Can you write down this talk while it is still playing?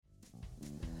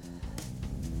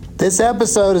This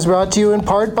episode is brought to you in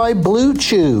part by Blue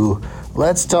Chew.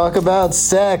 Let's talk about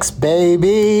sex,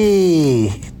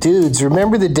 baby. Dudes,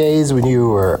 remember the days when you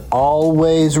were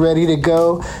always ready to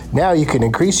go? Now you can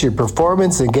increase your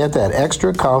performance and get that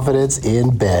extra confidence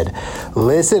in bed.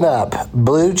 Listen up,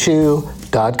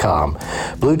 BlueChew.com.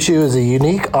 Blue Chew is a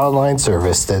unique online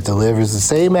service that delivers the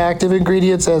same active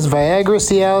ingredients as Viagra,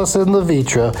 Cialis, and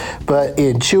Levitra, but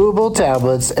in chewable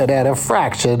tablets and at a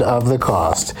fraction of the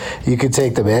cost. You can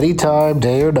take them anytime,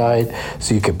 day or night,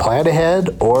 so you can plan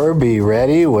ahead or be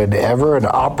ready whenever an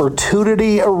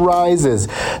opportunity arises.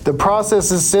 The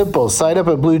process is simple. Sign up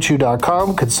at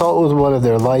BlueChew.com, consult with one of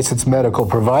their licensed medical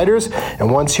providers, and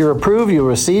once you're approved, you'll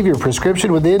receive your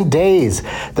prescription within days.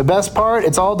 The best part,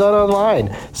 it's all done online,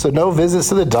 so no visits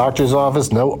to the doctor's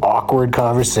office, no awkward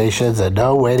conversations, and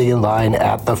no waiting in line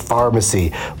at the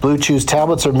pharmacy. Blue Chew's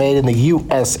tablets are made in the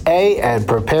USA and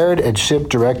prepared and shipped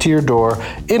direct to your door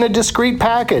in a discreet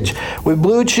package. With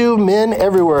Blue Chew, men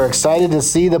everywhere are excited to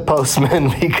see the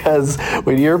postman because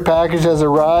when your package has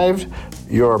arrived,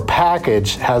 your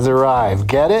package has arrived.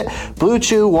 Get it? Blue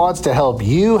Chew wants to help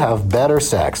you have better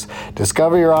sex.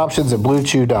 Discover your options at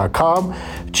BlueChew.com.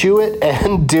 Chew it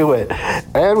and do it.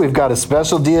 And we've got a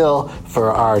special deal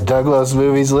for our Doug Loves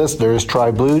Movies listeners.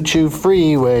 Try Blue Chew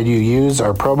free when you use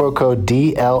our promo code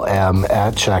DLM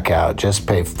at checkout. Just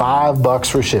pay $5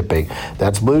 for shipping.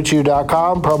 That's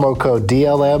BlueChew.com, promo code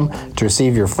DLM to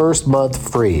receive your first month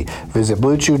free. Visit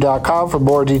BlueChew.com for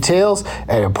more details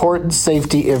and important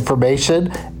safety information.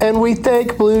 And we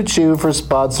thank Blue Chew for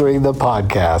sponsoring the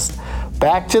podcast.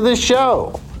 Back to the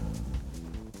show.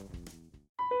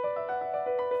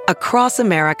 Across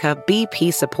America,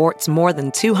 BP supports more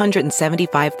than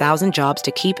 275,000 jobs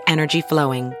to keep energy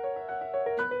flowing.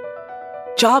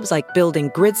 Jobs like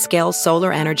building grid-scale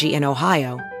solar energy in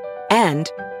Ohio and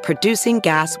producing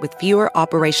gas with fewer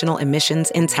operational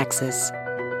emissions in Texas.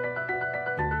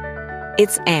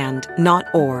 It's and, not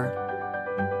or.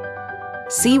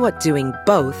 See what doing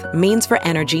both means for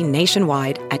energy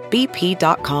nationwide at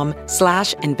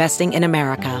bp.com/investing in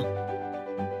America.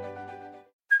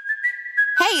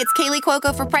 Hey, it's Kaylee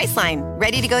Cuoco for Priceline.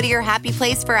 Ready to go to your happy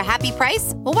place for a happy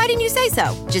price? Well, why didn't you say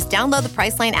so? Just download the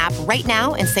Priceline app right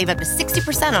now and save up to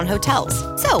 60% on hotels.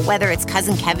 So whether it's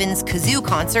Cousin Kevin's Kazoo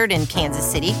Concert in Kansas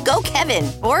City, go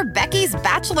Kevin, or Becky's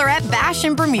Bachelorette Bash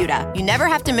in Bermuda, you never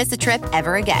have to miss a trip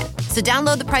ever again. So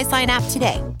download the Priceline app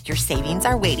today. Your savings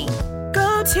are waiting.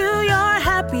 Go to your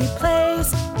happy place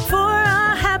for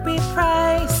a happy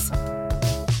price.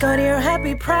 Go to your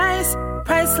happy price,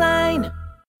 Priceline.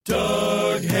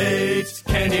 Doug hates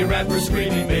candy wrappers,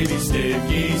 screaming baby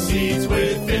sticky seeds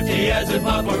with 50 acid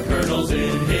popcorn kernels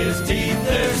in his teeth.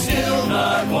 There's still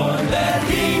not one that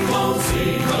he won't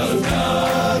see, 'cause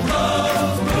Doug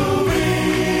loves movies.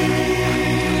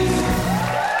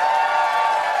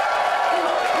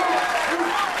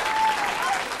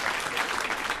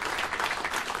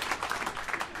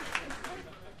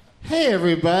 Hey,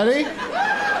 everybody.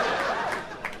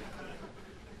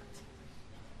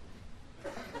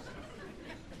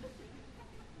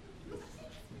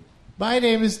 My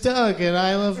name is Doug, and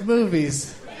I love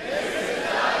movies.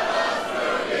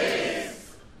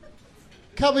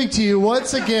 Coming to you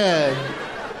once again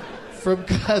from,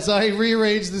 as I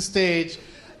rearrange the stage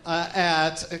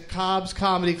at Cobb's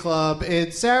Comedy Club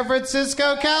in San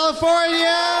Francisco,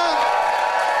 California.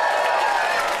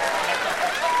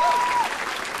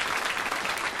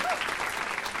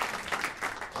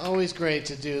 Always great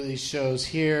to do these shows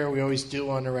here. We always do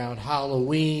one around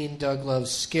Halloween. Doug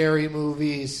loves scary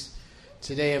movies.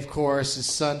 Today, of course, is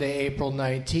Sunday, April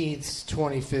 19th,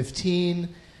 2015,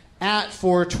 at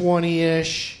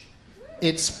 4:20-ish.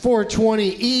 It's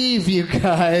 420 Eve, you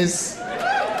guys.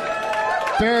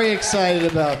 Very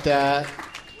excited about that.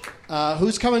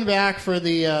 Who's coming back for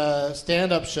the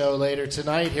stand-up show later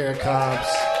tonight here at Cobb's?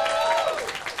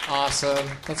 Awesome.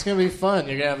 That's going to be fun.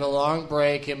 You're going to have a long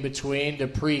break in between to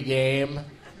pregame,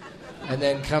 and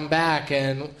then come back,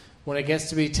 and when it gets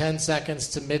to be 10 seconds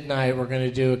to midnight, we're going to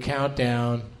do a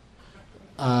countdown,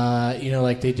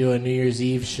 like they do on New Year's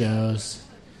Eve shows.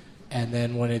 And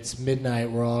then when it's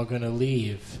midnight, we're all going to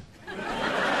leave.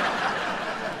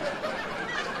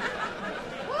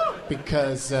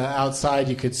 Because outside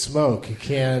you could smoke. You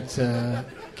can't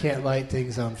light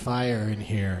things on fire in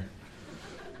here.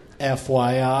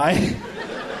 FYI.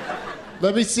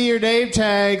 Let me see your name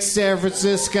tags, San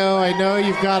Francisco. I know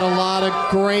you've got a lot of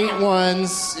great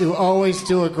ones who always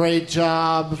do a great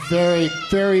job. Very,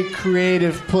 very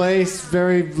creative place.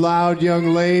 Very loud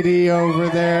young lady over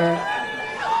there.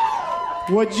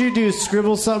 What'd you do,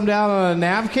 scribble something down on a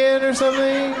napkin or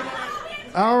something?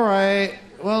 All right.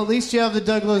 Well, at least you have the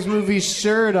Douglas Movies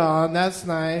shirt on. That's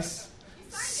nice.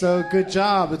 So, good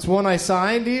job. It's one I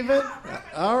signed, even?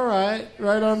 All right.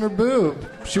 Right on her boob.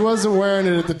 She wasn't wearing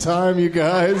it at the time, you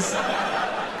guys.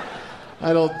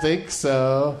 I don't think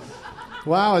so.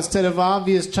 Wow, instead of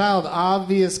Obvious Child,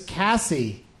 Obvious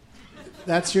Cassie.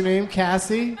 That's your name,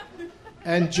 Cassie?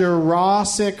 And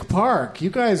Jurassic Park. You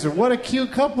guys are, what a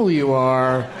cute couple you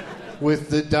are with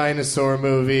the dinosaur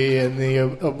movie and the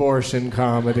abortion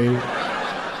comedy.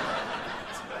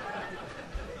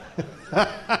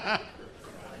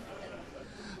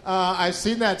 I've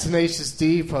seen that Tenacious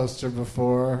D poster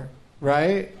before,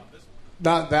 right?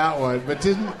 Not that one, but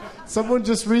didn't someone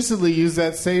just recently use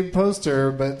that same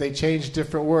poster, but they changed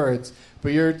different words?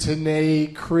 But you're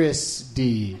Tanae Chris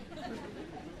D,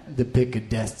 the pick of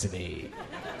destiny.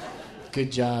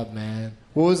 Good job, man.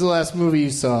 What was the last movie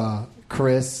you saw,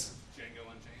 Chris?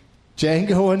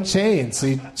 Django Unchained. So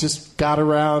you just got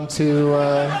around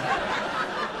to...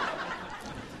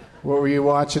 What were you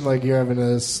watching? Like you're having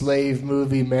a slave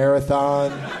movie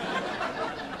marathon?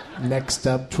 Next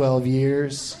up, 12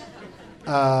 years.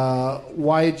 What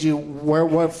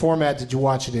format did you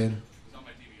watch it in? It was on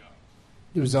my DVR.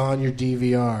 It was on your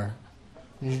DVR.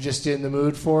 And you're just in the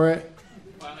mood for it?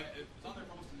 Well, it was on there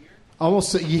for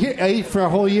almost a year. Almost a year? For a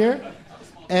whole year?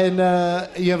 And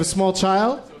you have a small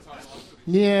child?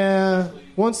 Yeah.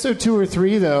 Once they're 2 or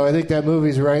 3, though, I think that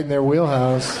movie's right in their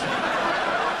wheelhouse.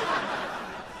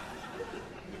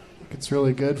 It's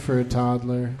really good for a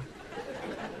toddler.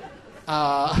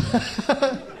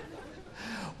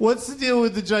 What's the deal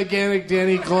with the gigantic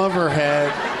Danny Glover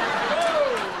head?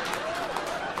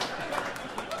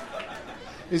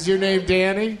 Is your name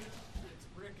Danny? It's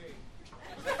Ricky.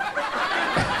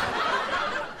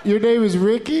 Your name is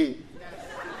Ricky?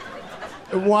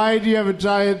 Yes. Why do you have a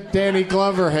giant Danny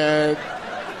Glover head?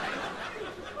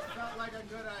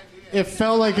 It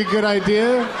felt like a good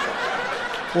idea?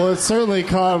 Well, it certainly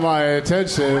caught my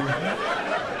attention.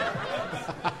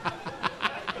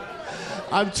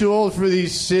 I'm too old for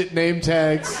these shit name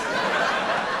tags.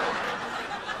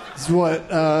 It's what,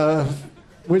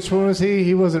 which one was he?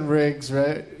 He wasn't Riggs,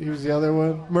 right? He was the other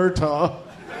one? Murtaugh.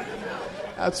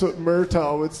 That's what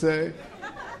Murtaugh would say.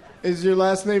 Is your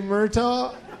last name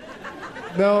Murtaugh?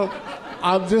 No,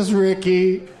 I'm just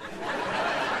Ricky.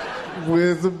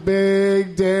 With a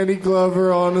big Danny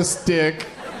Glover on a stick.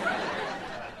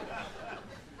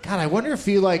 God, I wonder if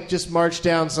you, just march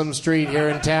down some street here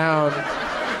in town,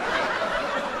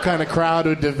 what kind of crowd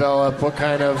would develop, what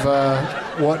kind of,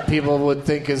 what people would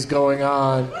think is going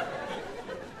on,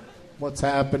 what's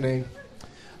happening.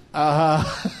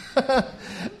 And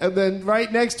then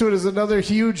right next to it is another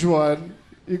huge one.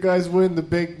 You guys win the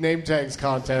big name tags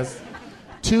contest.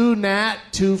 Too Nat,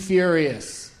 Too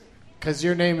Furious. Because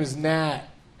your name is Nat.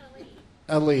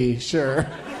 Ali, sure.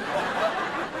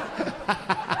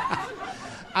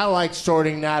 I like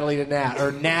shorting Natalie to Nat.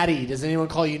 Or Natty. Does anyone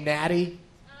call you Natty?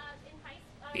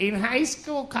 In high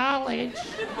school, college.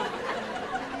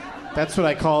 That's what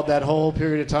I called that whole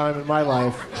period of time in my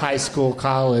life. High school,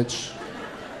 college.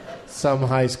 Some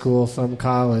high school, some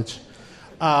college.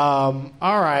 All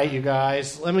right, you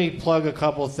guys. Let me plug a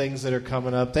couple of things that are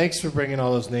coming up. Thanks for bringing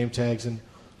all those name tags and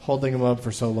holding them up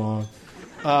for so long.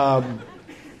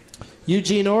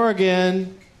 Eugene,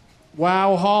 Oregon.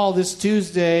 Wow Hall this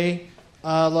Tuesday.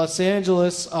 Los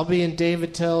Angeles, I'll be in Dave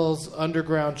Attell's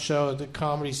Underground show at the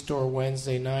Comedy Store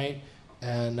Wednesday night.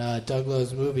 And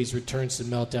Douglas Movies returns to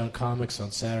Meltdown Comics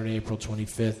on Saturday, April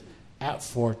 25th at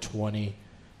 4:20.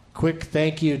 Quick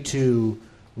thank you to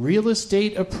real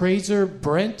estate appraiser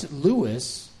Brent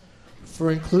Lewis for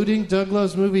including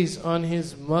Douglas Movies on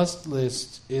his must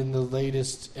list in the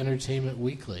latest Entertainment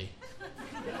Weekly.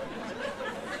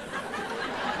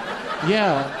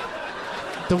 Yeah.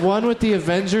 The one with the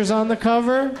Avengers on the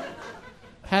cover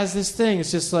has this thing.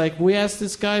 It's just like, we asked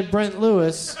this guy, Brent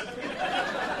Lewis,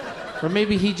 or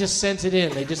maybe he just sent it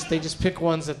in. They just pick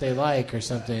ones that they like or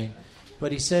something.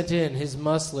 But he sent in his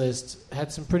must list,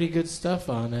 had some pretty good stuff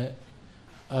on it.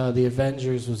 The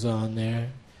Avengers was on there,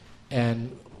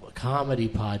 and comedy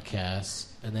podcasts,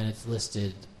 and then it's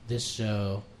listed this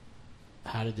show,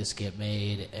 how did this get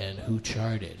made, and who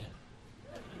charted.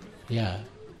 Yeah.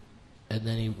 And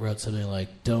then he wrote something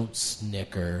like, don't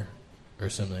snicker, or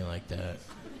something like that.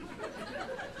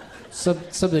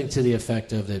 Something to the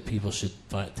effect of that people should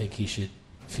think he should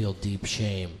feel deep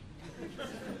shame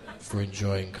for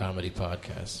enjoying comedy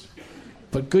podcasts.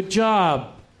 But good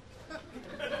job.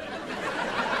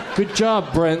 Good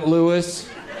job, Brent Lewis.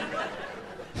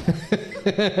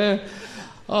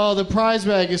 Oh, the prize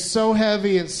bag is so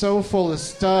heavy and so full of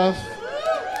stuff.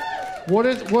 What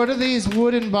are these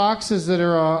wooden boxes that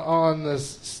are on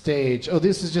this stage? Oh,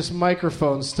 this is just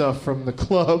microphone stuff from the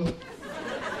club.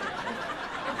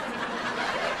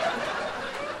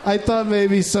 I thought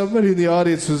maybe somebody in the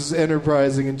audience was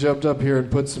enterprising and jumped up here and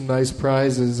put some nice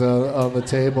prizes on the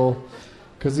table,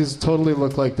 because these totally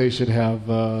look like they should have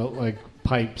like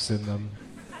pipes in them,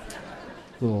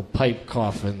 little pipe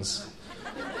coffins.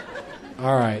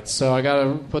 All right, so I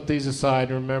gotta put these aside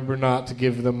and remember not to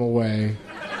give them away.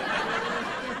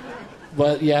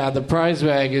 But yeah, the prize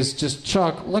bag is just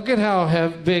chock. Look at how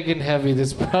big and heavy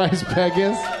this prize bag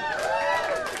is.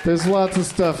 There's lots of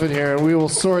stuff in here, and we will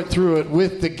sort through it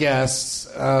with the guests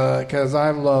because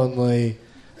I'm lonely,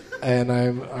 and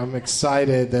I'm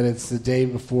excited that it's the day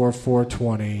before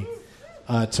 420.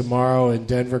 Tomorrow in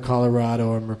Denver,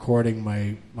 Colorado, I'm recording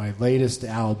my latest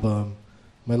album,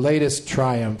 my latest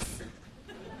triumph.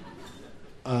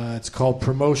 It's called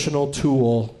Promotional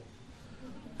Tool,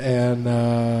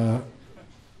 and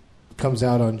comes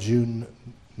out on June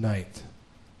 9th.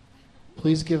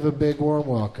 Please give a big warm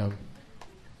welcome.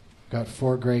 Got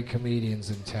 4 great comedians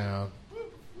in town.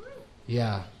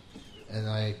 Yeah. And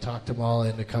I talked them all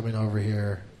into coming over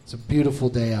here. It's a beautiful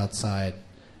day outside.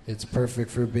 It's perfect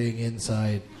for being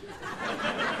inside.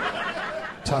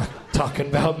 Talking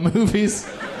about movies.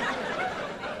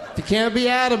 If you can't be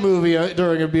at a movie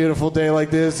during a beautiful day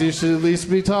like this, you should at least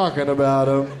be talking about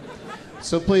them.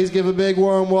 So please give a big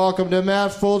warm welcome to Matt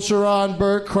Fulchiron,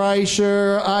 Bert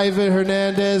Kreischer, Ivan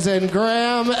Hernandez, and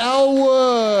Graham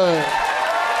Elwood.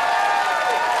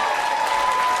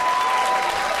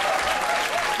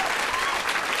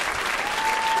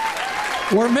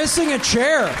 We're missing a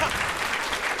chair.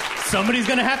 Somebody's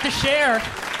going to have to share.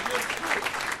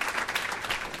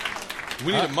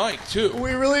 We need a mic, too.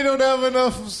 We really don't have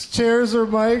enough chairs or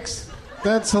mics?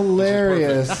 That's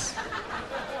hilarious.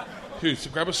 Here,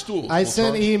 so grab a stool. I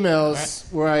sent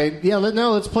emails where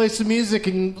let's play some music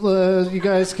and you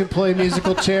guys can play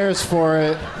musical chairs for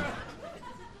it.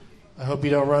 I hope you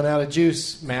don't run out of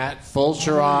juice. Matt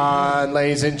Fulchiron,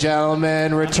 ladies and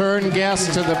gentlemen, return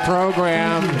guest to the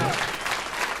program.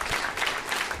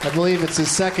 I believe it's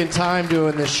his second time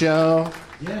doing the show.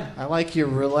 Yeah. I like your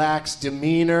relaxed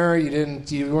demeanor.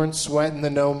 You weren't sweating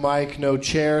the no mic, no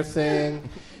chair thing.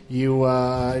 You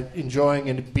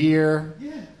enjoying a beer.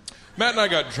 Yeah. Matt and I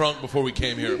got drunk before we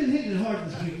came here. We've been hitting it hard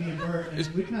this week, me and Bert,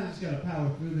 and we kind of just got to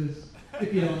power through this,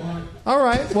 if you don't mind. All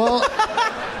right, well...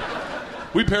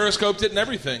 We periscoped it and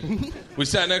everything. We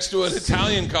sat next to an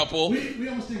Italian couple. We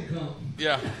almost didn't come.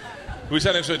 Yeah. We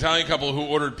sat next to an Italian couple who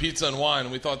ordered pizza and wine,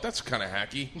 and we thought, that's kind of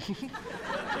hacky.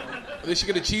 They should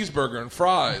get a cheeseburger and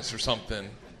fries or something.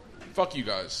 Fuck you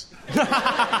guys.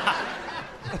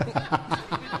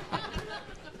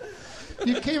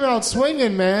 You came out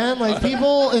swinging, man. Like,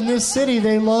 people in this city,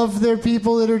 they love their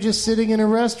people that are just sitting in a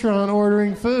restaurant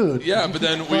ordering food. Yeah, but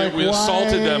then we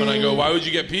assaulted them, and I go, why would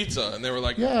you get pizza? And they were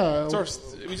like, yeah,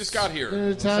 we just got here. An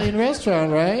Italian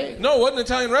restaurant, right? No, it wasn't an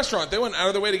Italian restaurant. They went out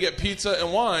of their way to get pizza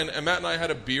and wine, and Matt and I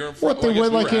had a beer and What, they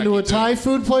went like into a Thai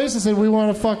food place and said, we want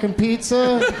a fucking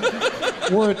pizza?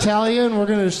 We're Italian, we're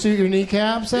going to shoot your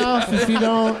kneecaps off if you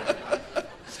don't...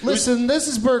 Listen, this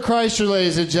is Bert Kreischer,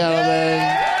 ladies and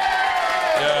gentlemen.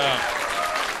 Yeah.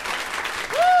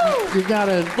 You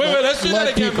gotta let's do that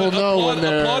let again. people know when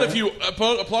they're... Applaud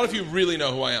if you really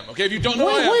know who I am. Okay, if you don't know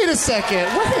who I am... Wait a second.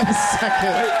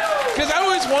 Because I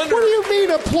always wonder... What do you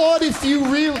mean applaud if you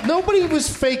really... Nobody was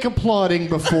fake applauding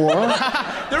before.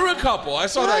 There were a couple. I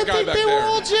saw that guy back there. They were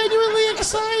all genuinely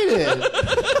excited.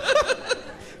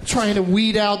 Trying to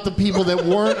weed out the people that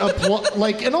weren't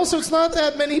and also it's not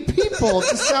that many people.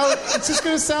 It's just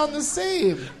going to sound the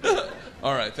same.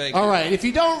 All right, thank you. All right, if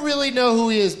you don't really know who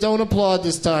he is, don't applaud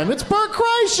this time. It's Bert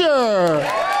Kreischer.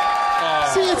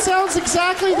 See, it sounds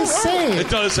exactly the same. It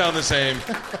does sound the same.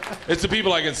 It's the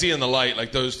people I can see in the light,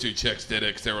 like those two chicks did it,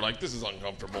 because they were like, this is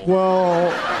uncomfortable.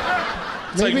 Well,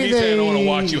 it's like me saying I don't want to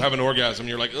watch you have an orgasm.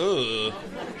 You're like, ugh.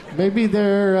 Maybe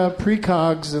they're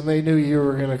precogs and they knew you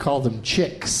were going to call them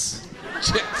chicks.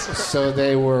 Chicks. So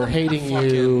they were hating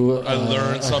you. I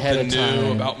learned something new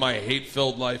time. about my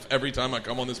hate-filled life every time I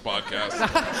come on this podcast.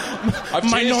 I've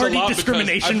Minority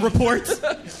discrimination reports.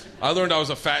 I learned I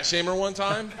was a fat shamer one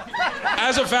time.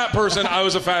 As a fat person, I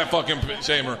was a fat fucking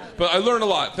shamer. But I learned a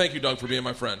lot. Thank you, Doug, for being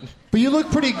my friend. But you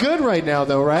look pretty good right now,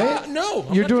 though, right? No.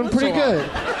 You're doing pretty good.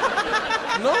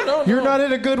 No. You're not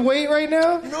at a good weight right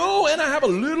now? No, and I have a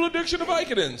little addiction to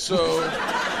Vicodin, so...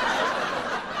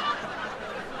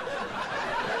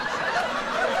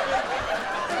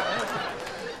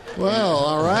 Well,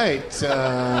 all right.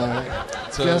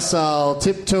 Guess I'll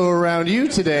tiptoe around you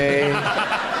today.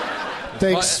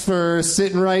 Thanks for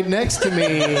sitting right next to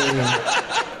me,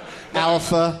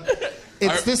 Alpha.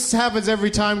 This happens every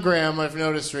time, Graham, I've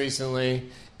noticed recently,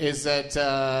 is that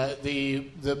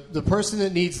the person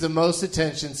that needs the most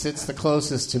attention sits the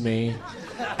closest to me,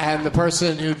 and the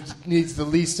person who needs the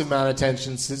least amount of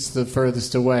attention sits the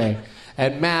furthest away.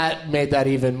 And Matt made that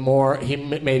even more. He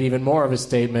made even more of a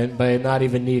statement by not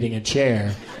even needing a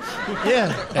chair.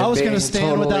 Yeah, I was going to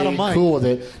stand without a mic. Cool with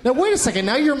it. Now wait a second.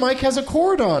 Now your mic has a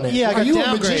cord on it. Yeah, I got Are you downgraded.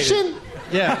 a magician?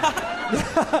 Yeah.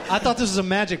 I thought this was a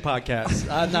magic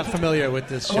podcast. I'm not familiar with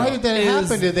this show. Why did that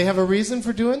happen? Did they have a reason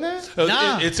for doing that?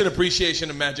 Nah. It's an appreciation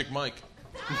of Magic Mike.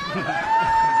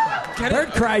 Bert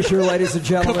Kreischer, ladies and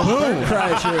gentlemen. Bert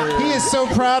Kreischer. He is so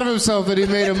proud of himself that he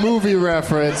made a movie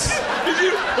reference.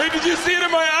 Did you see it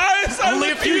in my eyes?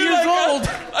 Only a few years old.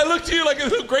 I looked to you like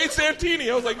a great Santini.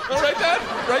 I was like, oh, right, Dad?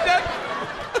 Right,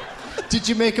 Dad? Did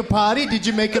you make a potty? Did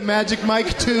you make a Magic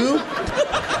Mike too?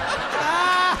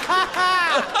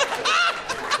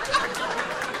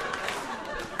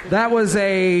 That was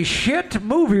a shit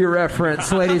movie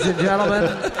reference, ladies and gentlemen,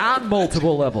 on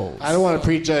multiple levels. I don't want to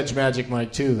prejudge Magic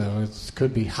Mike 2, though. It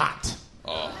could be hot.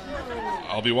 Oh,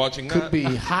 I'll be watching that. Could be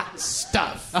hot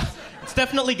stuff. It's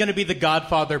definitely going to be The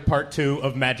Godfather Part 2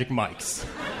 of Magic Mike's.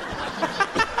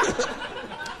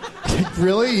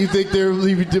 Really? You think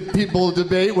people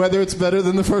debate whether it's better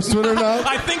than the first one or not?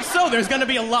 I think so. There's going to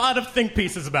be a lot of think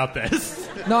pieces about this.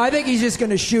 No, I think he's just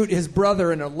going to shoot his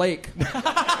brother in a lake.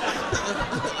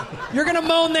 You're going to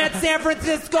moan that, San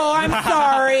Francisco. I'm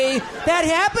sorry. That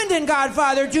happened in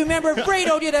Godfather 2. Remember,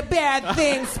 Fredo did a bad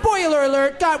thing. Spoiler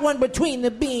alert, got one between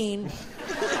the beans.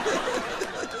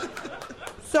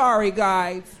 Sorry,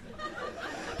 guys.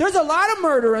 There's a lot of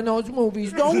murder in those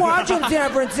movies. Don't watch them,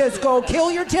 San Francisco. Kill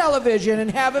your television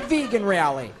and have a vegan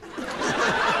rally.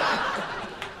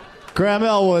 Graham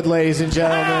Elwood, ladies and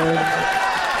gentlemen.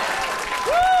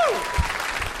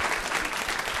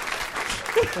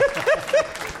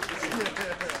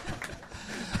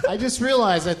 I just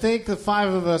realized I think the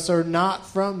five of us are not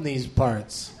from these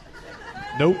parts.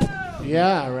 Nope.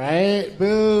 Yeah, right?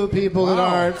 Boo, people that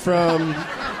aren't from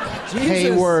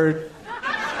Hayward.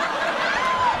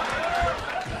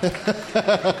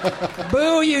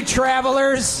 Boo, you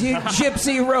travelers, you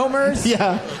gypsy roamers.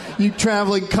 Yeah, you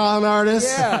traveling con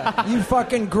artists. Yeah, you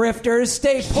fucking grifters.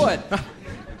 Stay put.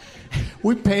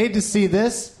 We paid to see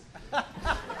this.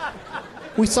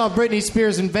 We saw Britney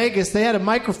Spears in Vegas. They had a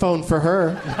microphone for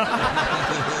her.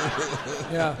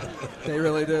 Yeah, they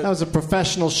really did. That was a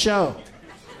professional show.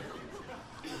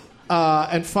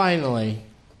 And finally,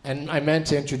 and I meant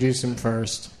to introduce him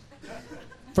first.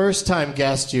 First-time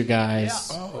guest, you guys.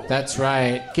 Yeah. Oh. That's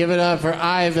right. Give it up for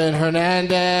Ivan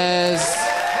Hernandez.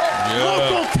 Yeah.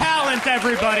 Local talent,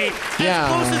 everybody. As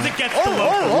close as it gets to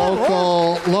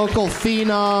Local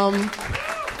phenom.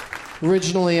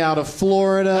 Originally out of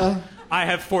Florida. I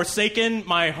have forsaken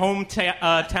my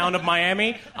town of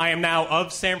Miami. I am now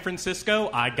of San Francisco.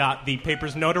 I got the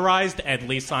papers notarized. Ed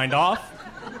Lee signed off.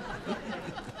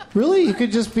 Really? You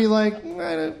could just be like,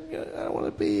 I don't want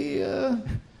to be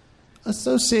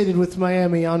associated with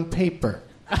Miami on paper.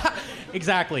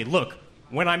 Exactly. Look,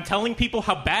 when I'm telling people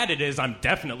how bad it is, I'm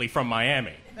definitely from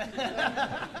Miami.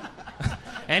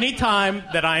 Anytime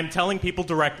that I'm telling people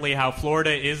directly how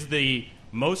Florida is the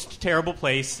most terrible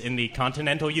place in the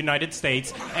continental United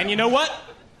States, and you know what?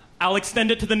 I'll extend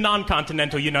it to the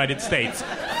non-continental United States.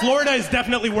 Florida is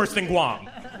definitely worse than Guam.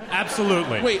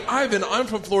 Absolutely. Wait, Ivan, I'm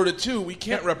from Florida too. We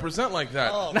can't represent like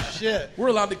that. Oh, shit. We're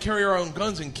allowed to carry our own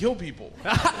guns and kill people.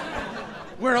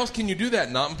 Where else can you do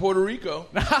that? Not in Puerto Rico.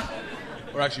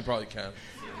 Or actually, probably can.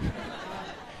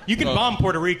 You can bomb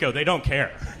Puerto Rico. They don't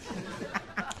care.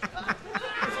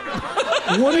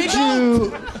 What did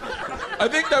you... I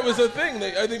think that was a thing.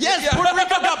 Yes, Puerto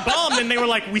Rico got bombed, and they were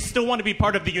like, we still want to be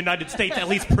part of the United States, at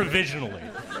least provisionally.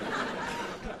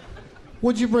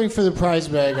 What'd you bring for the prize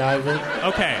bag, Ivan?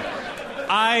 Okay.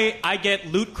 I get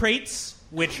loot crates,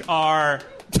 which are...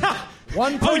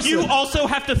 One person. Oh, you also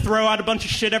have to throw out a bunch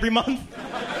of shit every month?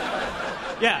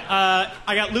 Yeah,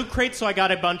 I got loot crates, so I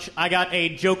got a bunch. I got a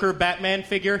Joker Batman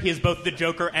figure. He is both the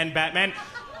Joker and Batman.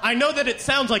 I know that it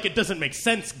sounds like it doesn't make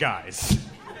sense, guys.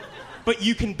 But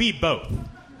you can be both.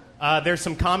 There's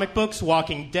some comic books,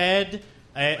 Walking Dead,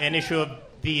 an issue of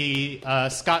the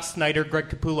Scott Snyder, Greg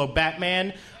Capullo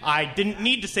Batman. I didn't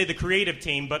need to say the creative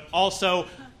team, but also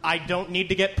I don't need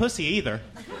to get pussy either.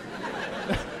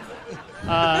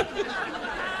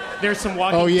 There's some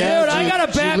Walking Dead. Dude, I got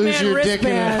a Batman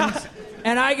wristband,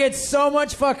 and I get so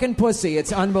much fucking pussy.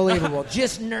 It's unbelievable.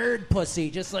 Just nerd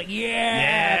pussy. Just like,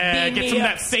 yeah, beat get me some of up,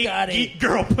 that fake Scotty. geek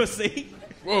girl pussy.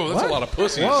 Whoa, that's a lot of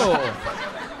pussies. Whoa.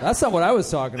 That's not what I was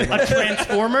talking about. A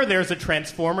transformer? There's a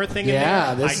transformer thing in there?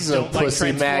 Yeah, this is a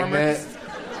pussy magnet.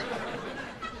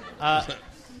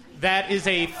 That is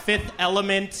a Fifth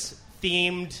Element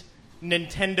themed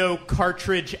Nintendo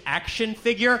cartridge action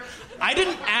figure. I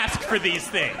didn't ask for these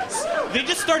things. They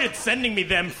just started sending me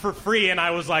them for free, and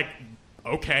I was like,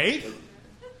 okay.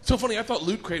 So funny, I thought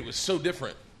Loot Crate was so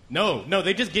different. No,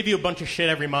 they just give you a bunch of shit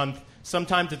every month.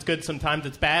 Sometimes it's good, sometimes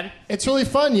it's bad. It's really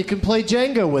fun. You can play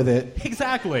Jenga with it.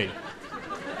 Exactly.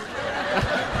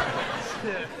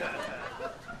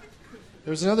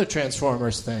 There's another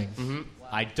Transformers thing. Mm-hmm.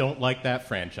 I don't like that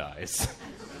franchise.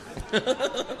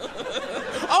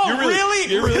 Oh,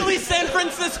 really, San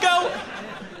Francisco?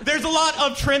 There's a lot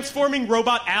of transforming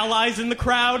robot allies in the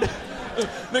crowd.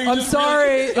 I'm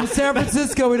sorry, in San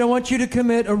Francisco, we don't want you to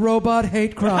commit a robot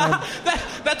hate crime.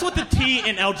 That's what the T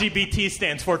in LGBT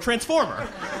stands for, transformer.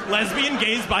 Lesbian,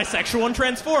 gays, bisexual, and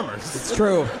transformers. It's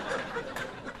true.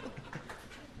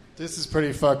 This is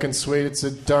pretty fucking sweet. It's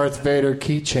a Darth Vader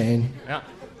keychain. Yeah.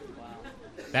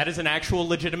 That is an actual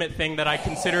legitimate thing that I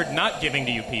considered not giving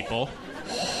to you people.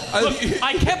 Look,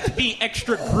 I kept the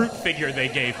extra Groot figure they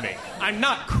gave me. I'm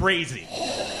not crazy.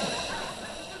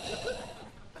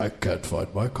 I can't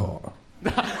find my car.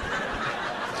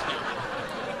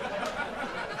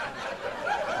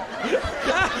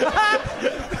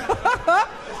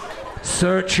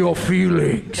 Search your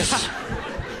feelings.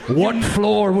 What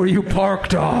floor were you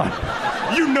parked on?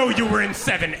 You know you were in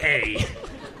 7A.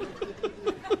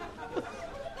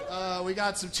 We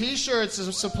got some T-shirts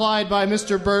supplied by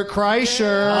Mr. Bert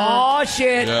Kreischer. Oh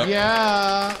shit!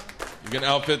 Yeah. You can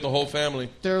outfit the whole family.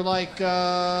 They're like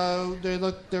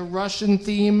they're Russian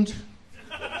themed.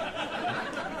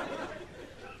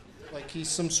 Like he's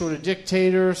some sort of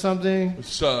dictator or something.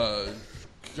 It's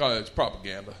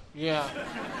propaganda. Yeah.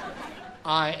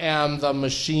 I am the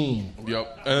machine.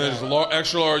 Yep. And there's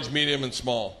extra large, medium, and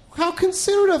small. How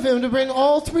considerate of him to bring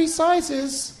all three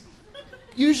sizes.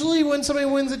 Usually when somebody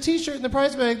wins a T-shirt in the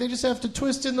prize bag, they just have to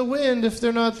twist in the wind if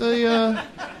they're not the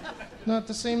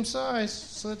same size.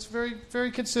 So it's very,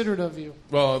 very considerate of you.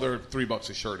 Well, they're $3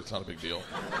 a shirt. It's not a big deal.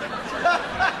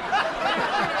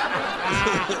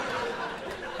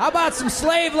 How about some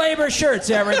slave labor shirts,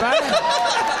 everybody?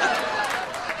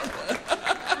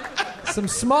 Some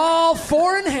small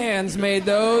foreign hands made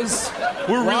those.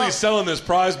 We're really selling this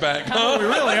prize bag, huh? We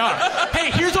really are.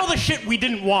 Hey, here's all the shit we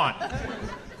didn't want.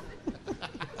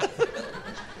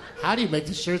 How do you make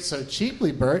the shirt so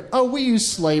cheaply, Bert? Oh, we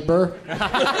use Slaber.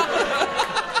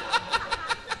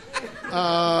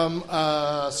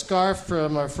 Scarf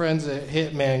from our friends at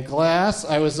Hitman Glass.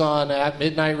 I was on at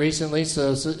midnight recently,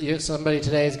 so somebody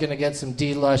today is going to get some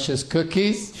D-Luscious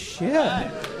cookies. Shit.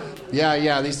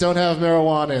 Yeah, these don't have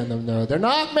marijuana in them, though. They're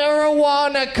not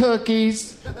marijuana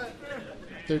cookies.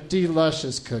 They're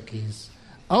D-Luscious cookies.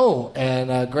 Oh,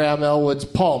 and Graham Elwood's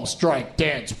Palm Strike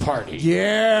Dance Party.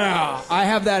 Yeah, I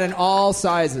have that in all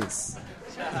sizes.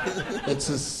 It's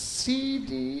a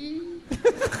CD.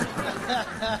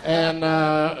 And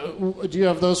do you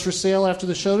have those for sale after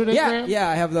the show today, Graham? Yeah,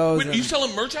 I have those. Wait, are you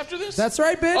selling merch after this? That's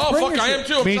right, bitch. Oh, Bring fuck, I am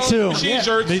too. I'm Me selling too. Machine Yeah.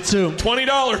 shirts. Me too.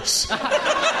 $20.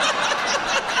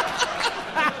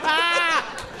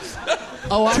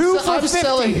 Oh, $2 for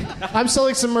 $50. I'm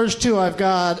selling some merch too. I've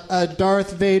got a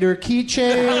Darth Vader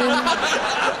keychain.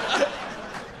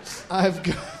 I've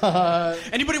got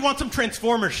Anybody want some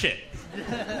Transformer shit?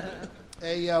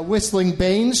 a Whistling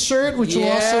Baines shirt, which will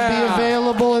also be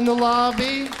available in the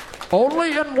lobby.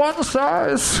 Only in one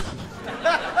size.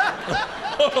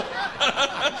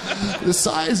 The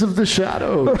size of the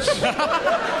shadows.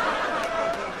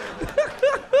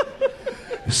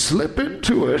 Slip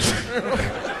into it.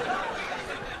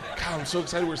 God, I'm so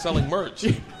excited we're selling merch.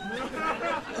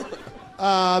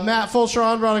 Matt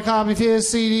Fulchiron brought a copy of his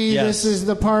CD. Yes. This is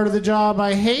the part of the job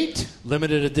I hate.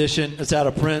 Limited edition. It's out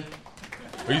of print.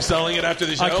 Are you selling it after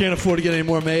the show? I can't afford to get any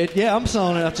more made. Yeah, I'm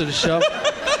selling it after the show.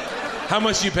 How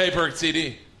much do you pay per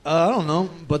CD? I don't know,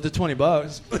 but the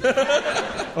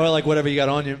 $20. Or like whatever you got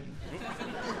on you.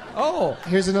 Oh,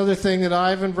 here's another thing that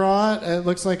Ivan brought. It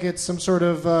looks like it's some sort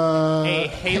of a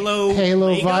Halo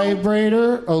Lego?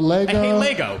 vibrator. Oh, Lego. Hey,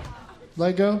 Lego.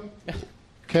 Lego.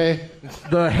 Okay.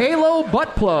 The Halo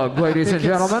butt plug, ladies and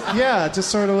gentlemen. Yeah, it just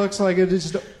sort of looks like it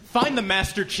just. Find the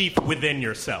Master Chief within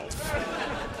yourself.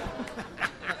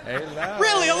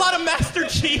 Really, a lot of Master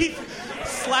Chief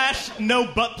 / no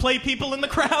butt play people in the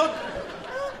crowd.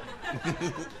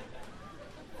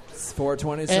 It's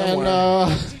 420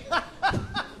 somewhere.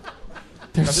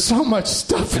 And there's so much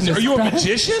stuff in this. Are you a bag.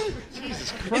 magician?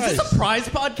 Jesus Christ. Is this a prize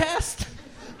podcast?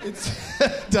 It's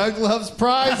Doug Loves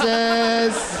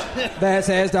Prizes. This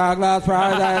is Doug Loves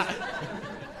Prizes.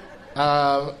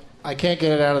 I can't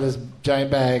get it out of this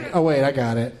giant bag. Oh, wait, I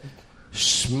got it.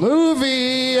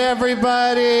 Schmovie,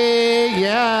 everybody.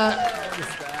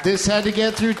 Yeah. This had to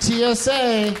get through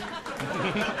TSA.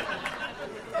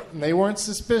 And they weren't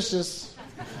suspicious.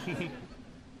 And...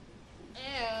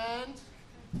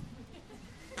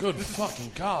 Good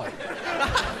fucking God.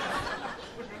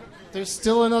 There's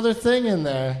still another thing in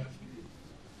there.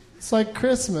 It's like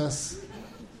Christmas.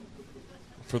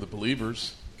 For the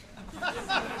believers.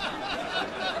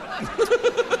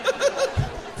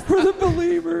 For the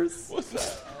believers. What's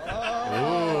that?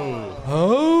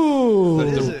 Oh. What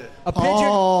is it? A pigeon.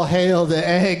 All hail the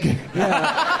egg.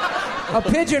 Yeah. A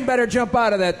pigeon better jump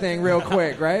out of that thing real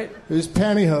quick, right? There's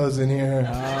pantyhose in here.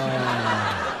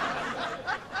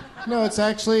 No, it's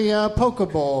actually a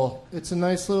Pokeball. It's a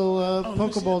nice little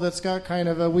Pokeball that's got kind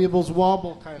of a Weebles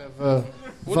Wobble kind of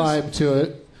vibe to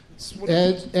it.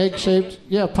 It's egg-shaped.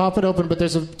 Yeah, pop it open, but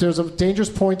there's a dangerous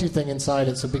pointy thing inside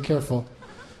it, so be careful.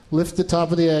 Lift the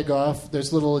top of the egg off.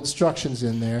 There's little instructions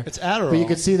in there. It's Adderall. But you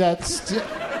can see that...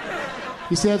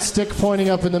 you see that stick pointing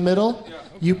up in the middle? Yeah.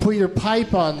 You put your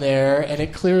pipe on there, and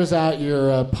it clears out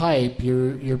your pipe,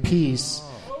 your piece.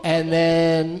 And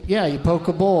then, you poke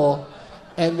a bowl.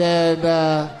 And then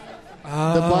the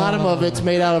bottom of it's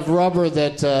made out of rubber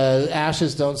that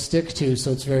ashes don't stick to,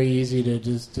 so it's very easy to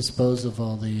dispose of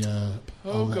all the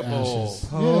ashes.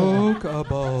 Poke a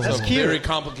bowl. That's a very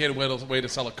complicated way to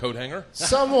sell a coat hanger.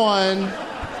 Someone.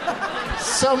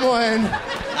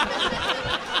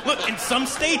 Look, in some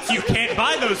states you can't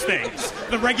buy those things.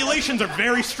 The regulations are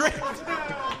very strict.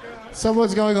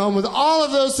 Someone's going home with all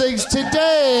of those things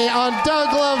today on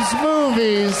Doug Loves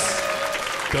Movies.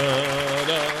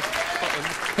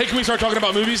 Hey, can we start talking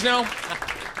about movies now?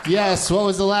 Yes. What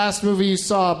was the last movie you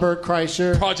saw, Bert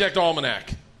Kreischer? Project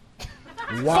Almanac.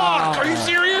 Wow. Fuck, are you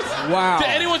serious? Wow. Did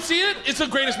anyone see it? It's the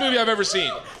greatest movie I've ever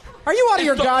seen. Are you out of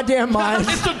your goddamn mind?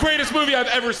 It's the greatest movie I've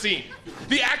ever seen.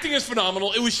 The acting is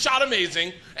phenomenal. It was shot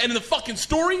amazing. And the fucking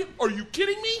story, are you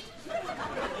kidding me?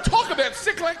 Talk about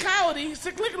cyclicality,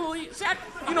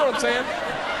 you know what I'm saying?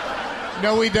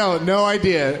 No, we don't. No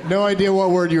idea. No idea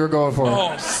what word you were going for.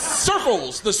 Oh,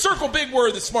 circles. The circle big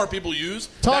word that smart people use.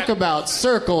 Talk about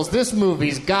circles. This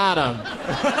movie's got them.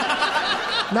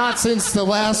 Not since the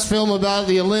last film about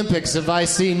the Olympics have I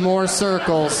seen more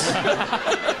circles.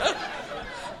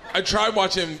 I tried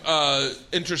watching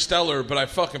Interstellar, but I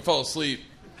fucking fell asleep.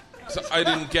 So I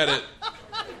didn't get it.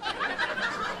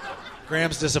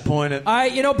 Graham's disappointed.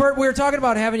 Bert, we were talking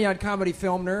about having you on Comedy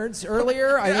Film Nerds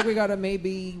earlier. I think we got to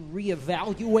maybe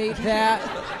reevaluate that.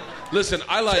 Listen,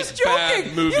 I like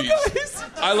bad movies.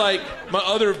 I like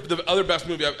the other best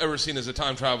movie I've ever seen is A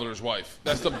Time Traveler's Wife.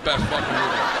 That's the best fucking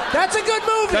movie. That's a good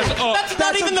movie. That's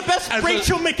not even the best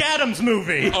Rachel McAdams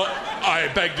movie. I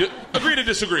beg to agree to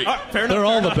disagree. Fair enough. They're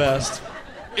all the best.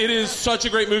 It is such a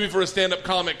great movie for a stand-up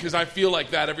comic because I feel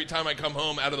like that every time I come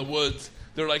home out of the woods.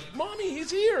 They're like, Mommy, he's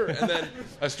here. And then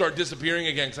I start disappearing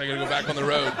again because I got to go back on the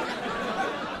road.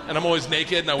 And I'm always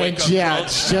naked and I wake up drunk.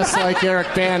 It's just like Eric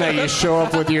Bana. You show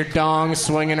up with your dong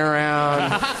swinging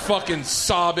around. Fucking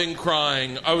sobbing,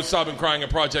 crying. I was sobbing, crying at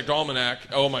Project Almanac.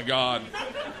 Oh, my God.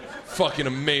 Fucking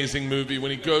amazing movie.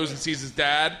 When he goes and sees his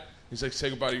dad, he's like, say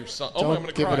goodbye to your son. Oh, I'm going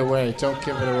to cry. Don't give it away. Don't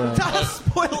give it away. Don't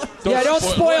spoil it. Don't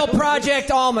spoil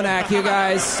Project Almanac, you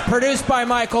guys. Produced by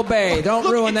Michael Bay. Don't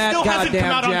ruin that goddamn gem. It still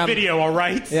hasn't come out on video, all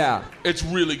right? Yeah. It's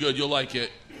really good. You'll like it.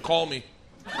 Call me.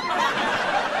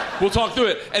 We'll talk through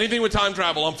it. Anything with time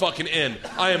travel, I'm fucking in.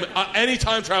 I am any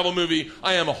time travel movie.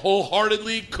 I am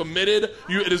wholeheartedly committed.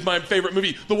 It is my favorite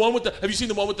movie. The one with have you seen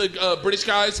the one with the British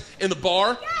guys in the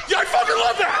bar? Yeah, I fucking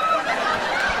love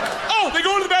that. Oh, they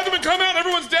go into the bathroom and come out, and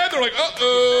everyone's dead. They're like,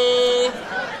 uh-oh.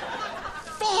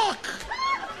 Fuck.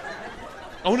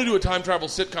 I want to do a time travel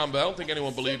sitcom, but I don't think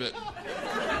anyone will believe it.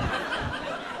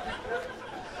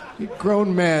 A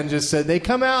grown man just said they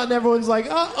come out and everyone's like,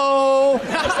 uh-oh.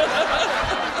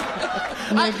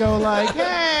 And they go like,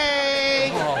 hey.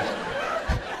 Oh.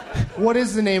 What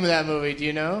is the name of that movie? Do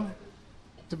you know?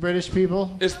 The British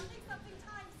people? It's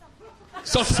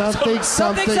something.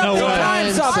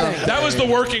 That was the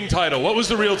working title. What was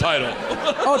the real title?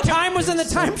 Oh, Time was in the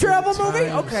time travel movie?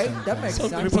 Okay, that makes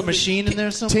sense. Can we put Machine in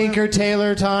there somewhere? Tinker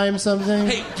Tailor Time something?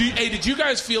 Hey, did you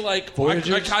guys feel like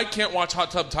I can't watch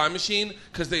Hot Tub Time Machine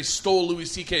because they stole Louis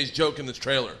C.K.'s joke in this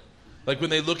trailer? Like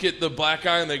when they look at the black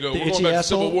guy and they go, we're going back to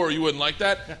Civil War, you wouldn't like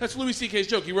that? That's Louis C.K.'s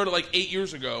joke. He wrote it like 8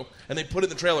 years ago, and they put it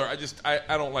in the trailer.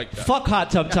 I don't like that. Fuck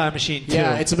Hot Tub Time Machine, too.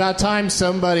 Yeah, it's about time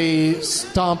somebody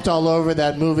stomped all over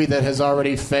that movie that has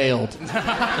already failed.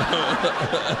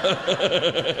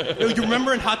 You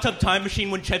remember in Hot Tub Time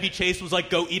Machine when Chevy Chase was like,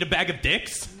 go eat a bag of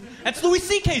dicks? That's Louis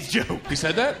C.K.'s joke. He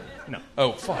said that? No.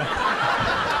 Oh, fuck.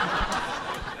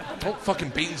 Don't fucking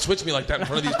bait and switch me like that in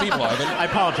front of these people, Ivan. I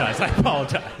apologize.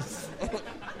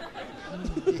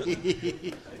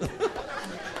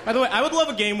 By the way, I would love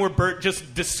a game where Bert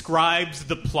just describes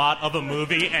the plot of a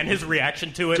movie and his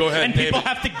reaction to it. Go ahead, and name people it.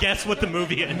 have to guess what the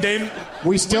movie is.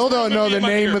 We still don't know the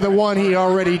name of the one he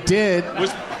already did.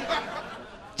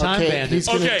 Time Bandit. He's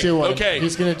going to do one. Okay.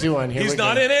 He's going to do one. Here He's we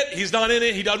not go. in it. He's not in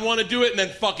it. He doesn't want to do it, and then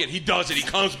fuck it. He does it. He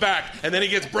comes back, and then he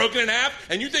gets broken in half,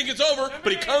 and you think it's over,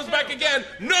 but he comes back again.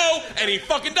 No, and he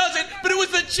fucking does it, but it was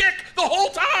the chick the whole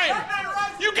time.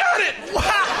 You got it.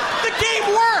 Wow. The game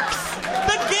works.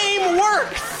 The game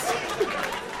works.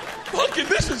 Fucking,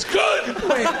 this is good.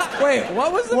 Wait,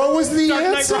 what was the Dark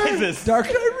Knight answer? Rises. Dark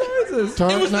Knight Rises.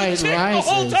 Dark It was the Knight chick the Rises.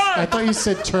 whole time. I thought you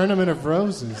said Tournament of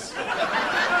Roses.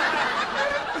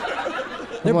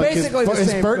 They're I'm like, basically the is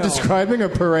same Bert film. describing a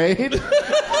parade?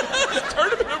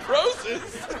 Tournament of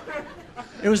Roses.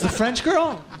 It was the French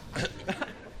girl.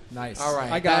 Nice. All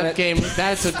right, I got it. Game,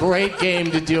 that's a great game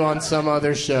to do on some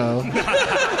other show.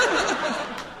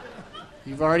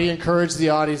 You've already encouraged the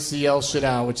audience to yell shit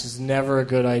out, which is never a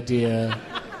good idea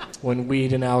when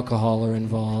weed and alcohol are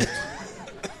involved.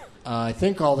 I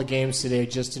think all the games today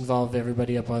just involve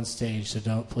everybody up on stage,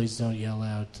 so please don't yell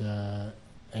out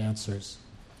answers.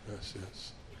 Yes.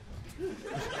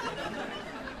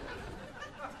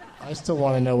 I still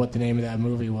want to know what the name of that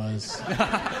movie was.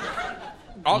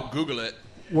 I'll Google it.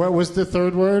 What was the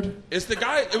third word? It's the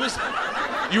guy. It was.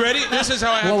 You ready? This is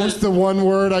how I have What to. was the one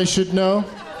word I should know?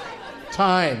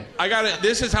 Time. I got it.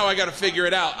 This is how I got to figure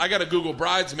it out. I got to Google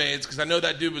Bridesmaids because I know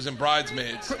that dude was in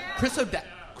Bridesmaids. Chris O'Dowd.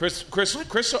 Chris.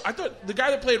 I thought the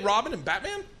guy that played Robin in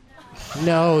Batman.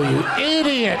 No, you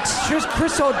idiot. Here's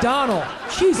Chris O'Donnell.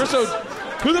 Jesus.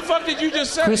 Who the fuck did you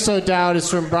just say? Chris O'Dowd is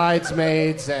from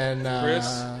Bridesmaids and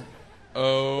Chris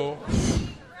O.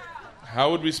 How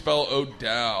would we spell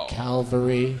O'Dowd?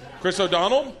 Calvary. Chris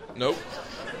O'Donnell? Nope.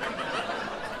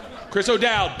 Chris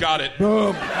O'Dowd. Got it.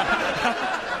 Boom.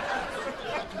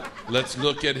 Let's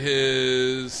look at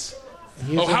his.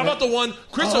 He's How about the one?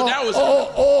 Chris O'Dowd was.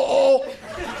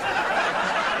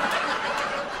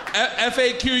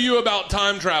 FAQU about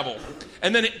time travel.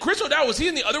 And then Chris O'Dowd, was he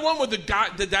in the other one with the guy?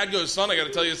 The dad goes, son, I got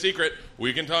to tell you a secret.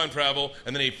 We can time travel.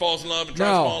 And then he falls in love and tries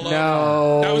to fall in love.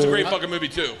 No. That was a great fucking movie,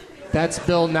 too. That's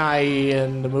Bill Nye,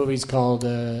 and the movie's called...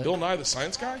 Bill Nye, the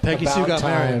science guy? Peggy Sue got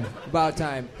married. About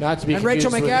time. Not to be and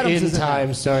confused Rachel with McAdams In is in Time,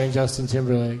 it. starring Justin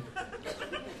Timberlake.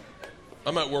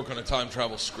 I'm at work on a time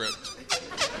travel script.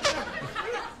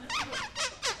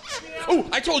 Oh,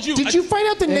 I told you. Did you find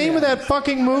out the name of that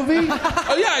fucking movie?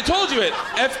 Oh, yeah, I told you it.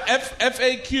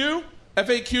 FAQ.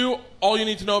 FAQ, all you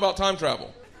need to know about time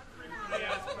travel.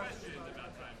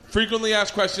 Frequently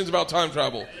asked questions about time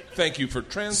travel. Thank you for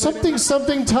translating.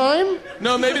 Something time?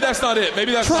 No, maybe that's not it.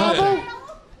 Maybe that's Travel? not it.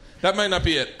 That might not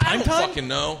be it. I don't fucking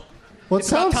know. Well, It's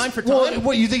about time for time. Well,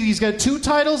 what, you think he's got two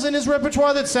titles in his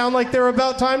repertoire that sound like they're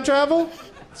about time travel?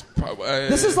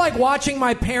 This is like watching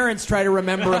my parents try to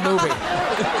remember a movie.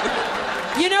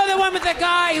 You know the one with the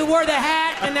guy who wore the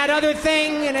hat and that other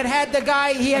thing, and it had the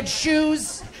guy, he had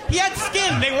shoes? He had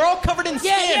skin. They were all covered in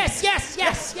skin. Yes.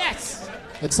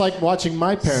 It's like watching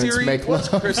my parents Siri, make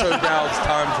what's love. Chris O'Dowd's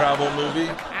time travel movie?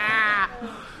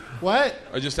 What?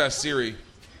 I just asked Siri.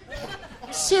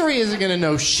 Siri isn't going to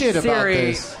know shit about Siri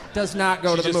this. does not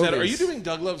go She to the just movies. said, are you doing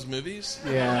Doug Loves Movies?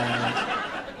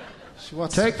 Yeah. She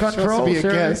wants, Take she wants control, to be a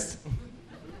Siri. guest.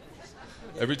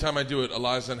 Every time I do it,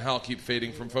 Eliza and Hal keep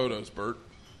fading from photos, Bert.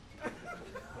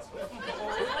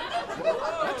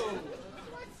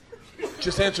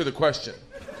 Just answer the question.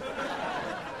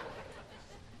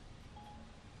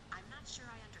 I'm not sure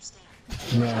I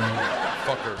understand. No.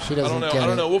 Fuck her. She doesn't I don't know. get I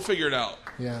don't it. know. We'll figure it out.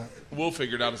 Yeah. We'll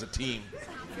figure it out as a team.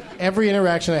 Every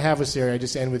interaction I have with Siri, I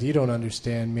just end with, you don't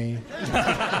understand me.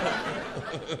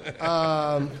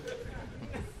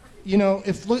 You know,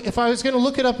 if I was going to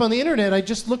look it up on the internet, I'd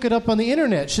just look it up on the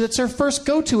internet. That's her first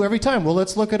go-to every time. Well,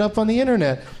 let's look it up on the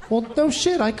internet. Well, no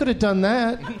shit, I could have done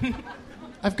that.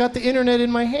 I've got the internet in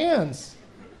my hands.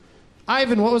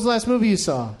 Ivan, what was the last movie you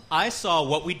saw? I saw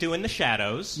What We Do in the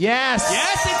Shadows. Yes!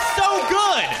 Yes, it's so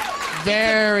good!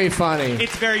 Very funny.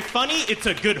 It's very funny. It's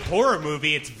a good horror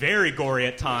movie. It's very gory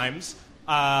at times.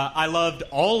 I loved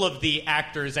all of the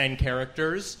actors and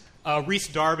characters. Rhys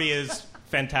Darby is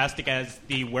fantastic as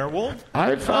the werewolf.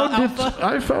 I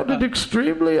found it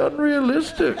extremely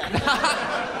unrealistic.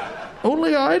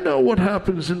 Only I know what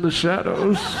happens in the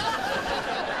shadows.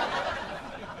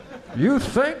 You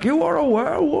think you are a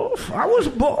werewolf? I was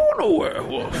born a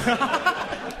werewolf.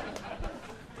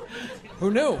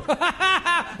 Who knew?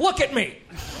 Look at me.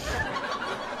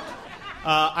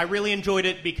 I really enjoyed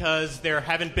it because there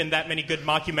haven't been that many good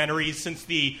mockumentaries since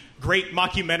the great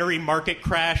mockumentary market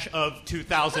crash of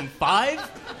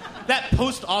 2005. That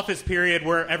post-office period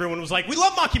where everyone was like, we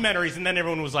love mockumentaries, and then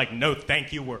everyone was like, no,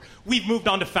 thank you. We've moved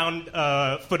on to found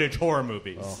footage horror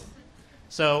movies. Oh.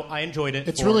 So I enjoyed it.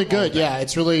 It's really good, yeah.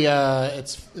 It's really,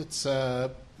 it's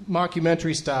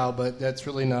mockumentary style, but that's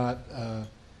really not,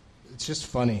 it's just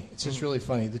funny. It's just really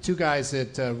funny. The two guys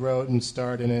that wrote and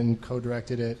starred in it and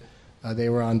co-directed it, they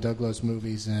were on Douglas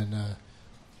movies, and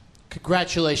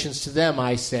congratulations to them,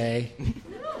 I say.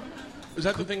 Is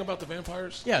that the thing about the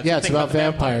vampires? Yeah, it's about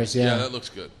vampires, yeah. Yeah, that looks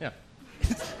good. Yeah.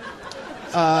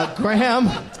 Graham,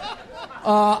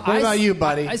 what about you,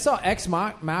 buddy? I saw Ex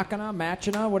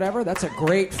Machina, whatever. That's a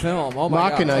great film. Oh my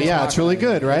Machina, God. yeah, it's really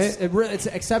good, right? It's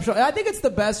exceptional. I think it's the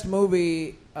best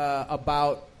movie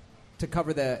to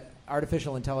cover the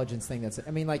artificial intelligence thing.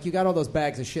 I mean, like, you got all those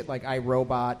bags of shit like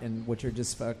iRobot, and which are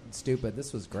just fucking stupid.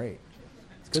 This was great.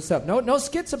 Good stuff. No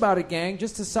skits about it, gang.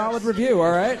 Just a solid review,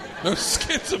 all right? No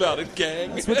skits about it,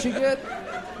 gang. That's what you get.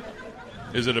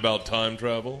 Is it about time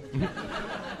travel?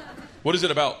 What is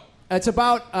it about? It's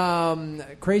about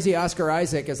crazy Oscar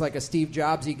Isaac as like a Steve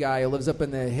Jobsy guy who lives up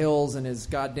in the hills in his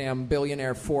goddamn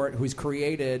billionaire fort who's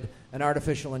created an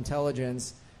artificial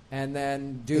intelligence. And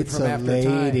then dude It's from a After lady.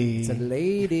 Time. It's a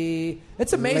lady.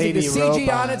 It's amazing. Lady The CG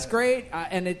robot. on it's great,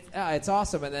 and it's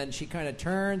awesome. And then she kind of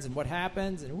turns, and what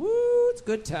happens? And woo, it's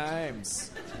good times.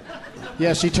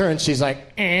 Yeah, she turns. She's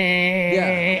like,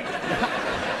 Yeah.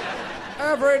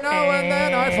 Every now and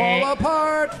then I fall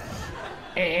apart.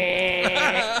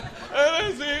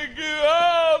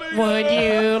 would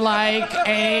you like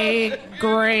a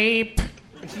grape?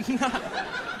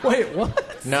 Wait,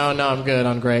 what? No, I'm good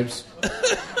on grapes.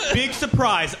 Big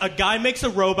surprise. A guy makes a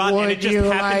robot, and it Would just you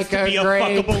happens like to be a a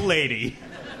grape? fuckable lady.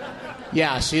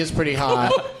 Yeah, she is pretty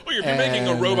hot. Well, if you're making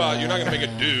a robot, you're not going to make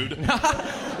a dude.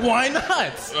 Why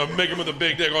not? Make him with a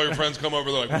big dick. All your friends come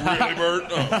over. They're like, really, Bert?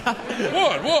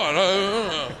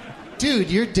 Oh. What? Dude,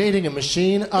 you're dating a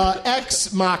machine.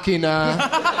 Ex Machina.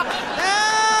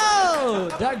 Oh,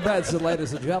 Doug Benson,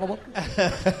 ladies and gentlemen.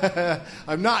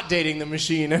 I'm not dating the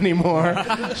machine anymore.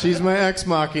 She's my Ex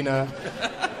Machina.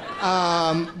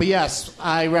 But yes,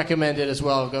 I recommend it as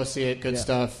well. Go see it. Good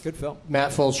stuff. Good film.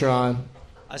 Matt Fulchiron.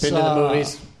 Been to the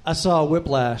movies. I saw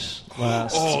Whiplash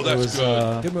last. Oh, that's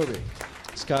good. Good movie.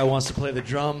 This guy wants to play the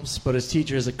drums, but his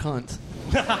teacher is a cunt.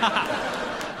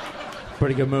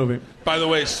 Pretty good movie. By the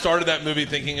way, started that movie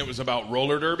thinking it was about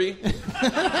roller derby.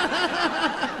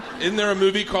 Isn't there a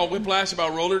movie called Whiplash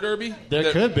about roller derby?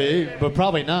 There could be, but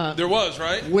probably not. There was,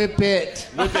 right? Whip it.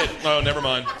 Whip it. Oh, never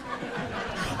mind.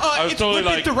 I was It's totally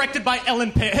Whip It, directed by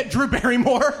Drew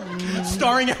Barrymore,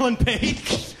 starring Ellen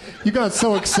Page. You got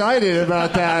so excited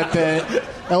about that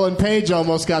Ellen Page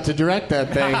almost got to direct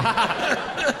that thing.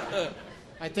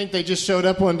 I think they just showed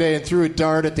up one day and threw a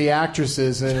dart at the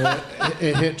actresses, and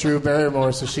it hit Drew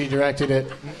Barrymore, so she directed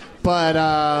it. But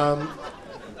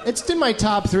it's in my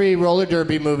top 3 roller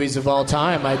derby movies of all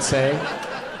time, I'd say.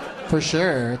 For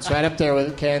sure. It's right up there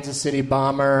with Kansas City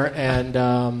Bomber and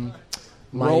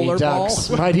Mighty Ducks.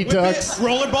 Mighty Ducks.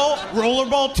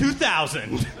 Rollerball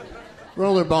 2000.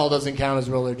 Rollerball doesn't count as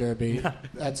roller derby.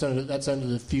 That's under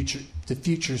the future. The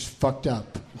future's fucked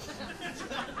up.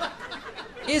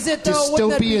 Is it though?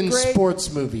 Wouldn't that be Dystopian great?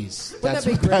 sports movies. Wouldn't That's that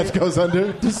be what that great? goes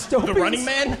under. The Running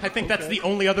Man? I think that's the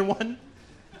only other one.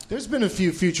 There's been a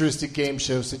few futuristic game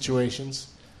show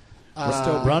situations.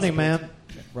 Running Man.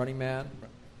 Running Man.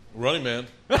 Running Man.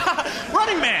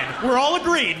 Running Man. We're all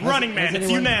agreed. Running Man. It's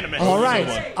unanimous. All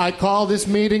right. I call this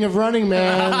meeting of Running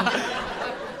Man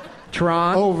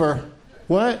Tron. over.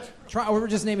 What? Tron. We were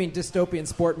just naming dystopian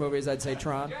sport movies. I'd say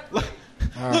Tron. Look,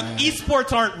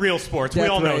 esports aren't real sports. We Death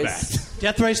all know Race. that.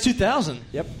 Death Race 2000.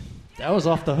 Yep. That was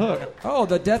off the hook. Oh,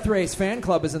 the Death Race fan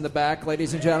club is in the back,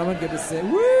 ladies and gentlemen. Good to see.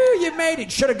 Woo, you made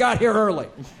it. Should have got here early.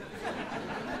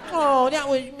 Oh, that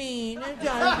was mean.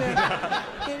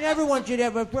 Everyone should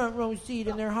have a front row seat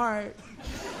in their heart.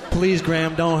 Please,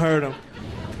 Graham, don't hurt him.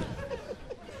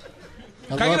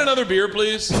 Can I get another beer,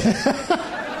 please?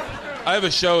 I have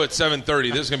a show at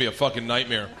 7:30. This is going to be a fucking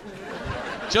nightmare.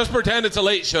 Just pretend it's a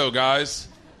late show, guys.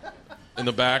 In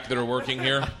the back that are working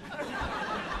here.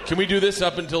 Can we do this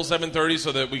up until 7:30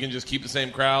 so that we can just keep the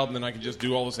same crowd and then I can just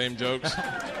do all the same jokes?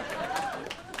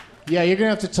 Yeah, you're going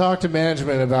to have to talk to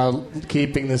management about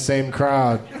keeping the same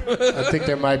crowd. I think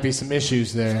there might be some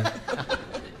issues there.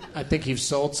 I think you've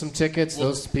sold some tickets.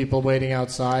 Those people waiting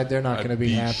outside, they're not going to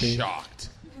be happy. Shocked.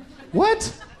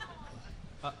 What?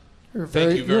 You're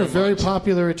Thank you very a very much.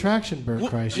 popular attraction, Bert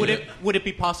Kreischer. Would it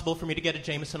be possible for me to get a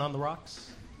Jameson on the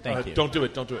rocks? Thank you. Don't do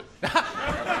it. Don't do it.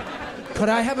 Could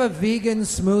I have a vegan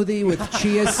smoothie with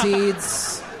chia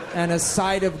seeds and a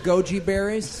side of goji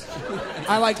berries?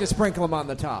 I like to sprinkle them on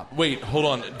the top. Wait, hold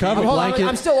on.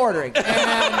 I'm still ordering.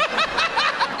 And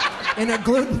in a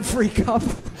gluten-free cup.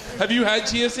 Have you had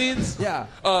chia seeds? Yeah.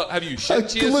 Have you shit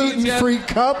chia seeds yet? Gluten-free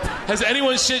cup? Has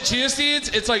anyone shit chia seeds?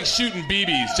 It's like shooting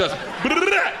BBs. Just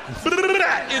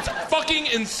it's fucking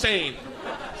insane.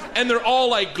 And they're all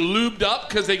like lubed up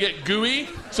because they get gooey,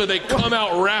 so they come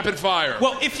out rapid fire.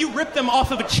 Well, if you rip them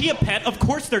off of a chia pet, of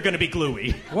course they're going to be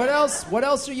gluey. What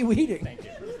else are you eating? Thank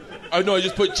you. Oh, no, I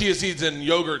just put chia seeds in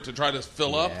yogurt to try to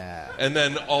fill up. And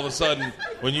then all of a sudden,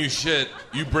 when you shit,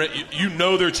 you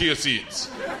know they're chia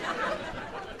seeds.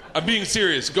 I'm being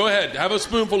serious. Go ahead. Have a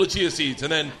spoonful of chia seeds,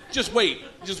 and then just wait.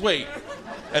 Just wait.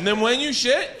 And then when you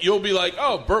shit, you'll be like,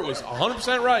 oh, Bert was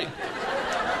 100% right.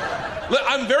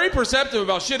 I'm very perceptive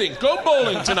about shitting. Go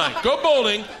bowling tonight. Go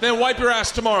bowling, then wipe your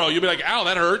ass tomorrow. You'll be like, ow,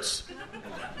 that hurts.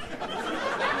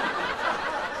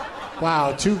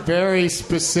 Wow, two very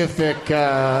specific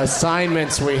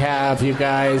assignments we have, you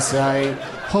guys. I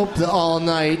hope the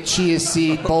all-night Chia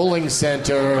Seed Bowling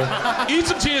Center... Eat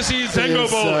some chia seeds, then go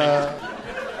bowling.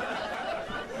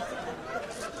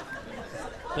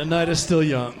 The night is still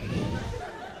young.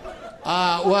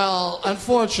 Well,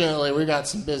 unfortunately, we got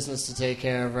some business to take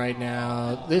care of right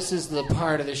now. This is the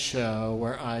part of the show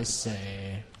where I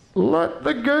say... Let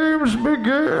the games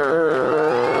begin.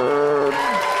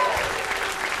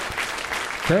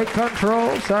 Take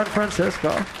control, San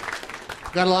Francisco.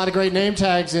 Got a lot of great name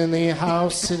tags in the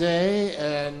house today,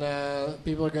 and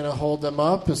people are going to hold them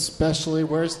up, especially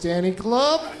where's Danny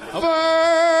Glover?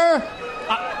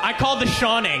 I called the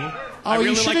Shawning. Oh,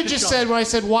 you should have just said, when I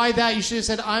said, why that, you should have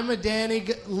said, I'm a Danny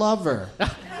Glover.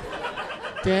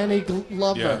 Danny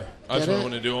Glover. Yeah, that's what I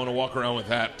want to do. I want to walk around with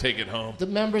that, take it home. The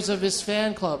members of his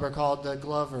fan club are called the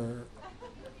Glover.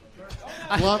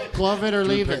 Glove it or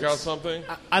leave it. Pick out something?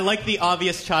 I like the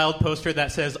Obvious Child poster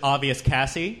that says Obvious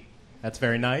Cassie. That's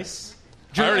very nice.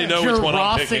 I already know which one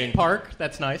I'm Jurassic picking. Park.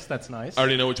 That's nice. That's nice. I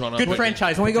already know which one I'm Good picking.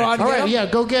 franchise. Can we go out All again? right, yeah,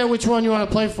 go get which one you want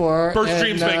to play for. Bert's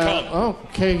dreams may come.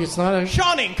 Okay, it's not a...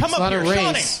 Shawning, come up here,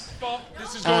 Shawning. Race.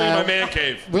 This is going in my man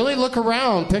cave. Really look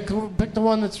around. Pick the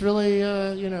one that's really,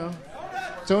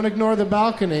 Don't ignore the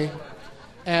balcony.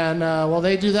 And while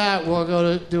they do that, we'll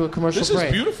go to do a commercial break. This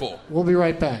is beautiful. We'll be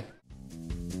right back.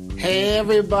 Hey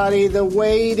everybody, the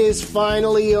wait is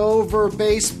finally over.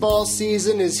 Baseball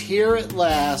season is here at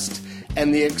last,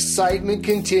 and the excitement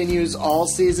continues all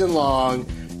season long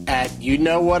at, you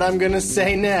know what I'm going to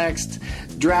say next,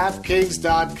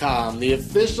 DraftKings.com, the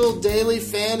official daily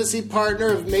fantasy partner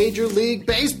of Major League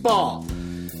Baseball.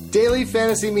 Daily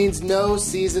fantasy means no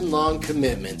season-long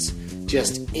commitments,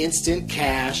 just instant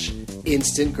cash,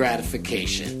 instant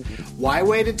gratification. Why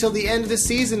wait until the end of the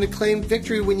season to claim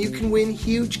victory when you can win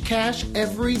huge cash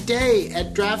every day?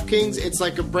 At DraftKings, it's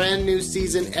like a brand new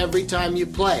season every time you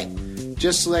play.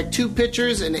 Just select 2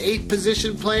 pitchers and 8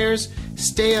 position players,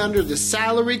 stay under the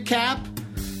salary cap.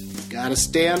 Gotta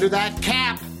stay under that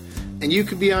cap, and you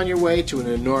could be on your way to an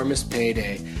enormous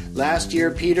payday. Last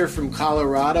year, Peter from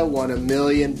Colorado won $1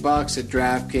 million at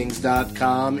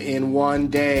DraftKings.com in one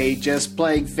day just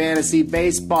playing fantasy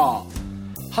baseball.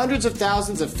 Hundreds of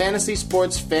thousands of fantasy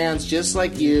sports fans just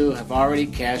like you have already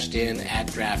cashed in at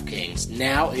DraftKings.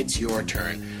 Now it's your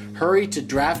turn. Hurry to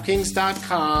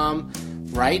DraftKings.com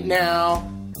right now.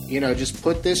 Just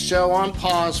put this show on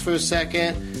pause for a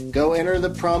second. Go enter the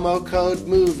promo code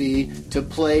MOVIE to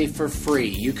play for free.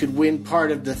 You could win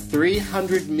part of the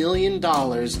 $300 million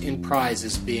in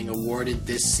prizes being awarded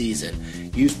this season.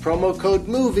 Use promo code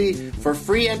MOVIE for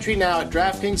free entry now at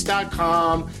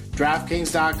DraftKings.com.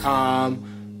 DraftKings.com.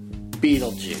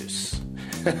 Beetlejuice.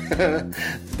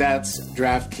 That's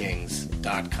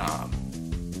DraftKings.com.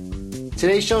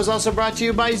 Today's show is also brought to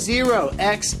you by Xero,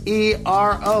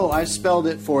 X-E-R-O. I've spelled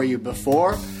it for you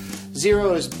before.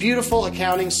 Xero is beautiful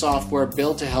accounting software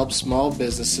built to help small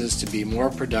businesses to be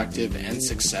more productive and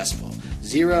successful.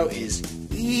 Xero is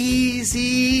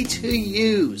easy to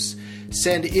use.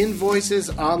 Send invoices,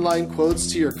 online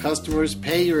quotes to your customers,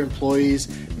 pay your employees,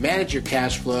 manage your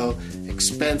cash flow,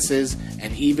 expenses,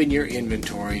 and even your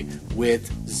inventory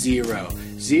with Xero.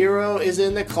 Xero is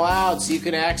in the cloud, so you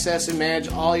can access and manage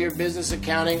all your business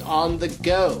accounting on the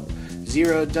go.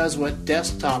 Xero does what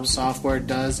desktop software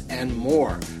does and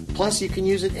more. Plus, you can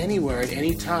use it anywhere at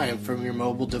any time from your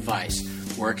mobile device.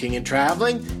 Working and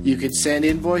traveling, you could send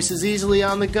invoices easily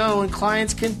on the go, and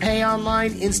clients can pay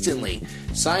online instantly.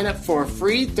 Sign up for a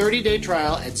free 30-day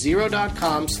trial at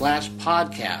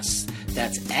Xero.com/podcasts.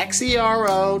 That's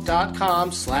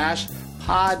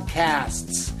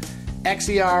Xero.com/podcasts.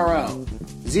 Xero.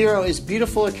 Xero is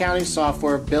beautiful accounting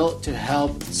software built to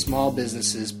help small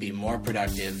businesses be more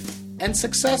productive and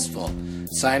successful.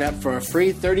 Sign up for a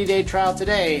free 30-day trial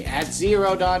today at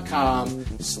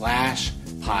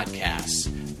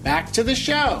Xero.com/podcasts. Back to the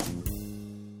show.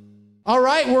 All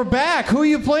right, we're back. Who are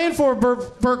you playing for,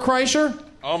 Bert Kreischer?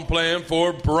 I'm playing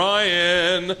for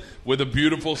Brian with a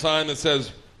beautiful sign that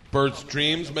says, Bert's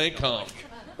dreams may come.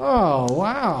 Oh,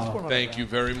 wow. Thank you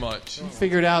very much. You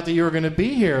figured out that you were going to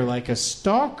be here like a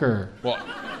stalker. Well,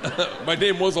 my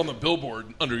name was on the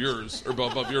billboard under yours, or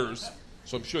above yours.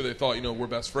 So I'm sure they thought, we're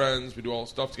best friends. We do all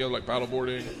stuff together like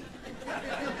paddleboarding.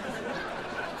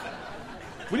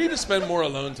 We need to spend more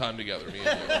alone time together, me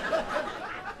and you.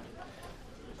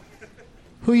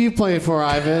 Who are you playing for,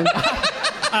 Ivan?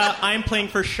 I'm playing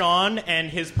for Sean, and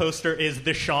his poster is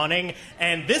The Shawning,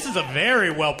 and this is a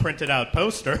very well printed out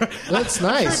poster. That's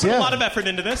nice, Put yeah. a lot of effort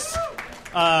into this.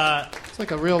 It's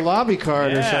like a real lobby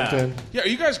card or something. Yeah, are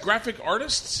you guys graphic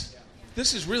artists?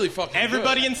 This is really fucking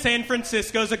Everybody good. in San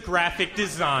Francisco is a graphic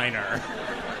designer.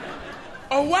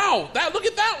 Oh, wow. Look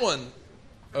at that one.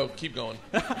 Oh, keep going.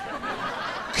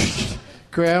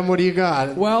 Graham, what do you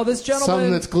got? Well, this gentleman...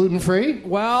 Something that's gluten-free?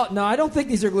 Well, no, I don't think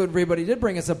these are gluten-free, but he did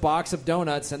bring us a box of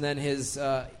donuts, and then his...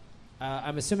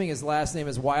 I'm assuming his last name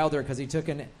is Wilder because he took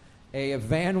a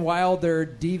Van Wilder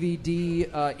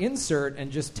DVD insert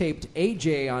and just taped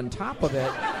AJ on top of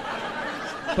it.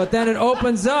 But then it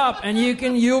opens up, and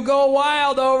you'll go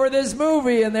wild over this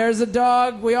movie, and there's a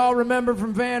dog we all remember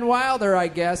from Van Wilder, I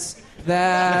guess,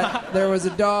 that there was a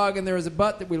dog and there was a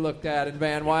butt that we looked at in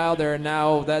Van Wilder, and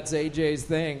now that's AJ's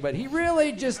thing. But he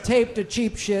really just taped a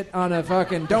cheap shit on a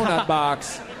fucking donut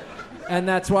box, and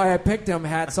that's why I picked him.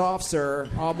 Hats off, sir.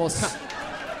 Almost,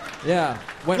 yeah.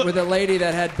 Went with a lady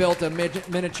that had built a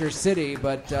miniature city,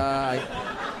 but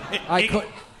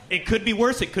It could be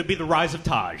worse. It could be The Rise of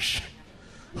Taj.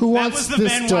 Who wants That was the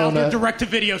this Van donut? Wilder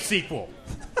direct-to-video sequel.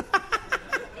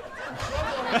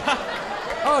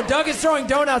 Oh, Doug is throwing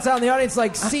donuts out in the audience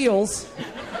like seals.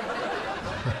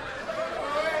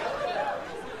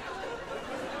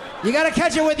 You gotta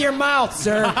catch it with your mouth,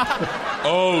 sir.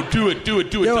 Oh, do it,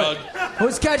 Doug.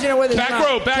 Who's catching it with his Back mouth?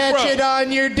 row. Catch it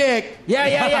on your dick.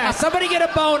 Yeah. Somebody get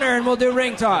a boner and we'll do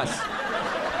ring toss.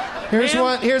 Here's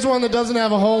one that doesn't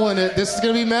have a hole in it. This is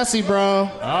gonna be messy, bro.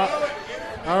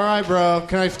 All right, bro.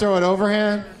 Can I throw it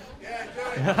overhand?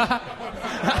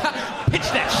 Pitch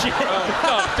that shit.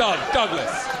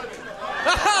 Douglas.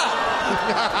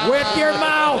 With your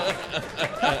mouth.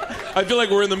 I feel like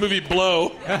we're in the movie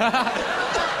Blow.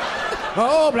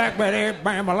 Oh, Black Betty,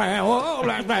 bam-a-lam. Oh,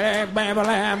 Black Betty,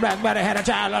 bam-a-lam. Black Betty had a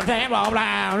child of time. Oh,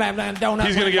 blam, donut.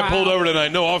 He's going to get pulled over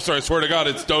tonight. No, officer, I swear to God,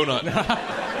 it's Donut.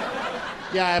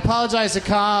 Yeah, I apologize to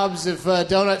Cobbs if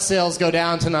donut sales go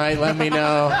down tonight. Let me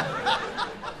know.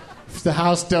 If the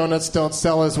house donuts don't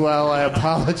sell as well, I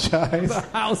apologize. The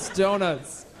house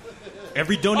donuts.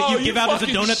 Every donut you give out is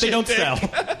a donut they don't sell.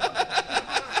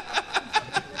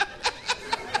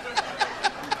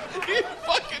 You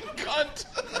fucking cunt.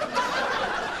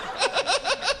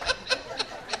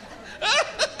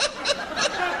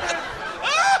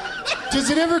 Does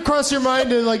it ever cross your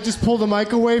mind to just pull the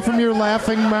mic away from your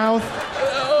laughing mouth?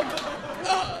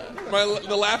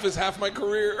 The laugh is half my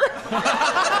career.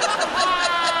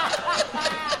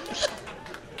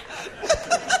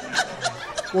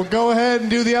 Well, go ahead and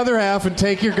do the other half and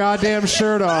take your goddamn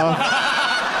shirt off.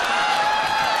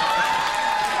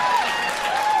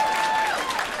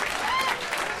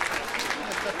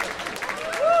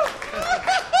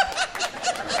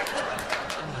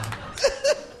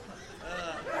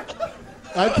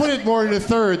 I'd put it more into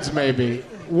thirds, maybe.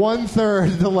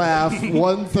 1/3 the laugh,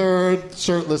 1/3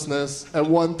 shirtlessness, and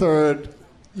 1/3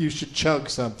 you should chug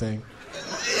something.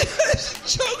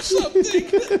 Chug something. I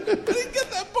didn't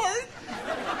get that part.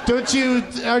 Aren't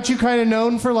you kind of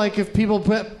known for if people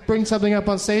bring something up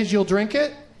on stage, you'll drink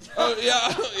it? Oh,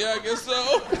 yeah, I guess so.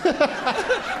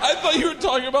 I thought you were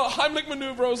talking about Heimlich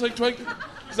maneuver. I was like,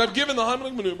 because I've given the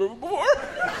Heimlich maneuver before.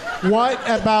 What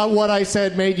about what I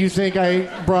said made you think I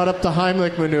brought up the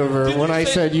Heimlich maneuver when I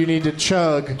said you need to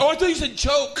chug? Oh, I thought you said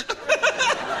choke.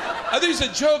 I thought you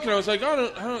said choke, and I was like, I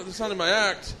don't that's not in my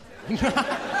act.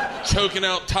 Choking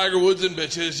out Tiger Woods and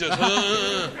bitches, just.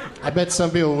 I bet some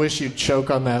people wish you'd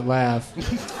choke on that laugh.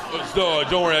 No,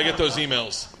 don't worry, I get those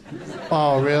emails.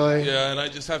 Oh, really? Yeah, and I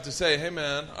just have to say, hey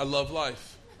man, I love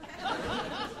life.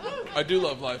 I do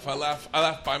love life. I laugh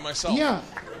by myself. Yeah.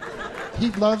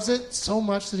 He loves it so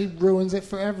much that he ruins it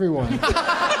for everyone.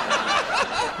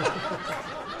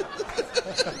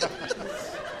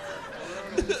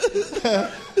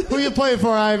 Who you playing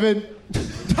for, Ivan?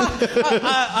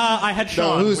 I had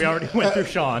Sean. We already went through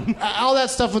Sean. All that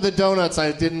stuff with the donuts,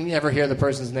 I didn't ever hear the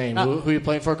person's name. Who are you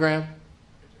playing for, Graham?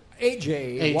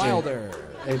 AJ Wilder.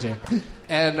 AJ.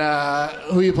 And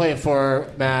who are you playing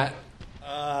for, Matt?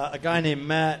 A guy named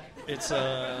Matt. It's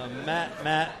a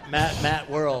Matt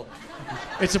World.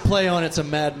 It's a play on It's a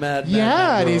Mad Yeah,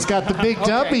 Mad and he's got the big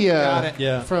W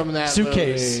yeah. from that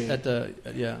suitcase movie. at the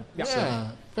Yeah,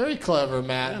 very clever,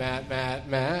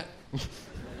 Matt.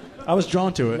 I was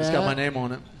drawn to it. It's got Matt. my name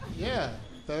on it. Yeah,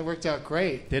 that worked out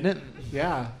great. Didn't it?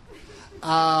 Yeah.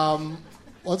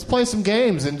 Let's play some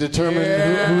games and determine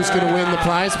who's going to win the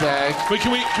prize bag. Wait,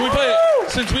 can we play?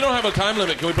 Since we don't have a time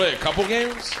limit, can we play a couple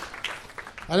games?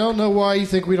 I don't know why you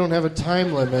think we don't have a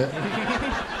time limit.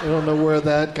 I don't know where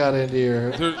that got into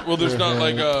your. There's not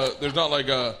like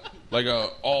a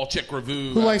all chick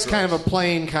review. Who likes kind of a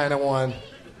plain kind of one?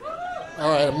 All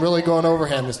right, I'm really going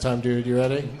overhand this time, dude. You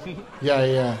ready?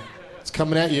 Yeah. It's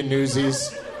coming at you,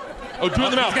 Newsies. Oh, do it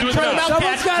in the mouth. Do it in the mouth.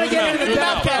 Someone's got to get into the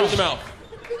mouth catch. Do it in the mouth.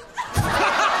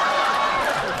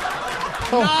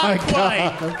 Oh Not my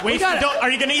quite. God. Wait, are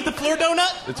you going to eat the floor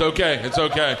donut? It's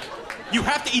okay. You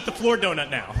have to eat the floor donut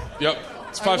now. Yep.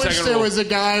 It's I 5 wish second there rule. was a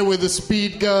guy with a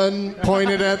speed gun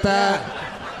pointed at that.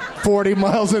 40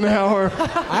 miles an hour.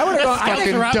 I would have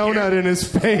Fucking donut in his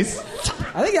face.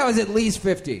 I think that was at least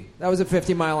 50. That was a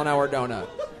 50-mile-an-hour donut.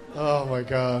 Oh my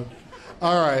God!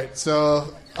 All right,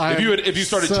 so if you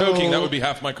started choking, that would be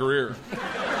half my career.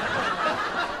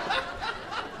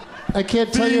 I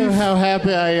can't tell you how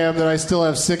happy I am that I still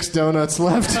have 6 donuts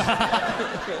left.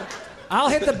 I'll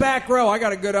hit the back row. I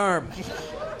got a good arm.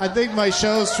 I think my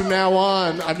shows from now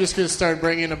on, I'm just going to start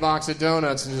bringing a box of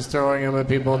donuts and just throwing them at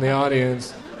people in the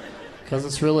audience. Because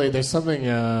it's really, there's something,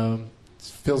 it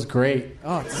feels great.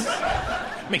 Oh,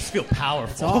 it makes you feel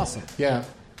powerful. It's awesome. Yeah.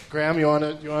 Graham, you want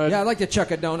to? Yeah, I'd like to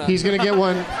chuck a donut. He's going to get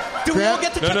one. Do we all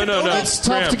get to chuck a donut? It's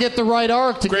tough to get the right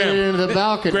arc to get it into the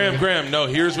balcony. Graham, no,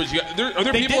 here's what you got. Are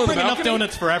there They people did in the bring enough balcony?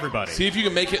 donuts for everybody. See if you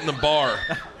can make it in the bar.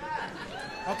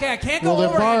 Okay, I can't go Well, the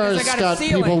over bar's because I got got a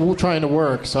ceiling. people trying to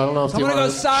work, so I don't know if I'm they gonna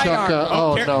want go to side chuck arc.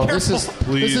 Oh, careful. no, this is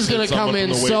Please going hit to come someone in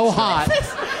from the so wait hot.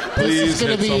 Please This is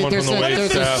going hit to be, someone there's from the wait a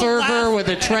staff. server with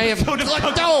a tray of... So does Let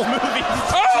Kung go! Fu movies.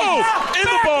 Oh! In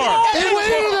the bar! They're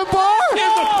waiting in the bar!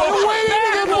 They're waiting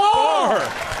in the bar!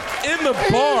 In the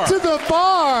bar! Into the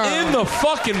bar! In the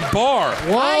fucking bar!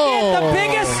 Whoa! I get the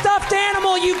biggest stuffed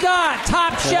animal you got,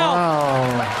 top shelf.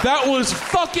 Wow. That was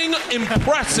fucking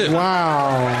impressive.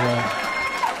 Wow.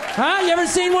 Huh? You ever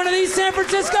seen one of these, San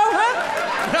Francisco?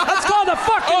 Huh? That's called a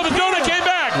fucking. Oh, the donut came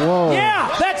back. Whoa.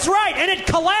 Yeah, that's right, and it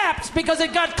collapsed because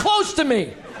it got close to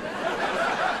me.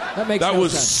 That makes That no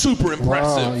was sense. super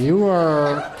impressive. Wow,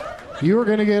 you are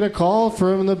going to get a call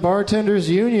from the Bartenders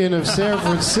Union of San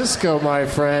Francisco, my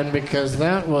friend, because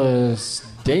that was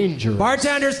dangerous.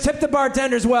 Bartenders, tip the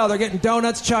bartenders well. They're getting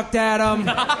donuts chucked at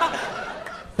them.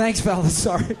 Thanks, fellas.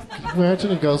 Sorry.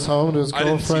 Imagine he goes home to his I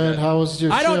didn't see girlfriend. that. How was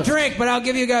your I don't shift? drink, but I'll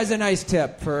give you guys a nice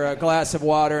tip for a glass of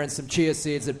water and some chia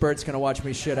seeds that Bert's going to watch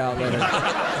me shit out later.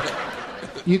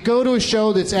 You go to a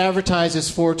show that's advertised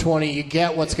as 420, you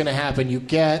get what's going to happen. You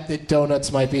get that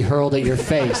donuts might be hurled at your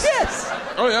face. Yes.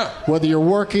 Oh, yeah. Whether you're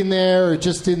working there or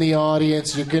just in the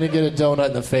audience, you're going to get a donut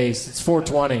in the face. It's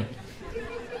 420.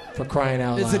 For crying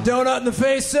out It's a loud. donut in the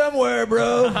face somewhere,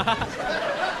 bro.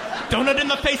 Donut in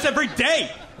the face every day.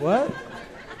 What?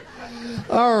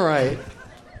 All right.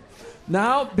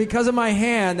 Now, because of my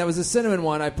hand, that was a cinnamon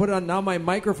one, I put it on. Now my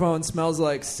microphone smells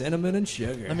like cinnamon and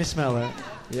sugar. Let me smell that.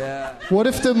 Yeah. What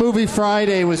if the movie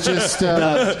Friday was just...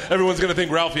 Everyone's going to think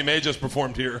Ralphie May just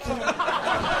performed here.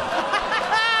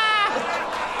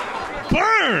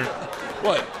 Burn!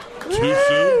 What? Too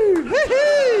soon?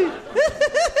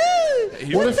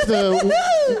 What if the...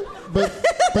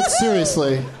 But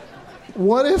seriously,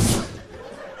 what if...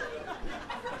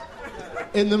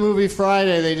 In the movie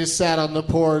Friday, they just sat on the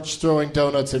porch throwing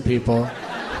donuts at people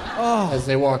as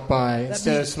they walk by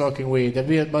instead of smoking weed. That'd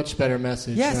be a much better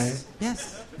message, Yes. right?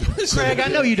 Yes. Craig, I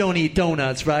know you don't eat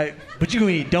donuts, right? But you're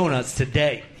going to eat donuts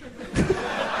today.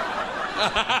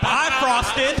 Bye,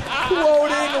 Frosted.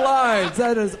 Quoting lines.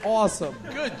 That is awesome.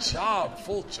 Good job.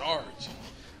 Full charge.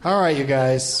 All right, you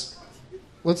guys.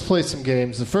 Let's play some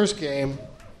games. The first game,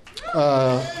 it's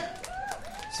a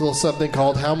little something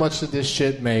called How Much Did This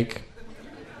Shit Make?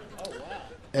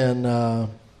 And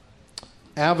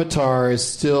Avatar is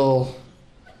still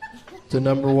the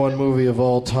 #1 movie of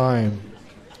all time.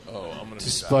 Oh, I'm going to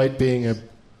despite being a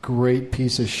great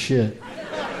piece of shit.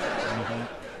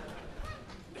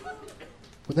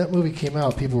 When that movie came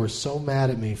out, people were so mad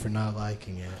at me for not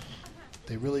liking it.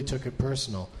 They really took it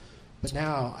personal. But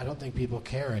now, I don't think people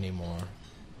care anymore.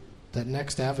 That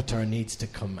next Avatar needs to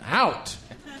come out.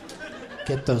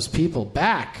 Get those people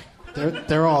back.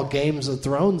 They're all Games of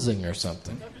Thronesing or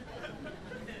something.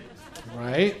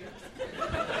 Right?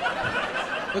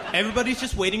 Look, everybody's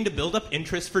just waiting to build up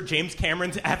interest for James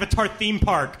Cameron's Avatar theme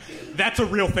park. That's a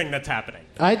real thing that's happening.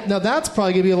 Now that's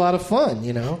probably going to be a lot of fun,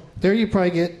 you know. There you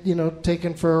probably get,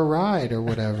 taken for a ride or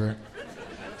whatever.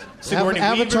 Sigourney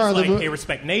Weaver's like, hey,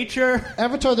 respect nature.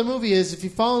 Avatar the movie is, if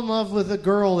you fall in love with a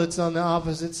girl that's on the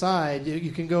opposite side,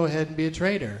 you can go ahead and be a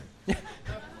traitor. It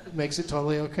makes it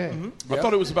totally okay. Mm-hmm. I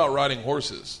thought it was about riding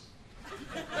horses.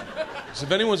 So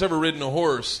if anyone's ever ridden a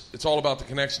horse, it's all about the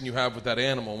connection you have with that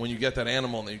animal. When you get that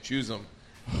animal and you choose them.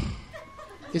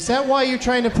 Is that why you're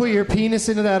trying to put your penis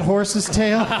into that horse's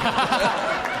tail?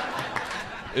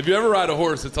 If you ever ride a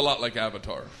horse, it's a lot like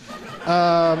Avatar.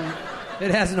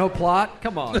 It has no plot?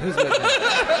 Come on, who's with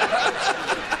that?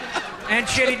 And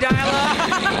shitty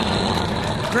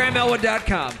dialogue?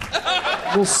 GrahamElwood.com.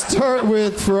 We'll start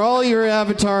with, for all your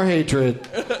Avatar hatred,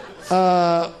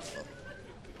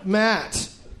 Matt.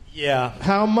 Yeah.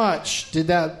 How much did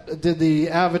the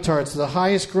Avatar? It's the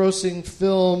highest grossing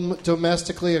film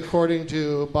domestically according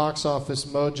to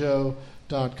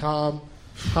BoxOfficeMojo.com.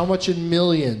 How much in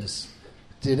millions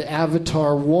did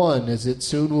Avatar 1, as it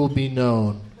soon will be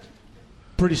known?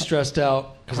 Pretty stressed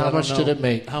out. How much did it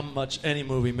make? How much any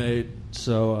movie made.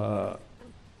 So,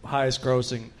 highest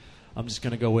grossing, I'm just going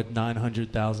to go with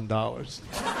 $900,000.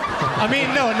 I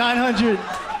mean, no, 900.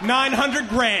 900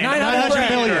 grand. 900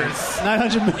 million.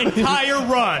 900 million. Entire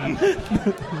run.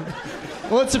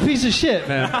 Well, it's a piece of shit,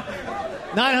 man.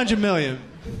 900 million.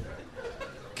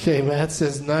 Okay, Matt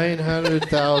says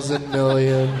 900,000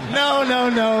 million. No,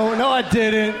 I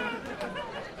didn't.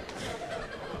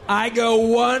 I go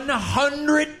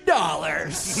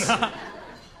 $100.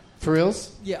 For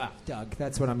reals? Yeah, Doug,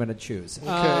 that's what I'm going to choose.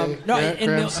 Okay.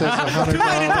 Graham says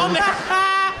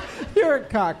 $100. You're a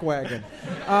cockwagon.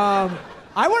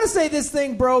 I want to say this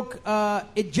thing broke.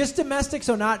 It just domestic,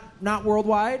 so not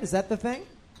worldwide. Is that the thing?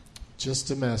 Just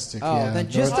domestic. Oh, yeah. then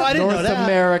just North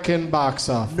American box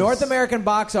office. North American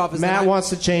box office. Matt wants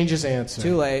to change his answer.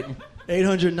 Too late.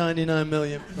 899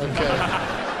 million. Okay.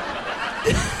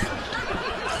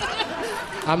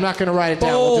 I'm not going to write it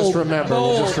down. We'll just remember.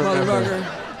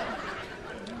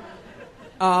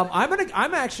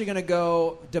 I'm actually gonna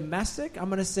go domestic. I'm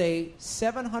gonna say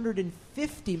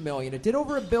 750 million. It did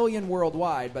over $1 billion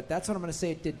worldwide, but that's what I'm gonna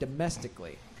say it did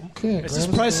domestically. Okay. Is this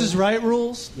Price is Right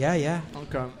rules? Yeah.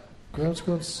 Okay. Graham's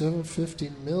going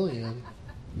 750 million.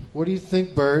 What do you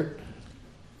think, Bert?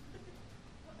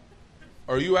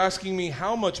 Are you asking me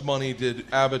how much money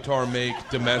did Avatar make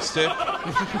domestic?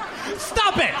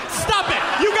 Stop it!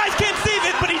 You guys can't see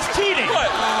this, but he's cheating. What?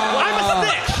 I'm a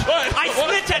snitch. What? I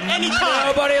snitch at any time.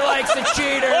 Nobody likes a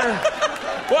cheater.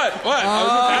 What? We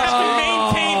have to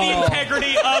maintain the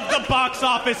integrity of the box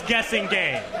office guessing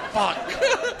game. Fuck.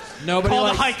 Nobody Call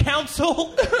likes... the High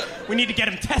Council. We need to get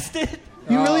him tested.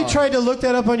 You really tried to look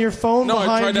that up on your phone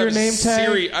behind your name tag?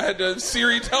 Siri. I had to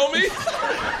Siri tell me.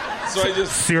 So I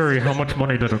just... Siri, how much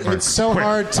money did it make? It's so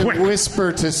hard to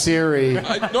whisper to Siri.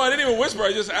 I didn't even whisper.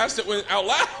 I just asked it out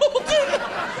loud.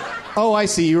 Oh, I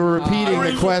see. You were repeating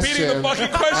the question. Repeating the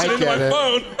fucking question into my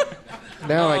phone.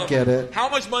 Now I get it. How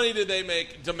much money did they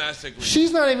make domestically?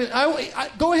 She's not even... I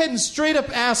go ahead and straight up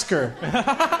ask her.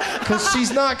 Because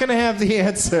she's not going to have the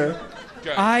answer.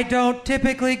 Okay. I don't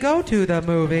typically go to the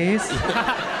movies.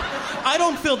 I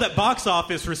don't feel that box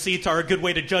office receipts are a good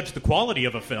way to judge the quality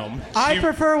of a film. I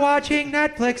prefer watching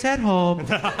Netflix at home.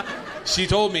 She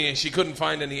told me she couldn't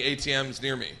find any ATMs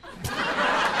near me.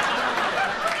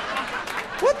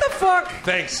 What the fuck?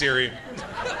 Thanks, Siri.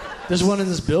 There's one in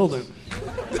this building.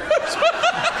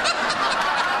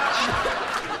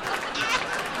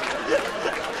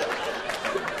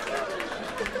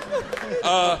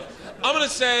 I'm going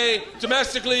to say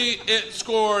domestically it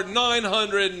scored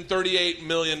 $938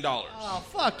 million. Oh,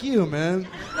 fuck you, man.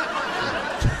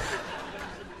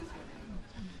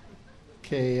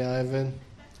 Okay, Ivan.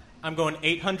 I'm going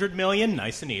 800 million,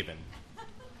 nice and even.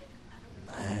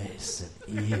 Nice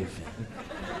and even.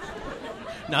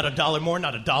 Not $1 more,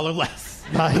 not $1 less.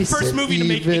 Nice the first and movie to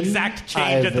make even, exact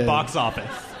change at the Ivan. box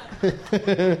office.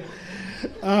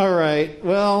 All right.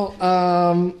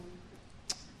 Well,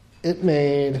 it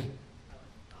made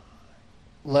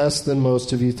less than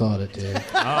most of you thought it did.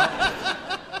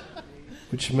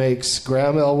 Which makes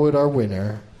Graham Elwood our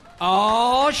winner.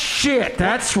 Oh, shit,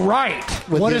 that's right.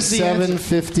 With What the is the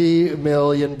 750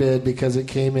 million bid because it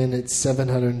came in at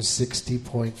 760.5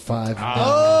 million.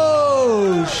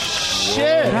 Oh,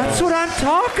 shit. That's what I'm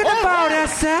talking about,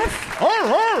 SF.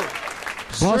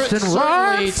 Boston certainly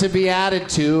rocks. to be added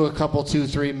to a couple,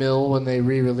 2-3 mil when they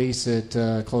re-release it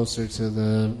closer to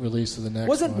the release of the next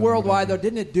Wasn't one. worldwide though?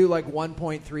 Didn't it do like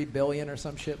 1.3 billion or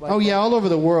some shit like? Oh that? yeah, all over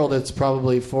the world, it's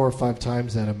probably 4 or 5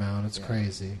 times that amount. It's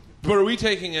crazy. But are we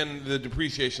taking in the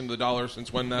depreciation of the dollar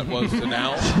since when that was to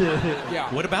now?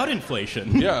 Yeah. What about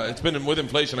inflation? Yeah, it's been with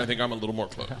inflation. I think I'm a little more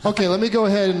close. Okay, let me go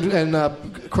ahead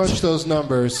and crunch those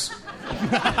numbers.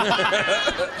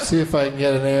 See if I can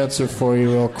get an answer for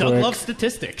you real quick. Doug loves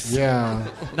statistics. Yeah.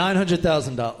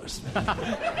 $900,000.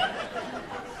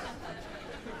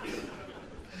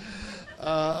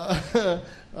 I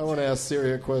want to ask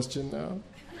Siri a question now.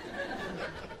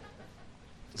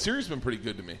 Siri's been pretty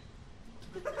good to me.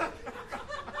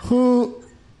 Who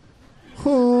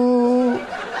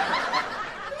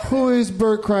is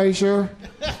Bert Kreischer?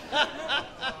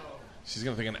 She's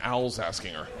going to think an owl's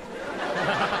asking her.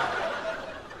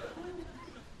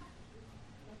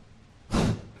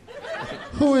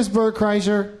 Who is Bert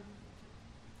Kreischer?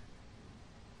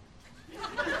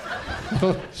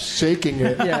 Shaking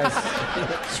it. Yes.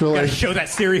 It's really... Gotta show that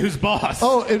Siri who's boss.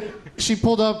 Oh, she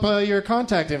pulled up your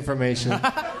contact information.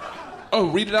 Oh,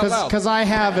 read it out loud. Because I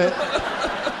have it.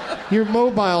 Your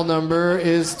mobile number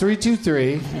is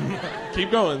 323. Keep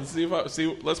going. See.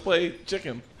 Let's play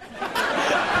chicken.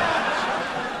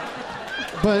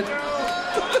 But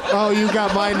oh, you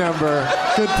got my number.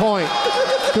 Good point.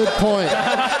 Good point.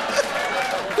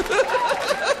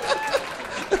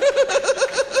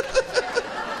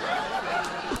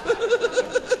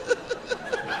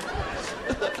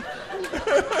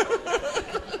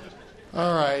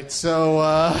 All right,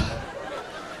 so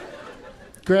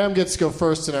Graham gets to go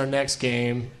first in our next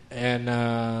game,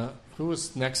 and who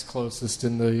was next closest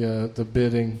in the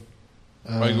bidding?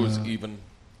 I think it was even.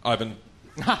 Ivan.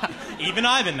 Even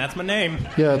Ivan, that's my name.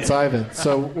 Yeah, it's Ivan.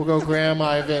 So we'll go Graham,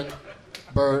 Ivan,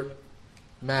 Bert,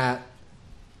 Matt.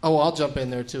 Oh, I'll jump in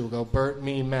there too. We'll go Bert,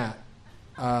 me, Matt.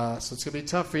 So it's gonna be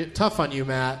tough on you,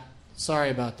 Matt. Sorry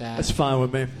about that. That's fine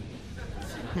with me.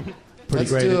 Pretty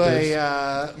Let's great do at a.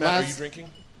 this. Matt, are you drinking?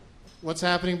 What's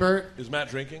happening, Bert? Is Matt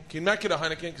drinking? Can Matt get a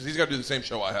Heineken? Because he's got to do the same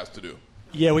show I have to do.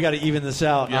 Yeah, we got to even this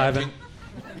out, Yeah, Ivan.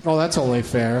 Oh, that's only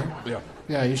fair. Yeah.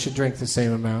 Yeah, you should drink the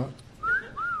same amount.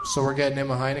 So we're getting him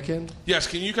a Heineken? Yes,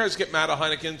 can you guys get Matt a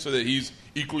Heineken so that he's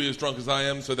equally as drunk as I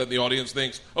am so that the audience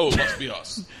thinks, oh, it must be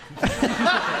us?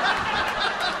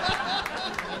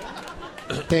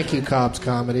 Thank you, Cobb's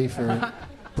Comedy, for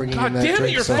bringing God in that damn it,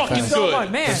 drink you're so fucking fast. good. So much,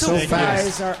 man. So You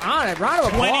fast. guys are on it. Round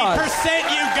of applause. 20%,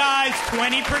 you guys.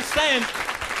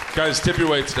 20%. Guys, tip your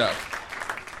wait staff.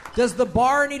 Does the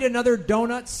bar need another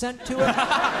donut sent to it?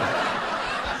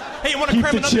 Hey, you want to Keep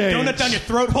cram the another change. donut down your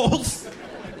throat holes?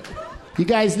 You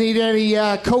guys need any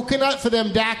coconut for them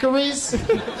daiquiris?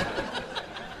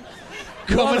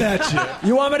 Coming at you.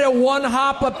 You want me to one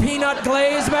hop a peanut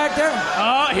glaze back there?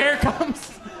 Oh, here it comes.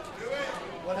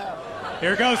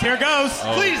 Here it goes, here it goes.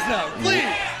 Please, no, please.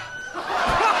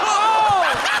 Oh,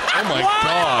 my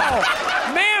God.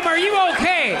 Ma'am, are you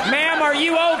okay? Ma'am, are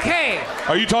you okay?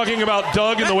 Are you talking about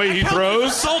Doug and the way he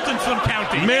throws? Sultans from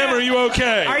county. Ma'am, are you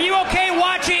okay? Are you okay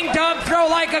watching Doug throw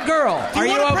like a girl? Are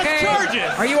you wanna press okay?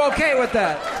 charges? Are you okay with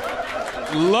that?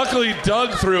 Luckily,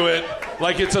 Doug threw it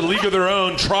like it's a League of Their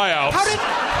Own tryouts. How did...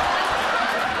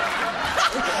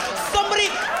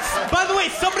 By the way,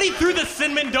 somebody threw the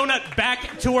cinnamon donut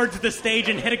back towards the stage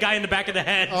and hit a guy in the back of the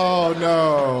head. Oh,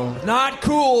 no. Not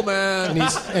cool, man.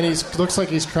 And he's looks like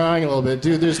he's crying a little bit.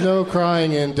 Dude, there's no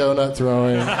crying in donut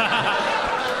throwing.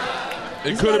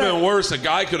 It could have been worse. A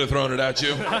guy could have thrown it at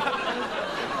you.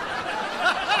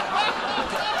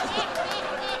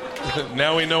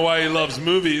 Now we know why he loves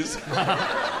movies.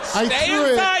 Stay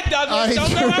inside, Douglas.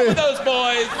 Don't go out with those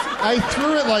boys. I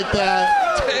threw it like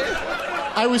that.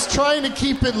 I was trying to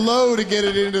keep it low to get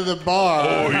it into the bar.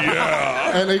 Oh,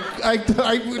 yeah. And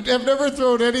I've never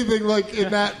thrown anything like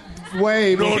in that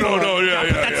way. No, before.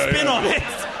 yeah. Spin on it.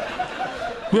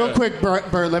 Real quick,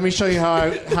 Bert, let me show you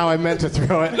how I meant to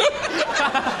throw it.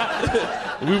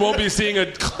 We won't be seeing a...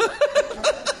 Never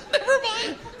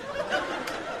mind.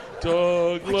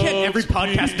 Doug Why can't every loves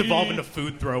podcast me. evolve into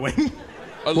food throwing?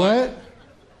 What?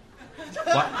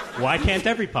 Why can't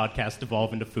every podcast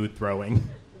evolve into food throwing?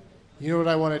 You know what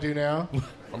I want to do now?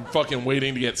 I'm fucking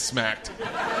waiting to get smacked.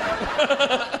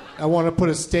 I want to put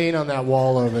a stain on that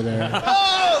wall over there.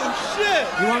 Oh, shit!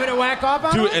 You want me to whack off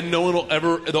on Dude, it? and no one will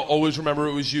ever... They'll always remember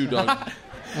it was you, Doug.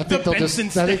 I think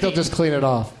they'll just clean it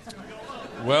off.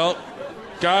 Well,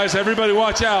 guys, everybody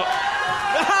watch out.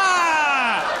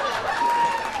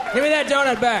 Give me that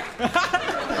donut back.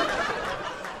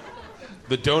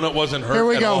 The donut wasn't hurt Here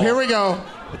we at go. all. Here we go.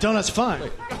 The donut's fine.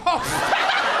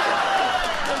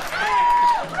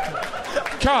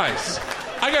 Guys,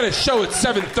 I got a show at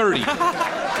 7:30.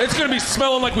 It's going to be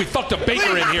smelling like we fucked a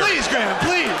baker in here. Please, Graham,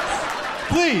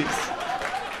 please.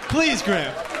 Please,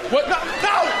 Graham. What? No!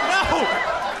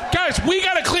 Guys, we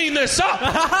got to clean this up.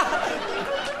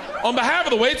 On behalf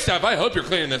of the waitstaff, I hope you're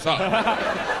cleaning this up.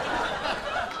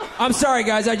 I'm sorry,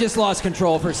 guys. I just lost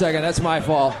control for a second. That's my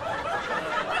fault.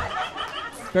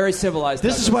 Very civilized.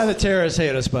 This is why the terrorists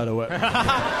hate us, by the way.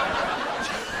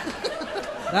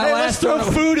 Let's throw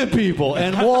food at people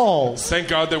and walls. Thank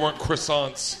God they weren't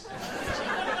croissants.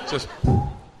 Just...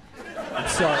 I'm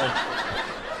sorry.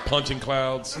 Punching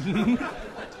clouds.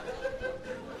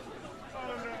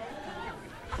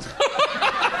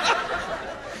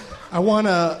 I want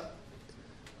to...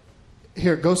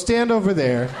 Here, go stand over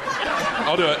there.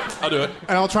 I'll do it.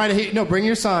 And I'll try to hit... No, bring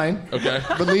your sign. Okay.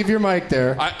 But leave your mic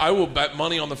there. I will bet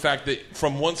money on the fact that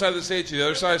from one side of the stage to the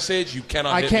other side of the stage, you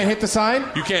cannot hit me. I can't hit the sign?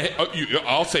 You can't hit...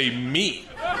 I'll say me.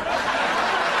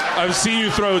 I've seen you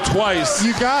throw twice.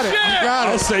 You got it. Shit. You got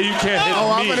it. I'll say you can't hit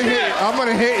me. I'm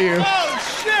gonna hit you.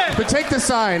 Oh, shit! But take the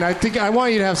sign. I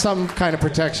want you to have some kind of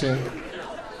protection.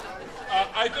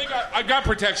 I think I got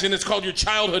protection. It's called your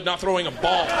childhood not throwing a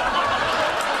ball.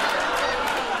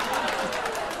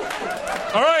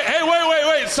 All right. Hey,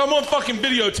 wait. Someone fucking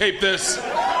videotape this.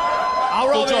 I'll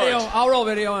roll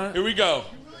video on it. Here we go.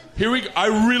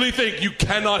 I really think you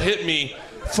cannot hit me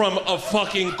from a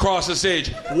fucking cross the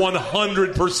stage.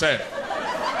 100%.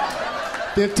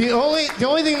 The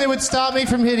only thing that would stop me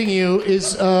from hitting you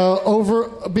is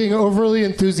being overly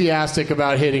enthusiastic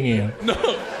about hitting you. No.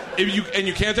 You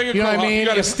can't take a you know what I mean? You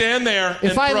got to stand there.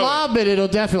 If I lob it, it'll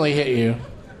definitely hit you.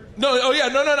 No. Oh yeah.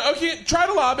 No. Okay. Try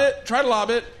to lob it.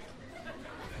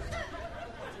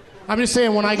 I'm just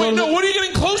saying when I go. No. What are you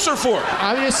getting closer for?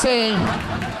 I'm just saying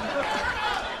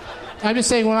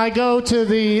when I go to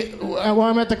when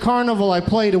I'm at the carnival, I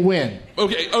play to win.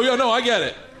 Okay. Oh yeah. No. I get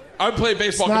it. I play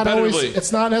baseball competitively.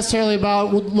 It's not necessarily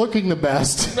about looking the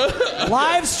best.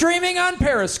 Live streaming on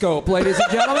Periscope, ladies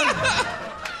and gentlemen.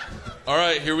 All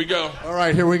right, here we go. God!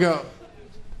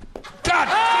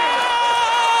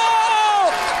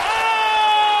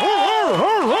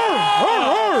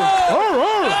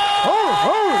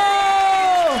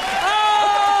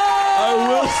 I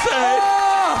will say,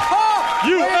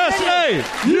 USA!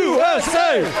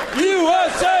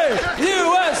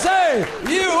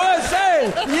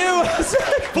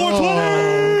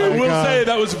 420! I will say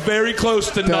that was very close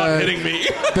to not hitting me.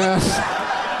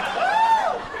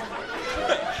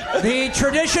 The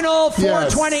traditional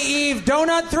 420 Eve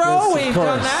donut throw. We've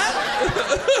done that.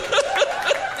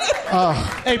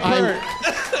 Hey, Bert.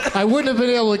 I wouldn't have been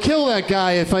able to kill that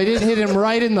guy if I didn't hit him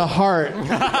right in the heart.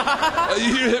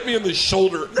 You hit me in the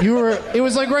shoulder. It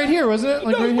was like right here, wasn't it?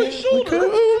 Like no, right my here? shoulder.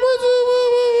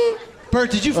 Bert,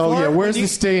 did you fart? Oh, yeah, where's the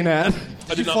stain at?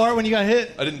 Did you fart when you got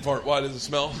hit? I didn't fart. Why? Does it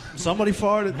smell? Somebody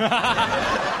farted.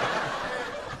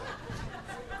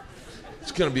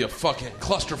 It's going to be a fucking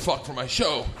clusterfuck for my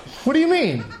show. What do you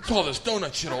mean? It's all this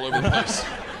donut shit all over the place.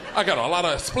 I got a lot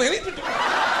of explaining to do.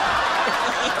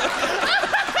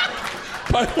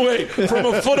 By the way, from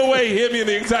a foot away, he hit me in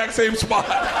the exact same spot.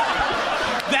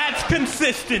 That's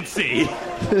consistency.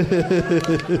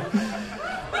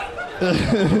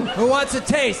 Who wants a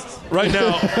taste? Right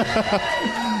now.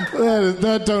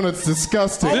 that donut's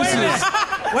disgusting.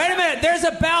 Oh, wait a minute. There's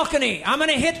a balcony. I'm going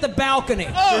to hit the balcony.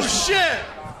 Oh, shit.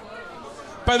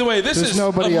 By the way, this is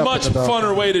a much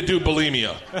funner way to do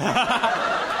bulimia.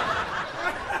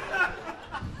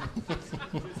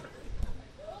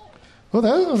 Well,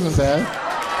 that wasn't bad.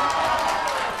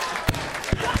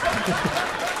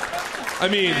 I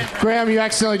mean... Graham, you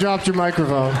accidentally dropped your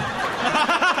microphone.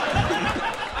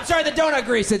 I'm sorry, the donut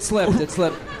grease. It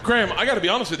slipped. Graham, I got to be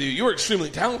honest with you. You were extremely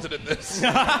talented at this.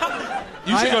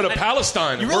 You should go to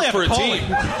Palestine and work for a team.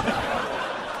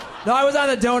 No, I was on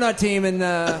the donut team in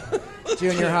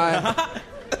junior high.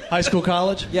 High school,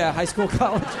 college? Yeah, high school,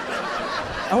 college.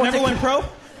 Never went pro?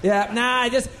 Yeah,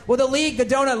 the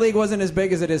donut league wasn't as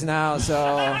big as it is now,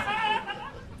 so...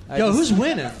 who's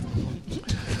winning?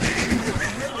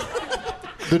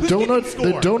 The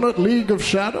donut league of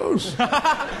shadows?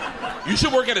 You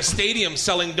should work at a stadium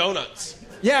selling donuts.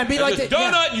 Yeah, and be like the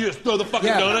donut, you just throw the fucking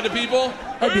donut at people.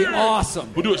 That'd be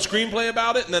awesome. We'll do a screenplay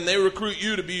about it, and then they recruit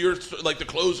you to be the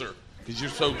closer, because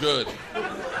you're so good.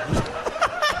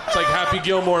 It's like Happy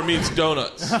Gilmore meets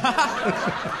donuts.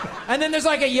 And then there's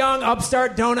like a young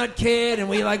upstart donut kid, and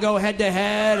we go head to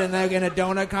head, and they're in a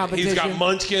donut competition. He's got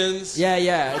munchkins.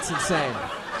 Yeah, it's insane.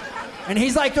 And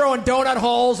he's throwing donut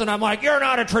holes, and I'm like, you're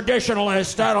not a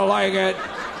traditionalist. I don't like it.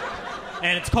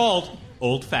 And it's called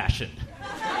Old Fashioned.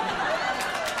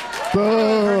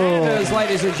 Boom. Hernandez,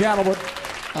 ladies and gentlemen.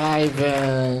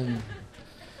 Ivan.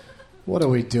 What are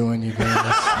we doing, you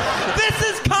guys? This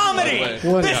is comedy.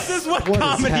 This is what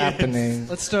comedy is happening?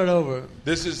 Let's start over.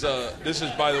 This is,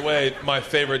 by the way, my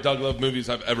favorite Doug Love movies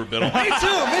I've ever been on. Me too.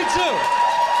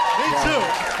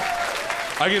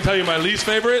 I can tell you my least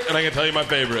favorite, and I can tell you my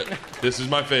favorite. This is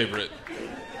my favorite.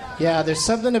 Yeah, there's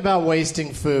something about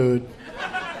wasting food,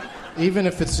 even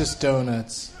if it's just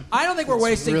donuts. I don't think we're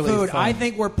wasting really food. fun. I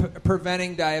think we're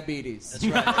preventing diabetes. That's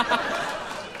right.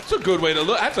 It's a good way to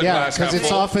look. That's a Yeah, glass half because it's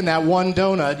full. often that one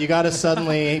donut. You got to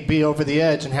suddenly be over the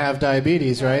edge and have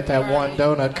diabetes, right? That one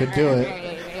donut could do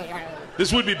it.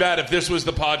 This would be bad if this was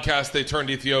the podcast they turned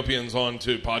Ethiopians on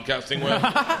to podcasting with.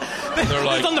 They're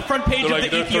like, It's on the front page of they're the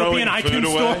they're throwing Ethiopian food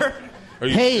iTunes away. store. Are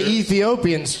you Hey, serious?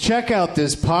 Ethiopians, check out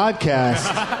this podcast.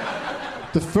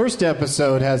 The first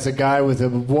episode has a guy with a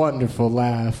wonderful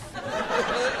laugh.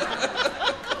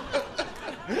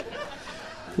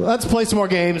 Let's play some more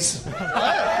games.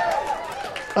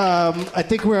 I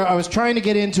think I was trying to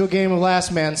get into a game of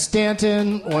Last Man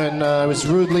Stanton when I was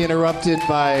rudely interrupted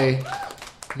by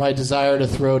my desire to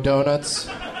throw donuts.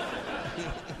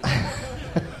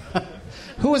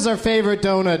 Who is our favorite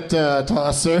donut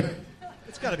tosser?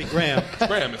 It's got to be Graham. It's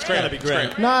Graham. It's Graham. Gotta be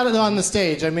Graham. Not on the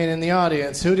stage, I mean in the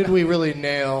audience. Who did we really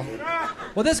nail?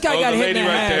 Well, this guy Oh, got the hit in lady the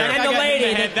right head. there. And the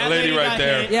lady. That The lady right got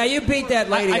there. hit. Yeah, you beat that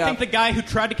lady I up. think the guy who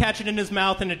tried to catch it in his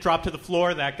mouth and it dropped to the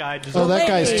floor, that guy just... Oh, that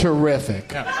guy's lady.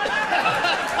 terrific.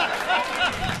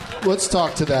 Let's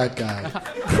talk to that guy.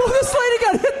 This lady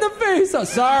got hit in the face. Oh,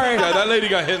 sorry. Yeah, that lady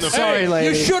got hit in the Sorry, face.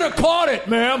 lady. You should have caught it,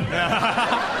 ma'am.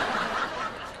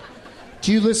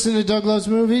 Do you listen to Doug Love's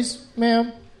movies,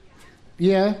 ma'am?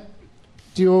 Yeah?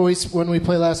 Do you always, when we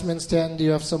play Last Man Stanton, do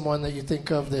you have someone that you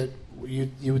think of that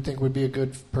you would think would be a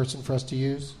good person for us to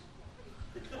use?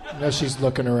 No, she's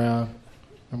looking around.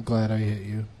 I'm glad I hit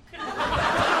you.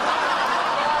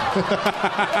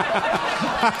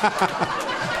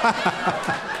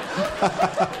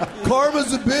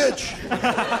 Karma's a bitch.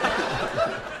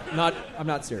 I'm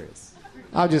not serious.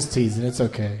 I'm just teasing. It's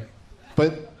okay.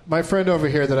 But my friend over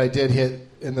here that I did hit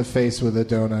in the face with a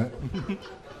donut,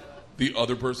 The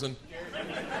other person?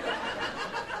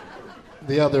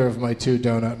 the other of my two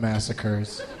donut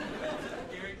massacres.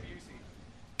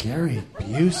 Gary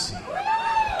Busey.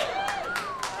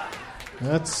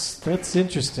 That's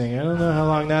interesting. I don't know how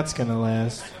long that's going to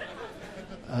last.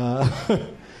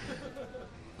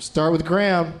 Start with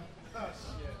Graham.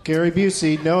 Gary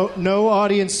Busey. No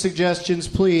audience suggestions,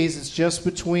 please. It's just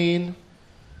between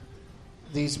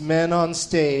these men on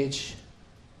stage.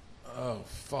 Oh,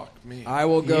 fuck me. I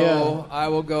will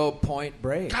go Point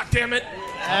Break. God damn it.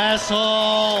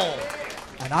 Asshole.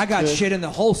 And I got Good. shit in the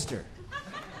holster.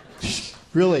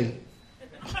 Really?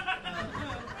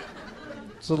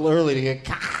 It's a little early to get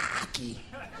cocky.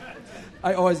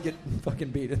 I always get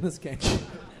fucking beat in this game.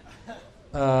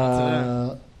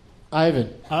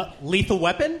 Ivan. Lethal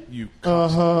Weapon? You.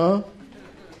 Uh-huh.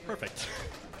 Perfect.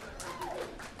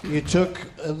 It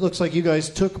looks like you guys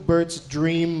took Bert's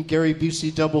dream Gary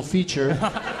Busey double feature.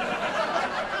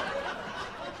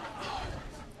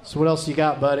 So what else you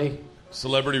got, buddy?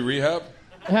 Celebrity Rehab?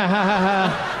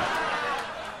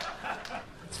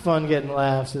 It's fun getting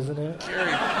laughs, isn't it?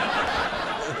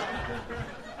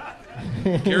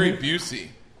 Gary Busey.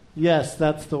 Yes,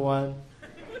 that's the one.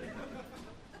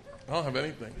 I don't have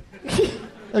anything.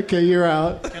 Okay, you're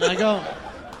out. Can I go?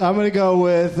 I'm going to go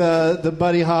with the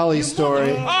Buddy Holly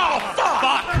story. Oh,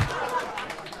 fuck!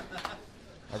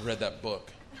 I read that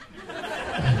book.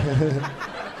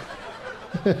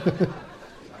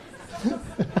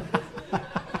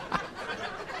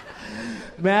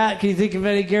 Matt, can you think of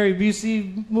any Gary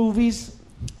Busey movies?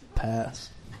 Pass.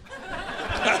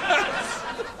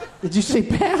 Did you say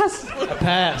pass? I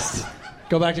passed.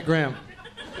 Go back to Graham.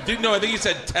 No, I think he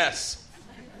said Tess.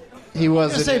 He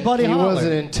wasn't. say Buddy he Holly.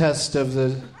 wasn't in Test of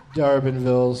the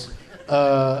Darbenvilles.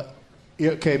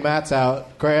 Okay, Matt's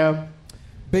out. Graham.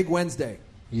 Big Wednesday.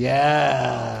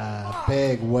 Yeah,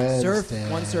 Big Wednesday.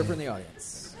 Surf. One surfer in the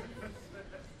audience.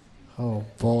 Oh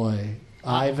boy,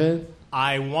 Ivan.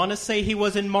 I want to say he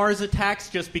was in Mars Attacks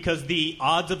just because the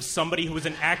odds of somebody who was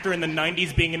an actor in the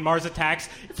 90s being in Mars Attacks,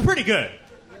 it's pretty good.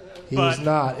 He But was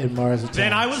not in Mars Attacks.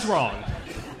 Then I was wrong.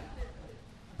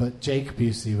 But Jake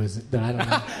Busey was. I don't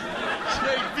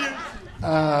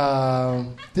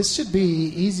know. This should be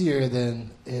easier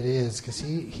than it is because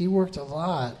he worked a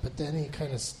lot, but then he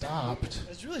kind of stopped.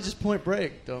 It's really just Point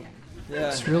Break, though. Yeah,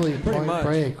 It's really pretty Point much.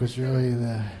 Break was really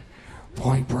the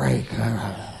Point Break.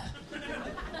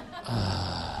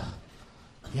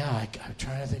 Yeah, I'm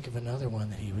trying to think of another one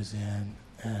that he was in,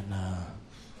 and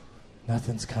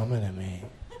nothing's coming to me.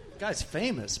 Guy's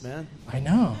famous, man. I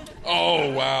know.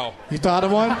 Oh, wow. You thought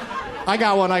of one? I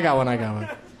got one.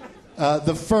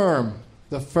 The Firm.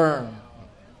 The Firm.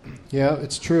 Yeah,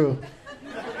 it's true.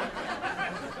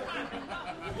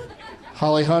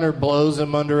 Holly Hunter blows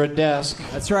him under a desk.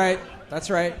 That's right. I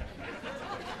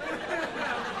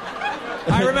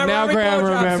remember. Now every Graham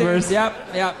blowjob remembers. scene.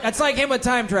 Yep. That's like him with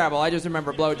time travel. I just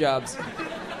remember blowjobs.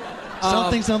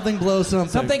 Something, blow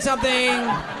something.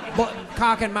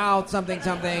 Cock and mouth, something,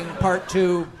 part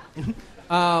 2. Do you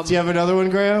have another one,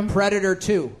 Graham? Predator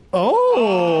 2.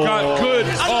 Oh. God, good.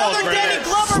 Another Danny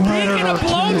Glover peeking of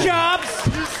blowjobs.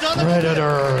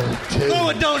 Predator 2. Throw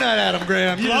a donut at him,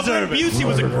 Graham. You Glover and deserve it. Busey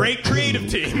was a great creative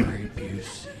team.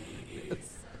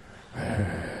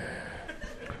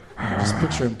 Just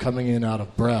picture him coming in out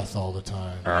of breath all the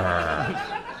time.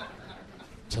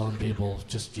 Telling people,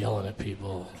 just yelling at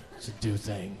people to do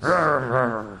things. Busey.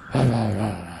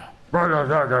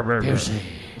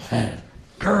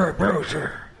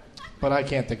 But I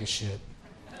can't think of shit.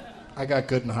 I got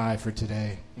good and high for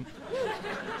today.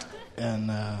 And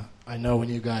I know when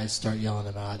you guys start yelling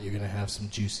them out, you're going to have some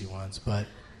juicy ones. But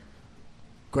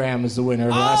Graham is the winner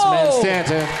of Last Man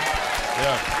Stanton.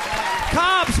 Yeah.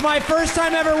 Cobbs, my first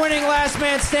time ever winning Last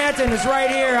Man Stanton is right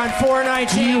here on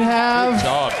 419. Do you have? Good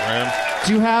job, Graham.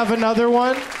 Do you have another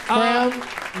one, Graham?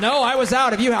 No, I was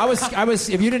out. If you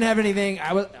didn't have anything,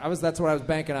 I was. That's what I was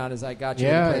banking on. Is I got you.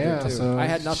 Yeah. Too. So I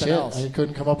had nothing else. I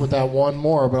couldn't come up with that one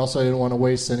more, but also I didn't want to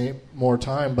waste any more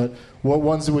time. But what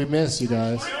ones did we miss, you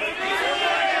guys?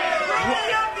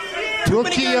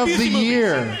 Rookie of the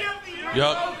Year.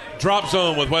 Yep. Drop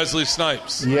Zone with Wesley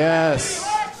Snipes. Yes.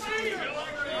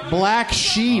 Black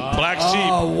Sheep.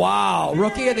 Oh, wow.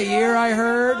 Rookie of the Year, I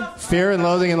heard. Fear and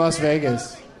Loathing in Las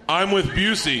Vegas. I'm with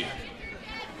Busey.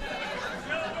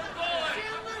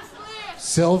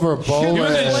 Silver Bullet. You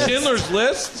was in Schindler's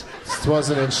List? This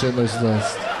wasn't in Schindler's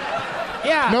List.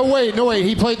 Yeah. No, wait.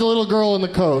 He played the little girl in the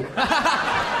coat.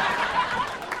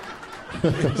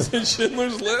 It's in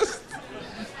Schindler's List?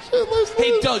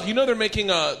 Hey, Doug, you know they're making.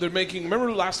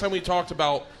 Remember last time we talked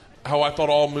about how I thought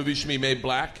all movies should be made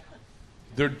black?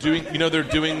 They're doing. They're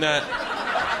doing that.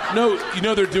 No,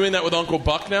 they're doing that with Uncle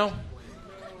Buck now.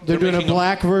 They're doing a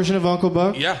black version of Uncle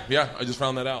Buck? Yeah. I just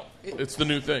found that out. It's the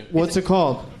new thing. What's it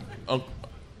called?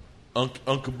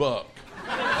 Uncle Buck.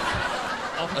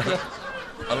 I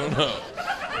don't know.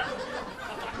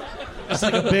 It's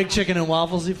like a big chicken and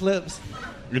waffles he flips.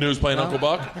 You know who's playing Uncle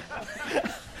Buck?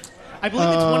 I believe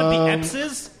it's one of the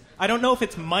Epses. I don't know if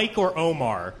it's Mike or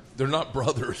Omar. They're not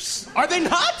brothers. Are they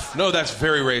not? No, that's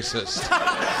very racist.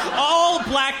 All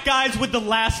black guys with the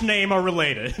last name are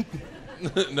related.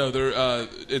 No,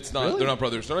 it's not. Really? They're not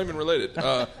brothers. They're not even related.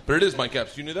 But it is Mike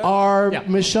Epps. You knew that? Are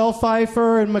Michelle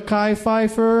Pfeiffer and Mackay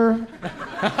Pfeiffer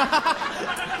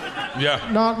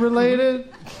not related?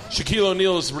 Shaquille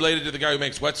O'Neal is related to the guy who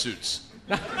makes wetsuits.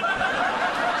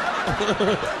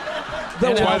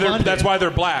 That's why they're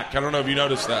black. I don't know if you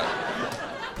noticed that.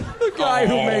 The guy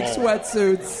who makes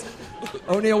wetsuits.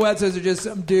 O'Neal wetsuits are just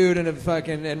some dude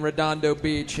in Redondo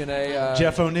Beach in a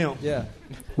Jeff O'Neal. Yeah.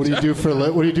 What do you do for a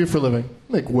living?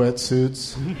 Make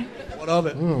wetsuits. What of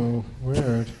it? Oh,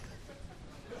 weird.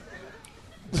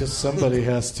 Just somebody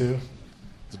has to.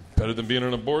 It's better than being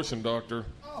an abortion doctor.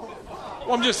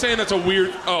 Well, I'm just saying that's a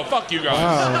weird. Oh, fuck you guys.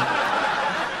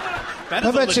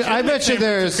 I bet you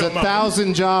there's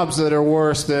 1,000 jobs that are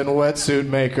worse than wetsuit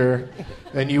maker,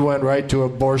 and you went right to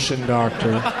abortion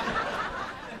doctor.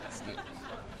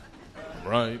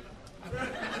 Right.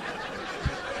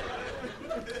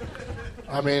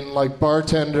 I mean, like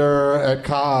bartender at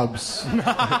Cobb's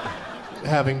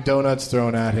having donuts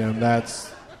thrown at him.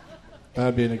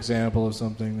 That'd be an example of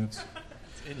something that's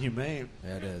it's inhumane.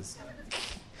 Yeah, it is.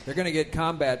 They're gonna get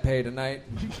combat pay tonight.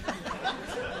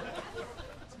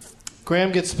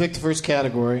 Graham gets to pick the first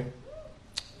category,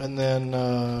 and then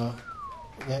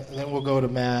we'll go to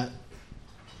Matt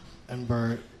and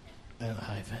Bert and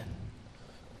Ivan.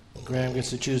 Graham gets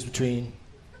to choose between.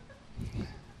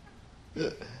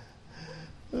 So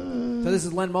this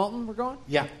is Len Moulton we're going?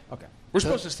 Yeah. Okay. We're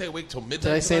supposed to stay awake till midnight.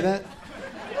 Did I say tonight?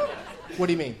 that? What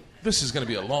do you mean? This is going to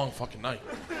be a long fucking night.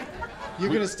 You're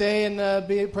going to stay and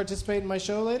participate in my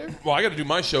show later? Well, I got to do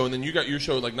my show, and then you got your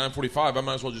show at like 9:45. I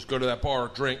might as well just go to that bar,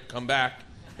 drink, come back,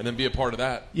 and then be a part of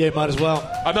that. Yeah, might as well.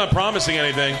 I'm not promising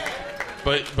anything,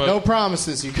 but no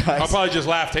promises, you guys. I'll probably just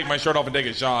laugh, take my shirt off, and take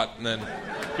a shot, and then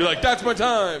be like, "That's my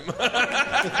time."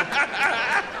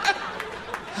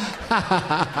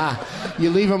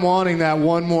 You leave him wanting that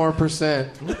 1 more %.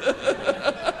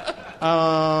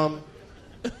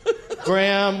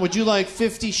 Graham, would you like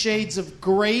 50 Shades of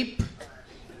Grape?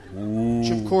 Ooh.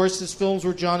 course, is films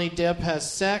where Johnny Depp has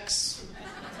sex?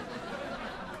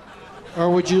 Or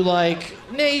would you like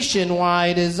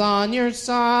Nationwide is on your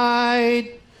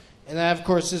side? And that, of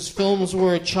course, is films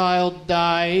where a child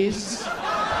dies.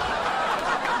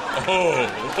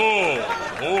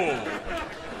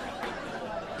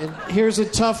 And here's a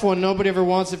tough one. Nobody ever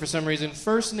wants it for some reason.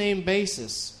 First name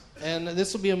basis. And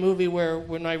this will be a movie where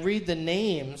when I read the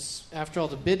names, after all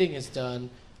the bidding is done,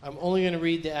 I'm only going to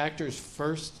read the actors'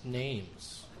 first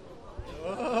names.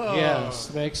 Oh.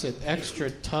 Yes, makes it extra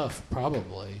tough,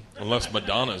 probably. Unless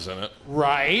Madonna's in it.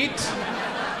 Right?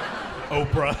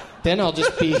 Oprah. Then I'll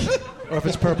just be... Or if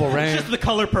it's Purple Rain. Just the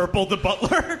color purple, the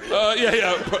butler.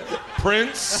 Yeah.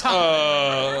 Prince.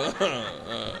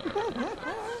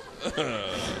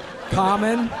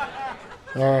 Common.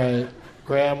 All right.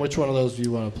 Graham, which one of those do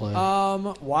you want to play?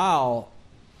 Wow.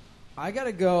 I got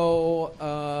to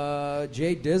go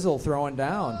Jay Dizzle throwing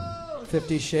down.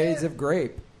 50 Shades of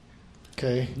Grape.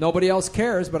 Okay. Nobody else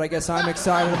cares, but I guess I'm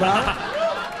excited about it.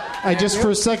 I just, for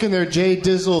a second there, Jay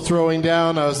Dizzle throwing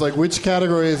down, I was like, which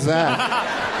category is that?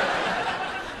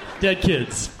 Dead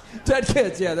Kids. Dead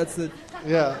Kids, yeah, that's the...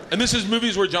 Yeah. And this is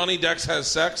movies where Johnny Dex has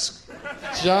sex?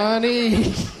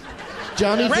 Johnny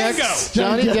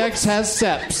Dex has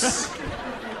seps.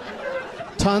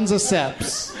 Tons of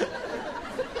seps.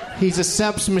 He's a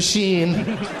seps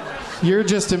machine. You're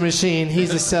just a machine.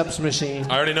 He's a seps machine.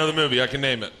 I already know the movie. I can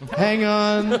name it. Hang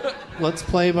on. Let's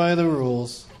play by the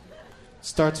rules.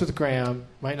 Starts with Graham.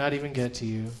 Might not even get to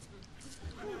you.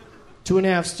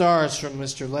 2.5 stars from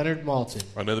Mr. Leonard Maltin.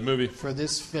 I know the movie. For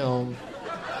this film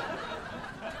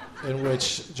in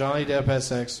which Johnny Depp has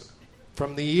sex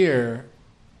from the year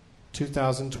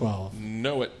 2012.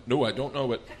 Know it. No, I don't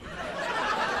know it.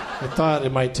 I thought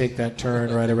it might take that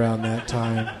turn right around that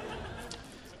time.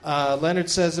 Leonard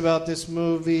says about this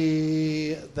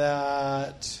movie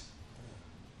that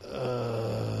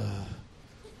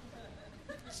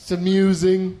it's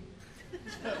amusing.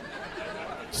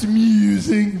 It's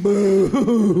amusing.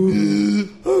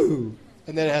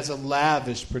 And then it has a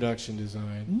lavish production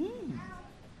design.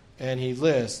 And he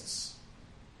lists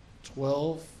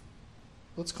 12,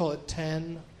 let's call it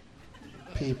 10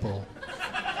 people.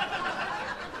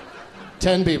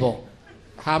 10 people.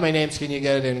 How many names can you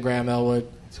get it in, Graham Elwood?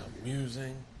 It's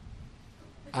amusing.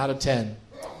 Out of 10.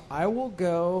 I will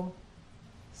go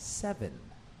 7.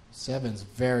 7's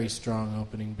very strong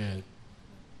opening bid.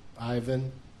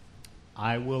 Ivan?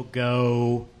 I will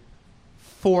go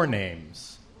 4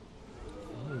 names.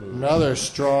 Another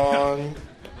strong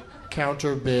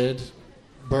counter bid.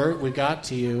 Bert, we got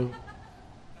to you.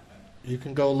 You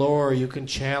can go lower. You can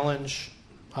challenge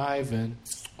Ivan.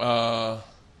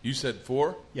 You said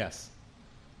 4? Yes.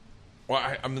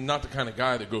 Well, I'm not the kind of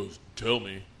guy that goes, tell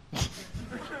me.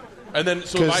 And then,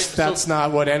 because that's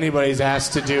not what anybody's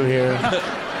asked to do here.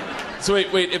 So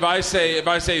wait. If I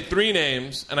say 3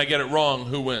 names and I get it wrong,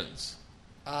 who wins?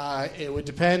 It would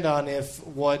depend on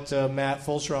what Matt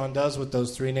Fulchiron does with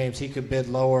those 3 names. He could bid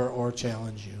lower or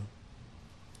challenge you.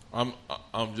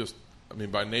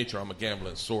 By nature, I'm a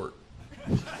gambling sort.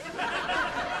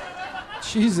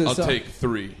 Jesus. I'll take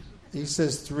 3. He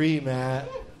says 3, Matt.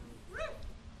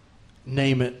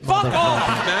 Name it. Fuck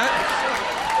off, Matt.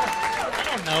 I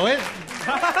don't know it.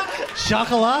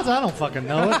 Chocolat? I don't fucking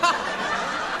know it.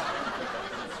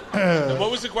 And what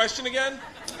was the question again?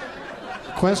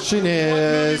 Question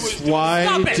is,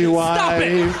 why do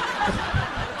I...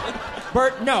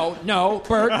 Bert, no.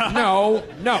 Bert, no.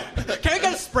 Can I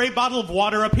get a spray bottle of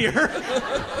water up here?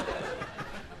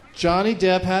 Johnny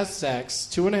Depp has sex,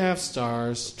 2.5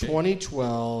 stars,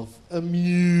 2012,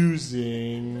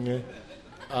 amusing,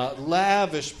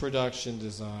 lavish production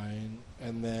design,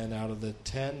 and then out of the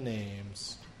 10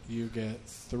 names, you get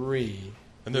 3.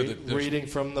 And reading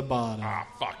from the bottom. Ah,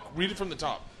 fuck. Read it from the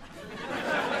top.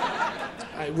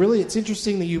 It's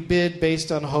interesting that you bid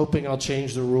based on hoping I'll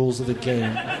change the rules of the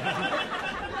game.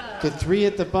 The 3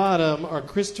 at the bottom are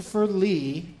Christopher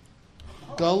Lee,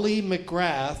 Gully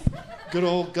McGrath, good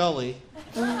old Gully,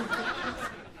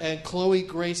 and Chloe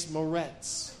Grace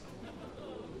Moretz,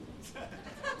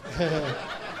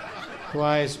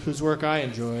 whose work I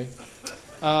enjoy.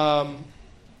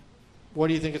 What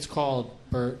do you think it's called,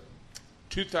 Bert?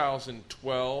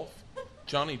 2012,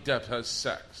 Johnny Depp has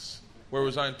sex. Where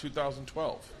was I in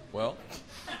 2012? Well...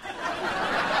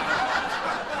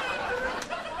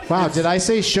 Wow, did I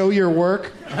say show your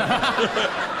work?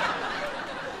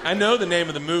 I know the name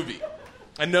of the movie.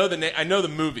 I know the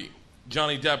movie.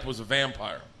 Johnny Depp was a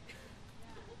vampire.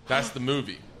 That's the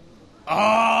movie.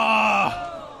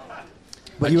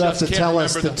 But you have to tell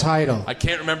us the title. I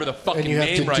can't remember the fucking And you have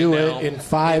name to right do now. it in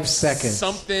 5 It's seconds.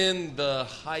 Something the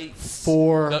Heights.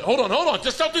 Hold on.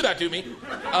 Just don't do that to me.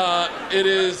 It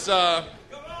is.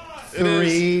 It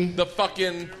is the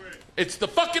fucking. It's the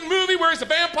fucking movie where he's a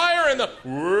vampire and the.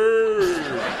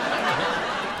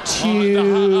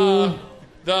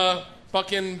 The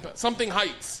fucking something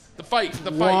Heights. The fight.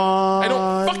 I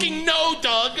don't fucking know,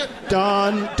 Doug.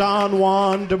 Don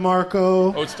Juan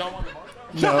DeMarco. Oh, it's Don Juan DeMarco?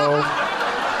 No.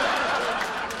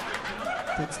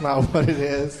 That's not what it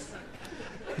is.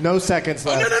 No seconds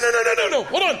left. No.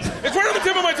 Hold on. It's right on the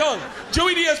tip of my tongue.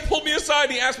 Joey Diaz pulled me aside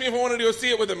and he asked me if I wanted to go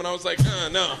see it with him, and I was like,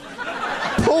 no.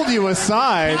 Pulled you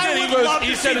aside?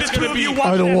 He said it's going to be.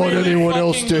 I don't want anyone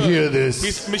else to hear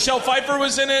this. Michelle Pfeiffer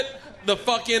was in it.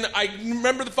 I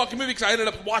remember the fucking movie because I ended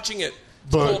up watching it.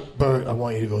 Bert, I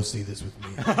want you to go see this with me.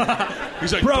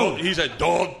 He's like, bro. He's like,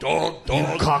 dog. You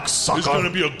cocksucker. It's going to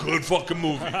be a good fucking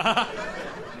movie.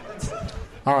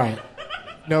 All right.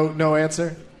 No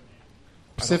answer?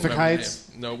 Pacific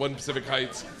Heights? No, it wasn't Pacific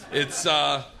Heights. It's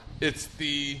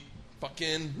the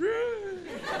fucking.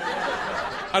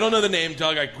 I don't know the name,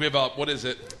 Doug. I give up. What is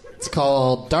it? It's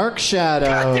called Dark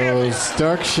Shadows.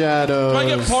 Dark Shadows. Do I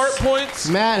get part points?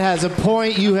 Matt has a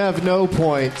point. You have no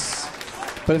points.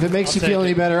 But if it makes you feel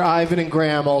any better, Ivan and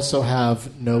Graham also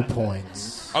have no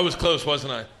points. I was close,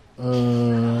 wasn't I?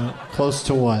 Close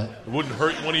to what? It wouldn't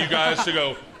hurt one of you guys to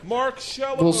go, Mark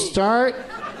Shallow. We'll start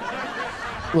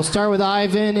with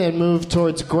Ivan and move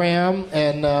towards Graham.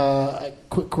 And a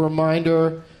quick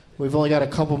reminder, we've only got a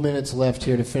couple minutes left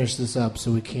here to finish this up,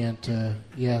 so we can't...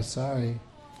 sorry.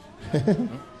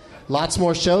 Lots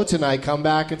more show tonight. Come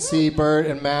back and see Bert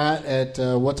and Matt at...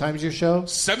 what time's your show?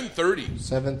 7:30.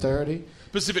 7:30.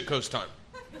 Pacific Coast time.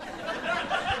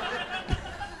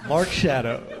 Mark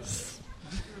Shadows.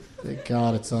 Thank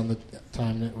God it's on the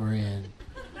time that we're in.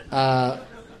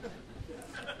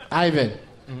 Ivan,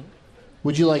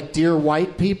 would you like Dear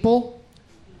White People?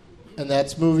 And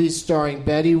that's movies starring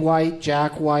Betty White,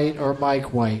 Jack White, or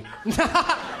Mike White.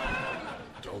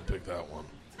 Don't pick that one.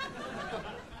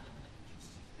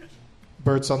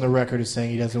 Bert's on the record as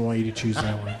saying he doesn't want you to choose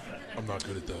that one. I'm not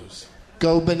good at those.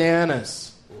 Go Bananas.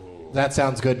 That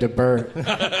sounds good to Bert.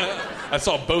 I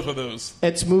saw both of those.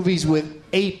 It's movies with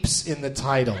apes in the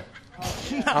title.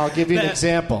 I'll give you an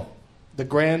example. The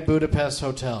Grand Budapest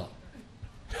Hotel.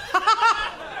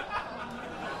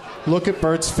 Look at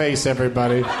Bert's face,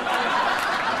 everybody.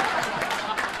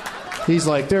 He's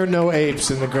like, there are no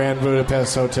apes in the Grand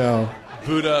Budapest Hotel.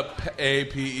 Buddha,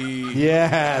 A-P-E.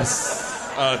 Yes.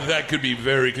 That could be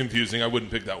very confusing. I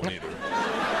wouldn't pick that one either.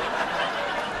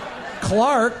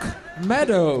 Clark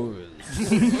Meadows.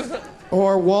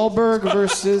 Or Wahlberg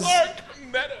versus...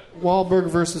 Wahlberg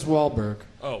versus Wahlberg.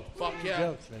 Oh, fuck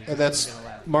yeah. And that's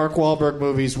Mark Wahlberg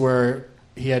movies where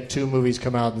he had 2 movies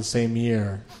come out in the same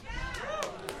year.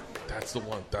 That's the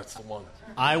one.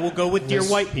 I will go with Dear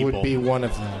White People. Would be one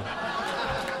of them.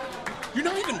 You're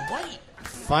not even white.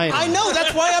 Finally. I know,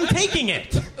 that's why I'm taking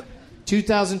it.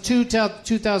 2002,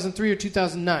 2003, or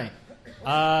 2009?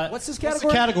 What's this What's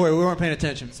category? the category? We weren't paying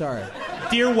attention. Sorry.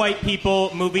 Dear White People,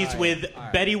 movies with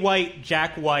Betty White,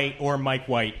 Jack White, or Mike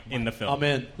White in the film. I'm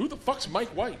in. Who the fuck's Mike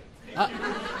White?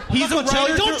 He's a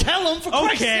writer. Don't tell him, for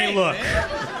Christ's sake. Look.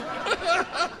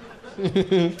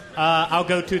 I'll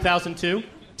go 2002.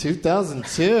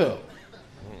 2002.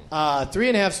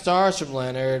 3.5 stars from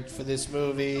Leonard for this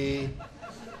movie.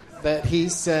 That he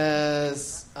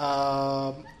says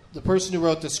the person who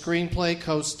wrote the screenplay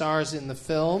co-stars in the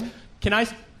film. Can I?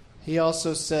 He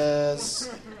also says...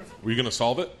 Were you going to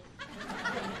solve it?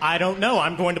 I don't know.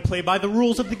 I'm going to play by the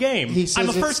rules of the game. He says I'm a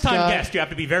it's first-time got guest. You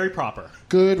have to be very proper.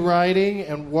 good writing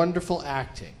and wonderful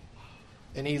acting.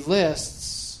 And he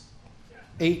lists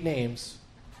 8 names.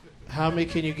 How many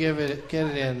can you get it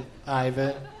in,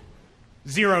 Ivan?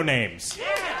 0 names.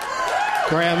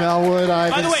 Graham Elwood,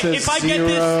 Ivan By the way, says if I 0. get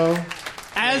this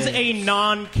as a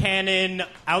non-canon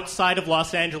outside of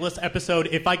Los Angeles episode,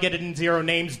 if I get it in 0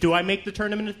 names, do I make the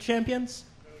Tournament of Champions?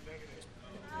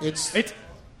 It's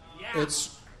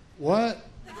what?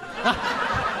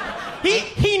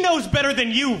 He knows better than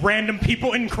you, random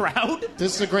people in crowd.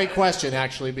 This is a great question,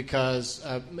 actually, because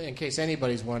in case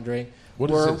anybody's wondering, What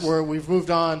is this? we've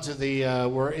moved on to the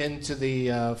we're into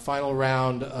the final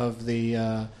round of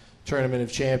the Tournament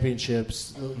of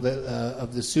Championships, of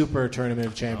the Super Tournament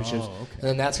of Championships, and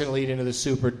then that's going to lead into the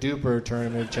Super Duper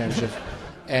Tournament of Championships,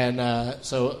 and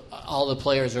so all the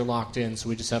players are locked in, so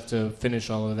we just have to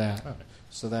finish all of that.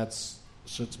 So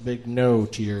it's a big no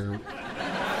to your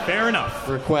Fair enough.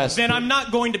 request. Then I'm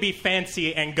not going to be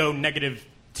fancy and go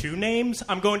 -2 names.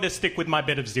 I'm going to stick with my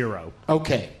bid of 0.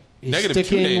 Okay. Negative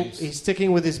 2 names. He's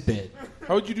sticking with his bid.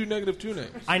 How would you do negative 2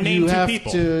 names? I named 2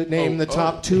 people. You have to name the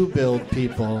top 2 build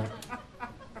people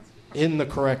in the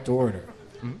correct order.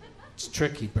 It's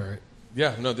tricky, Bert.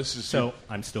 Yeah, no, this is... So,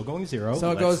 I'm still going 0.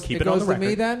 So Let's keep it on the to record.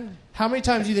 me then? How many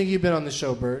times do you think you've been on the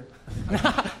show, Bert?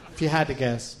 If you had to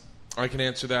guess. I can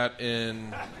answer that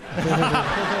in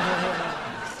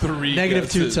 3 Negative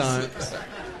 2 guesses. times.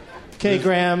 Okay,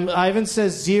 Graham. Ivan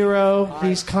says 0.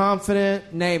 He's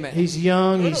confident. Name it. He's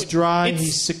young. He's dry.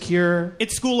 He's secure.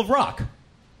 It's School of Rock.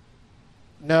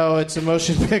 No, it's a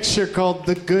motion picture called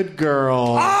The Good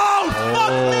Girl. Oh,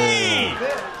 fuck me!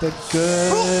 The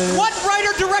Good What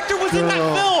writer-director was in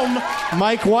that film?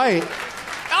 Mike White.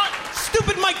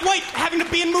 Stupid Mike White having to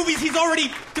be in movies he's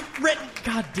already written.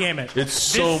 God damn it. It's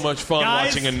so much fun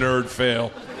watching a nerd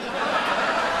fail.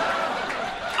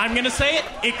 I'm going to say it.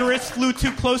 Icarus flew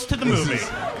too close to the movie.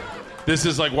 This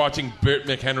is like watching Bert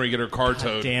McHenry get her car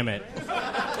towed. Damn it.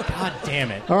 God damn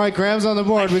it. All right, Graham's on the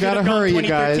board. We got to hurry, you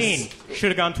guys. Should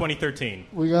have gone 2013.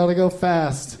 We got to go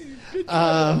fast. We're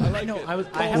going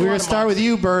to start with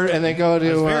you, Bert, and then go to...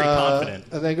 I was very confident.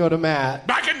 And then go to Matt.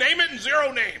 I can name it in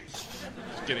 0 names.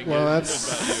 Just kidding. Well,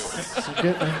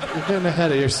 you're getting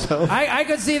ahead of yourself. I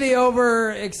could see the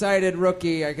overexcited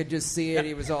rookie. I could just see it.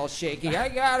 He was all shaky. I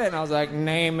got it. And I was like,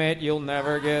 name it. You'll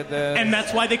never get this. And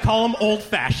that's why they call him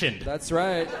old-fashioned. That's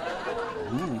right.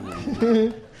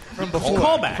 From before.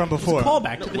 Callback. From before. It's a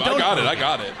callback to the I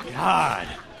got it. God.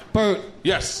 Bert.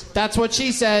 Yes. That's what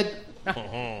she said.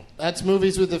 That's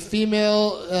movies with a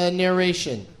female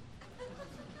narration.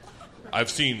 I've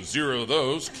seen 0 of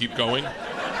those. Keep going.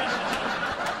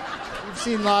 We've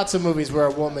seen lots of movies where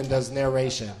a woman does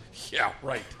narration. Yeah,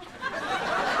 right.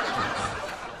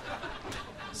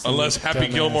 Unless Happy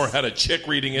dumbass. Gilmore had a chick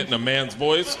reading it in a man's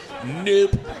voice.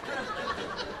 Nope.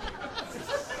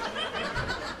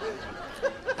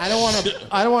 I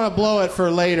don't want to blow it for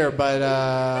later, but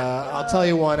I'll tell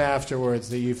you one afterwards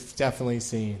that you've definitely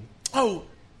seen. Oh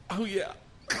yeah.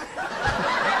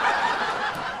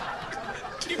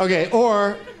 Okay,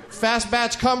 or Fast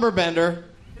Batch Cumberbender,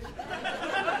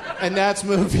 and that's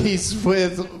movies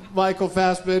with Michael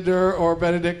Fassbender or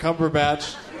Benedict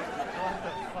Cumberbatch.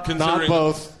 Not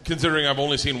both. Considering I've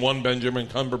only seen one Benjamin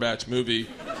Cumberbatch movie.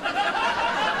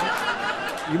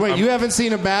 Wait, you haven't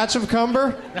seen a batch of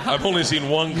Cumber? I've only seen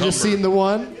one Cumber. You just seen the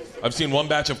one? I've seen one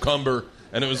batch of Cumber,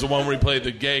 and it was the one where he played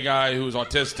the gay guy who was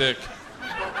autistic.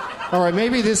 All right,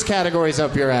 maybe this category's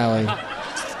up your alley.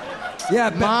 Yeah,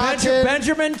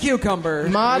 Benjamin Cucumber.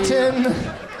 Martin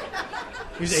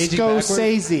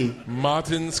Scorsese.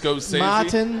 Martin Scorsese?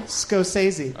 Martin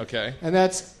Scorsese. Okay. And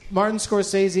that's Martin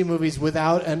Scorsese movies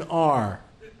without an R.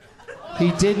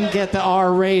 He didn't get the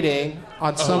R rating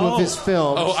on some of his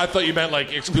films. Oh, I thought you meant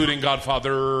like excluding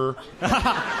Godfather,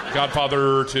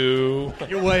 Godfather 2.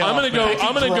 You're way I'm off.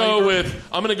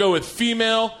 gonna go with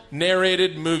female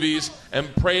narrated movies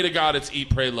and pray to God it's Eat,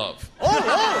 Pray, Love.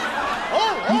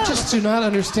 You just do not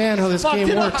understand how this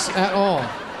game works at all.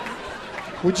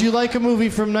 Would you like a movie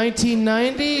from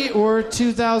 1990 or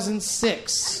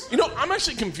 2006? You know, I'm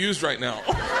actually confused right now.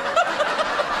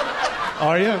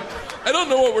 Are you? I don't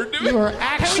know what we're doing. You are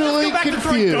actually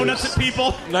confused. Donuts at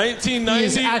people. 1990. He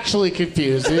is actually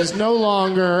confused. It is no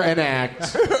longer an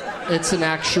act. It's an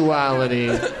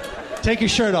actuality. Take your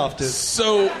shirt off, dude.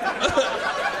 So,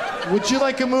 would you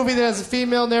like a movie that has a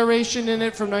female narration in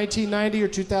it from 1990 or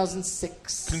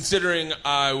 2006? Considering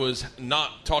I was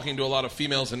not talking to a lot of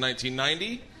females in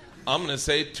 1990, I'm going to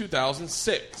say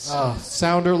 2006. Oh,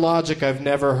 sound or logic I've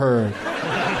never heard.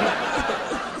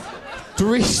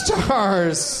 3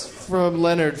 stars from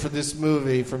Leonard for this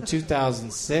movie from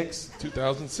 2006.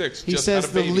 2006. He just says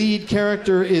had a the baby. lead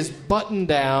character is buttoned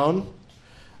down.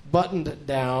 Buttoned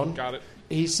down. Got it.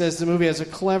 He says the movie has a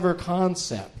clever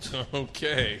concept.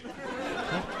 Okay.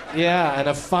 Yeah, and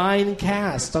a fine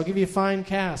cast. I'll give you a fine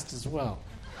cast as well.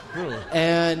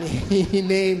 And he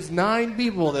names 9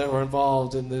 people that were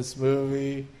involved in this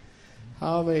movie.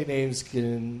 How many names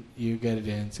can you get it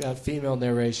in? It's got female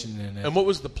narration in it. And what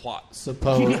was the plot?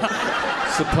 Supposedly.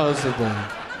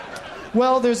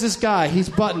 Well, there's this guy. He's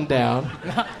buttoned down.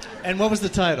 And what was the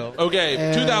title?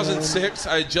 Okay, 2006,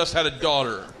 I just had a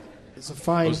daughter. It's a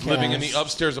fine I was cast. living in the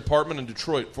upstairs apartment in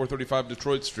Detroit, 435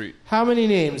 Detroit Street. How many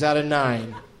names out of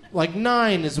 9? Like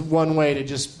 9 is one way to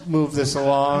just move this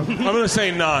along. I'm going to say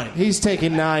 9. He's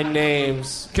taking 9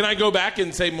 names. Can I go back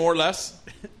and say more or less?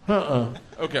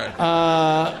 Okay.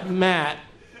 Matt.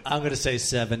 I'm going to say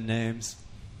 7 names.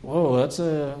 Whoa, that's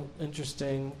a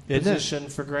interesting position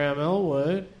for Graham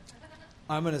Elwood.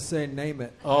 I'm going to say name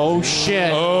it. Oh,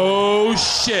 shit. Oh,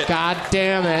 shit. God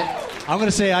damn it. I'm going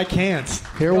to say I can't.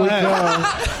 Here we go.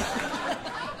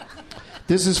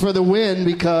 This is for the win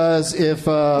because if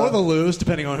or the lose,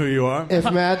 depending on who you are. If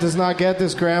Matt does not get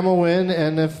this, Graham will win,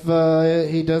 and if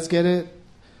he does get it,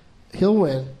 he'll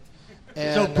win.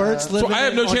 And, so Bert's living. So I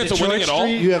have no chance of winning at all.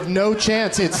 You have no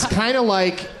chance. It's kind of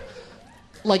like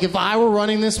if I were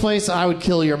running this place, I would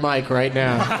kill your mic right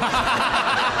now.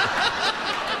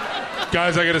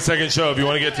 Guys, I got a second show. If you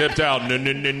want to get tipped out, no.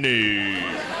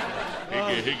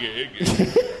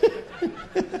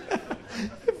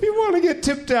 If you want to get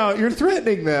tipped out, you're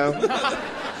threatening them.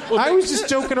 I was just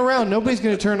joking around. Nobody's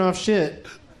going to turn off shit.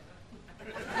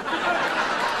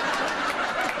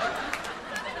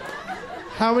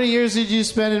 How many years did you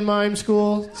spend in mime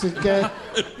school to get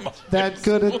that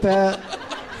good at that?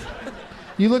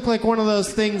 You look like one of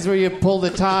those things where you pull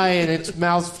the tie and its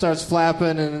mouth starts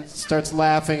flapping and it starts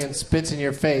laughing and spits in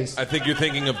your face. I think you're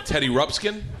thinking of Teddy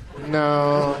Ruxpin.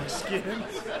 No.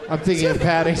 I'm thinking of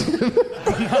Paddington.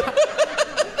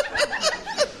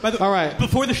 All right.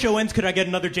 Before the show ends, could I get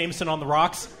another Jameson on the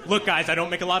rocks? Look, guys, I don't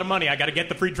make a lot of money. I got to get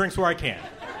the free drinks where I can.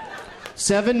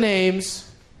 7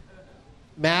 names.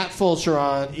 Matt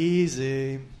Fulchiron.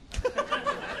 Easy.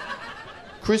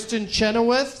 Kristen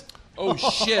Chenoweth. Oh,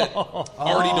 shit.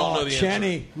 Already don't know the answer.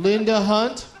 Chenny. Linda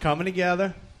Hunt. Coming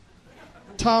together.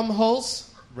 Tom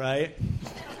Hulse. Right.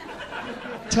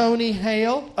 Tony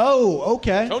Hale. Oh,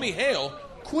 okay. Tony Hale?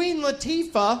 Queen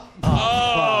Latifah.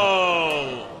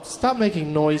 Oh. Stop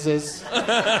making noises.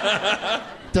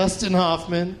 Dustin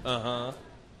Hoffman. Uh-huh.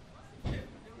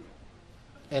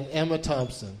 And Emma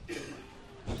Thompson.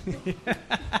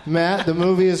 Matt, the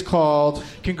movie is called...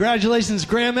 Congratulations,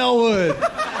 Graham Elwood.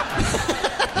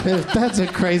 That's a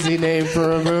crazy name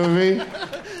for a movie.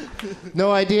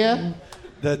 No idea?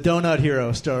 The Donut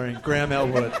Hero starring Graham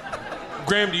Elwood.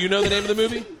 Graham, do you know the name of the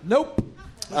movie? Nope.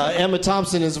 Emma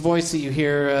Thompson is the voice that you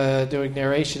hear doing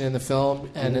narration in the film,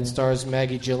 and it stars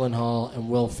Maggie Gyllenhaal and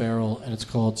Will Ferrell, and it's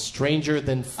called Stranger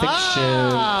Than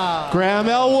Fiction. Graham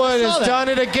Elwood has done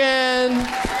it again.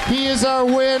 He is our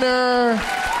winner.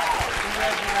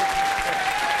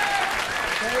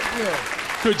 Thank you.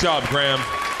 Good job, Graham.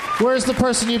 Where's the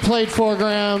person you played for,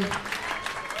 Graham?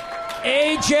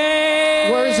 AJ.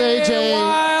 Where's AJ?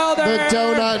 Wilder. The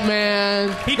Donut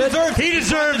Man. He deserves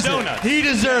the donuts. He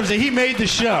deserves it. He made the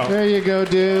show. There you go,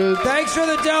 dude. Thanks for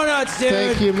the donuts, dude.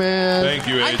 Thank you, man. Thank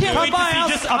you, AJ. I can't wait to see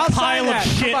just a pile of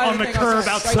shit on the curb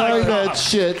outside. Sign that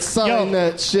shit. Sign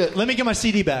that shit. Let me get my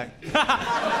CD back.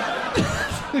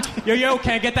 Yo,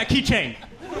 can I get that keychain?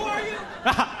 Who are you?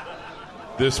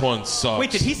 This one sucks.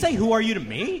 Wait, did he say who are you to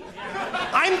me?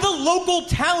 I'm the local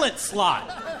talent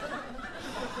slot.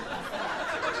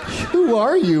 Who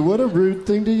are you? What a rude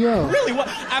thing to yell. Really? What?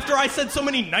 After I said so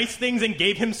many nice things and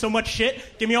gave him so much shit,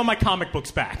 give me all my comic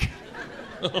books back.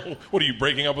 What, are you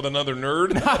breaking up with another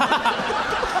nerd?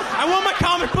 I want my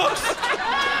comic books.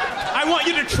 I want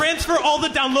you to transfer all the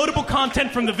downloadable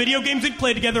content from the video games we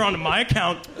play together onto my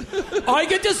account. I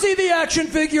get to see the action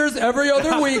figures every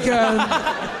other weekend.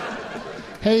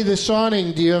 Hey, The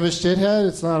Shining, do you have a shithead?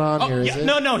 It's not on here, is it?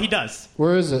 No, he does.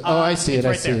 Where is it? Oh, I see it.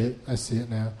 right I see there. it. I see it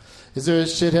now. Is there a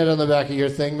shithead on the back of your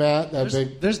thing, Matt?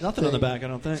 There's nothing on the back, I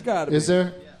don't think. Is there?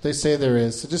 Yeah. They say there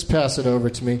is. So just pass it over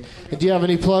to me. And do you have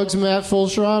any plugs, Matt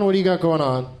Fulchiron? What do you got going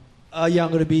on? Yeah, I'm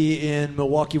going to be in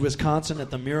Milwaukee, Wisconsin at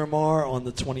the Miramar on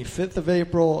the 25th of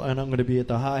April, and I'm going to be at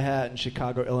the Hi-Hat in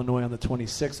Chicago, Illinois on the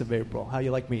 26th of April. How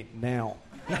you like me now?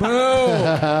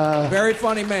 Boom! Very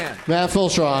funny man. Matt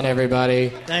Fulchiron,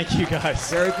 everybody. Thank you,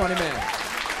 guys. Very funny man.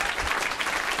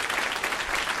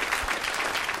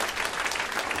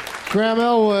 Graham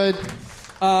Elwood.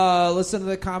 Listen to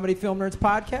the Comedy Film Nerds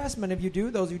podcast. Many of you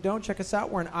do. Those who don't, check us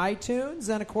out. We're on iTunes.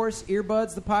 And, of course,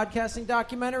 Earbuds, the podcasting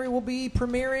documentary, will be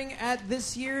premiering at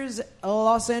this year's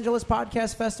Los Angeles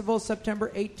Podcast Festival,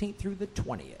 September 18th through the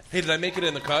 20th. Hey, did I make it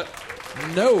in the cut?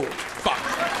 No. Fuck.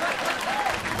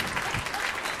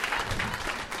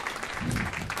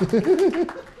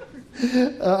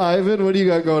 Ivan, what do you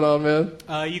got going on, man?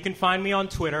 You can find me on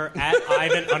Twitter at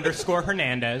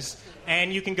Ivan_Hernandez.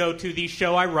 And you can go to the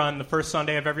show I run the first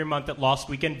Sunday of every month at Lost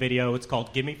Weekend Video. It's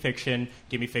called Gimme Fiction,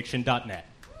 GimmeFiction.net.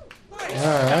 All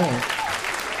right.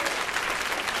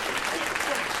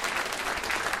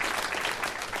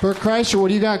 Bert Kreischer, what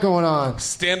do you got going on?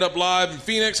 Stand Up Live in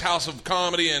Phoenix, House of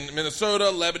Comedy in Minnesota,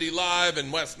 Levity Live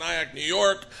in West Nyack, New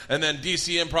York, and then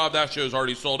DC Improv. That show's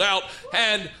already sold out.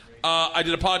 And I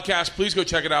did a podcast. Please go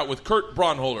check it out with Kurt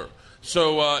Braunholer.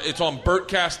 So it's on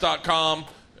bertcast.com.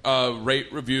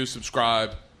 Rate, review,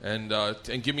 subscribe, and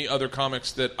give me other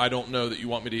comics that I don't know that you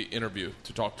want me to interview,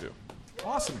 to talk to.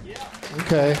 Awesome.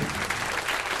 Okay.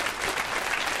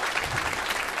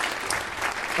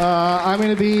 I'm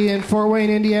going to be in Fort Wayne,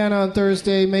 Indiana on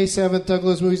Thursday, May 7th,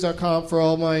 douglasmovies.com for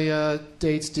all my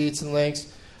dates, deets, and links.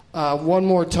 One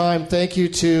more time, thank you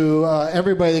to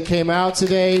everybody that came out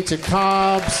today, to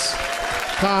Cobb's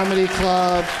Comedy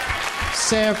Club,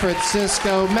 San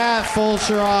Francisco, Matt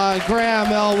Fulchiron,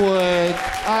 Graham Elwood,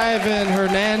 Ivan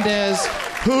Hernandez,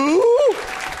 who?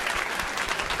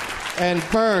 And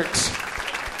Bert.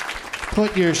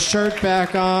 Put your shirt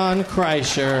back on,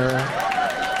 Kreischer.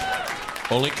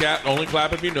 Only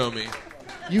clap if you know me.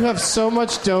 You have so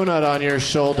much donut on your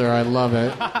shoulder. I love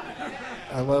it.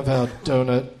 I love how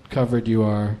donut covered you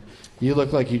are. You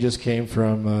look like you just came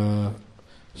from a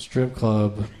strip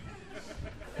club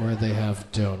where they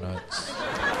have donuts.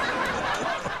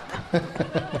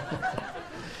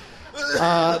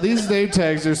 These name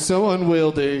tags are so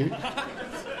unwieldy.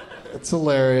 It's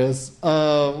hilarious.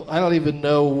 I don't even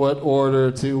know what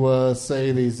order to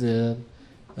say these in.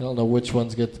 I don't know which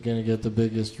one's going to get the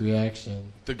biggest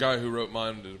reaction. The guy who wrote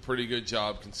mine did a pretty good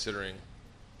job considering.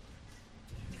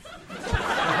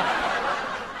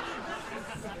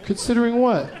 Considering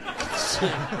what?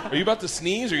 Are you about to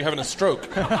sneeze or are you having a stroke?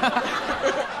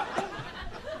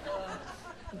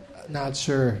 Not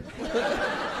sure.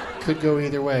 Could go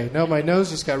either way. No, my nose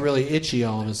just got really itchy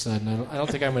all of a sudden. I don't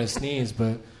think I'm going to sneeze,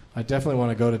 but I definitely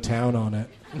want to go to town on it.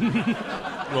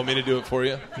 You want me to do it for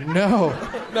you? No.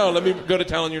 No, let me go to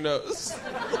town on your nose.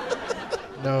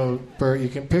 No, Bert, you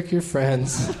can pick your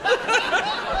friends.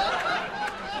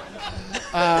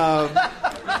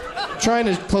 Trying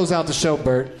to close out the show,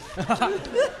 Bert.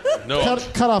 No.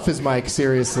 Cut off his mic,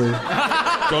 seriously.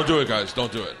 Don't do it, guys.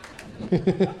 Don't do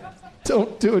it.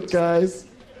 Don't do it, guys.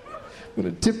 I'm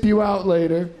going to tip you out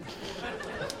later.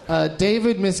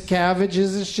 David Miscavige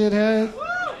is a shithead.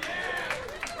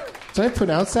 Did I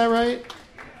pronounce that right?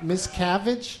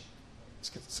 Miscavige? It's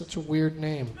got such a weird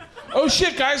name. Oh,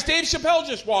 shit, guys. Dave Chappelle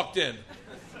just walked in.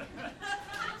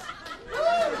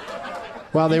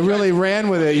 Wow, they really ran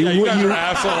with it. You guys are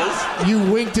assholes. You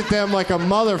winked at them like a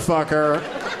motherfucker,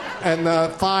 and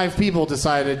the 5 people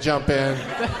decided to jump in.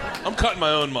 I'm cutting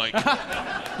my own mic.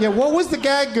 Yeah, what was the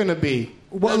gag going to be?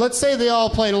 Well, let's say they all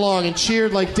played along and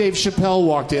cheered like Dave Chappelle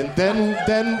walked in.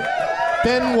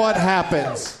 Then what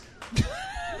happens?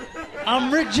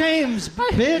 I'm Rick James,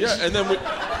 bitch. Yeah, and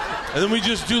then we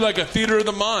just do like a theater of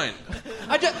the mind.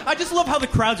 I just love how the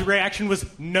crowd's reaction was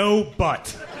no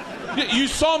but. You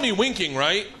saw me winking,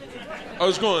 right? I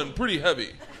was going pretty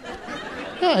heavy.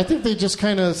 Yeah, I think they just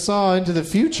kind of saw into the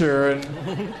future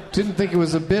and didn't think it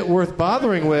was a bit worth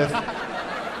bothering with.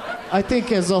 I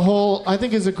think as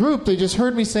a group, they just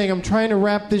heard me saying, I'm trying to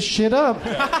wrap this shit up.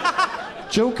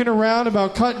 Joking around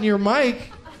about cutting your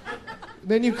mic.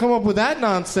 Then you come up with that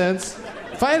nonsense.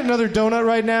 If I had another donut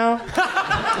right now,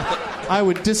 I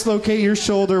would dislocate your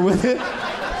shoulder with it.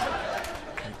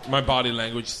 My body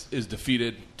language is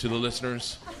defeated to the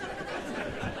listeners.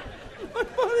 My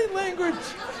body language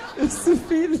is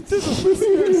defeated to the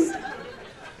listeners.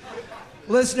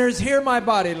 Listeners, hear my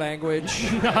body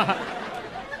language.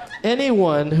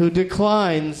 Anyone who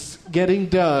declines getting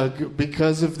dug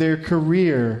because of their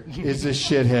career is a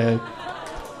shithead.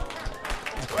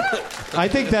 I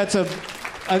think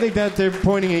that they're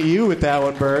pointing at you with that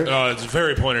one, Bert. Oh, it's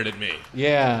very pointed at me.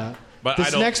 Yeah. But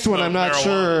this next one, I'm not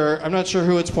sure. I'm not sure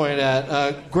who it's pointed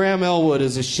at. Graham Elwood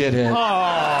is a shithead.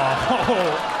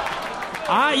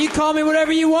 Oh. You call me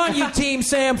whatever you want, you Team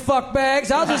Sam fuckbags.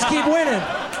 I'll just keep winning.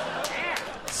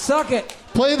 Suck it.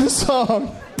 Play the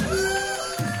song.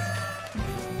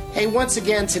 Hey, once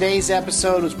again, today's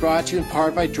episode was brought to you in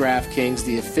part by DraftKings,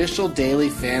 the official daily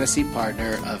fantasy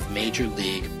partner of Major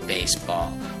League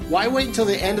Baseball. Why wait until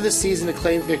the end of the season to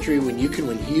claim victory when you can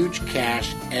win huge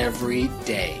cash every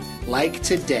day? Like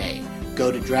today, go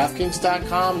to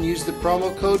DraftKings.com and use the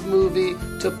promo code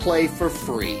MOVIE to play for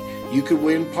free. You could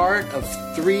win part of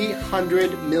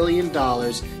 $300 million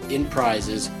in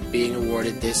prizes being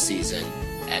awarded this season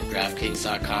at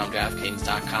DraftKings.com,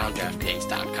 DraftKings.com,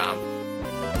 DraftKings.com.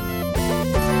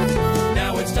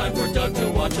 Now it's time for Doug to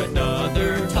watch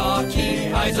another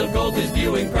talkie. Eyes of gold, his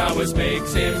viewing prowess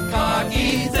makes him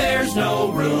cocky. There's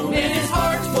no room in his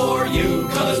heart for you,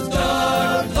 'cause Doug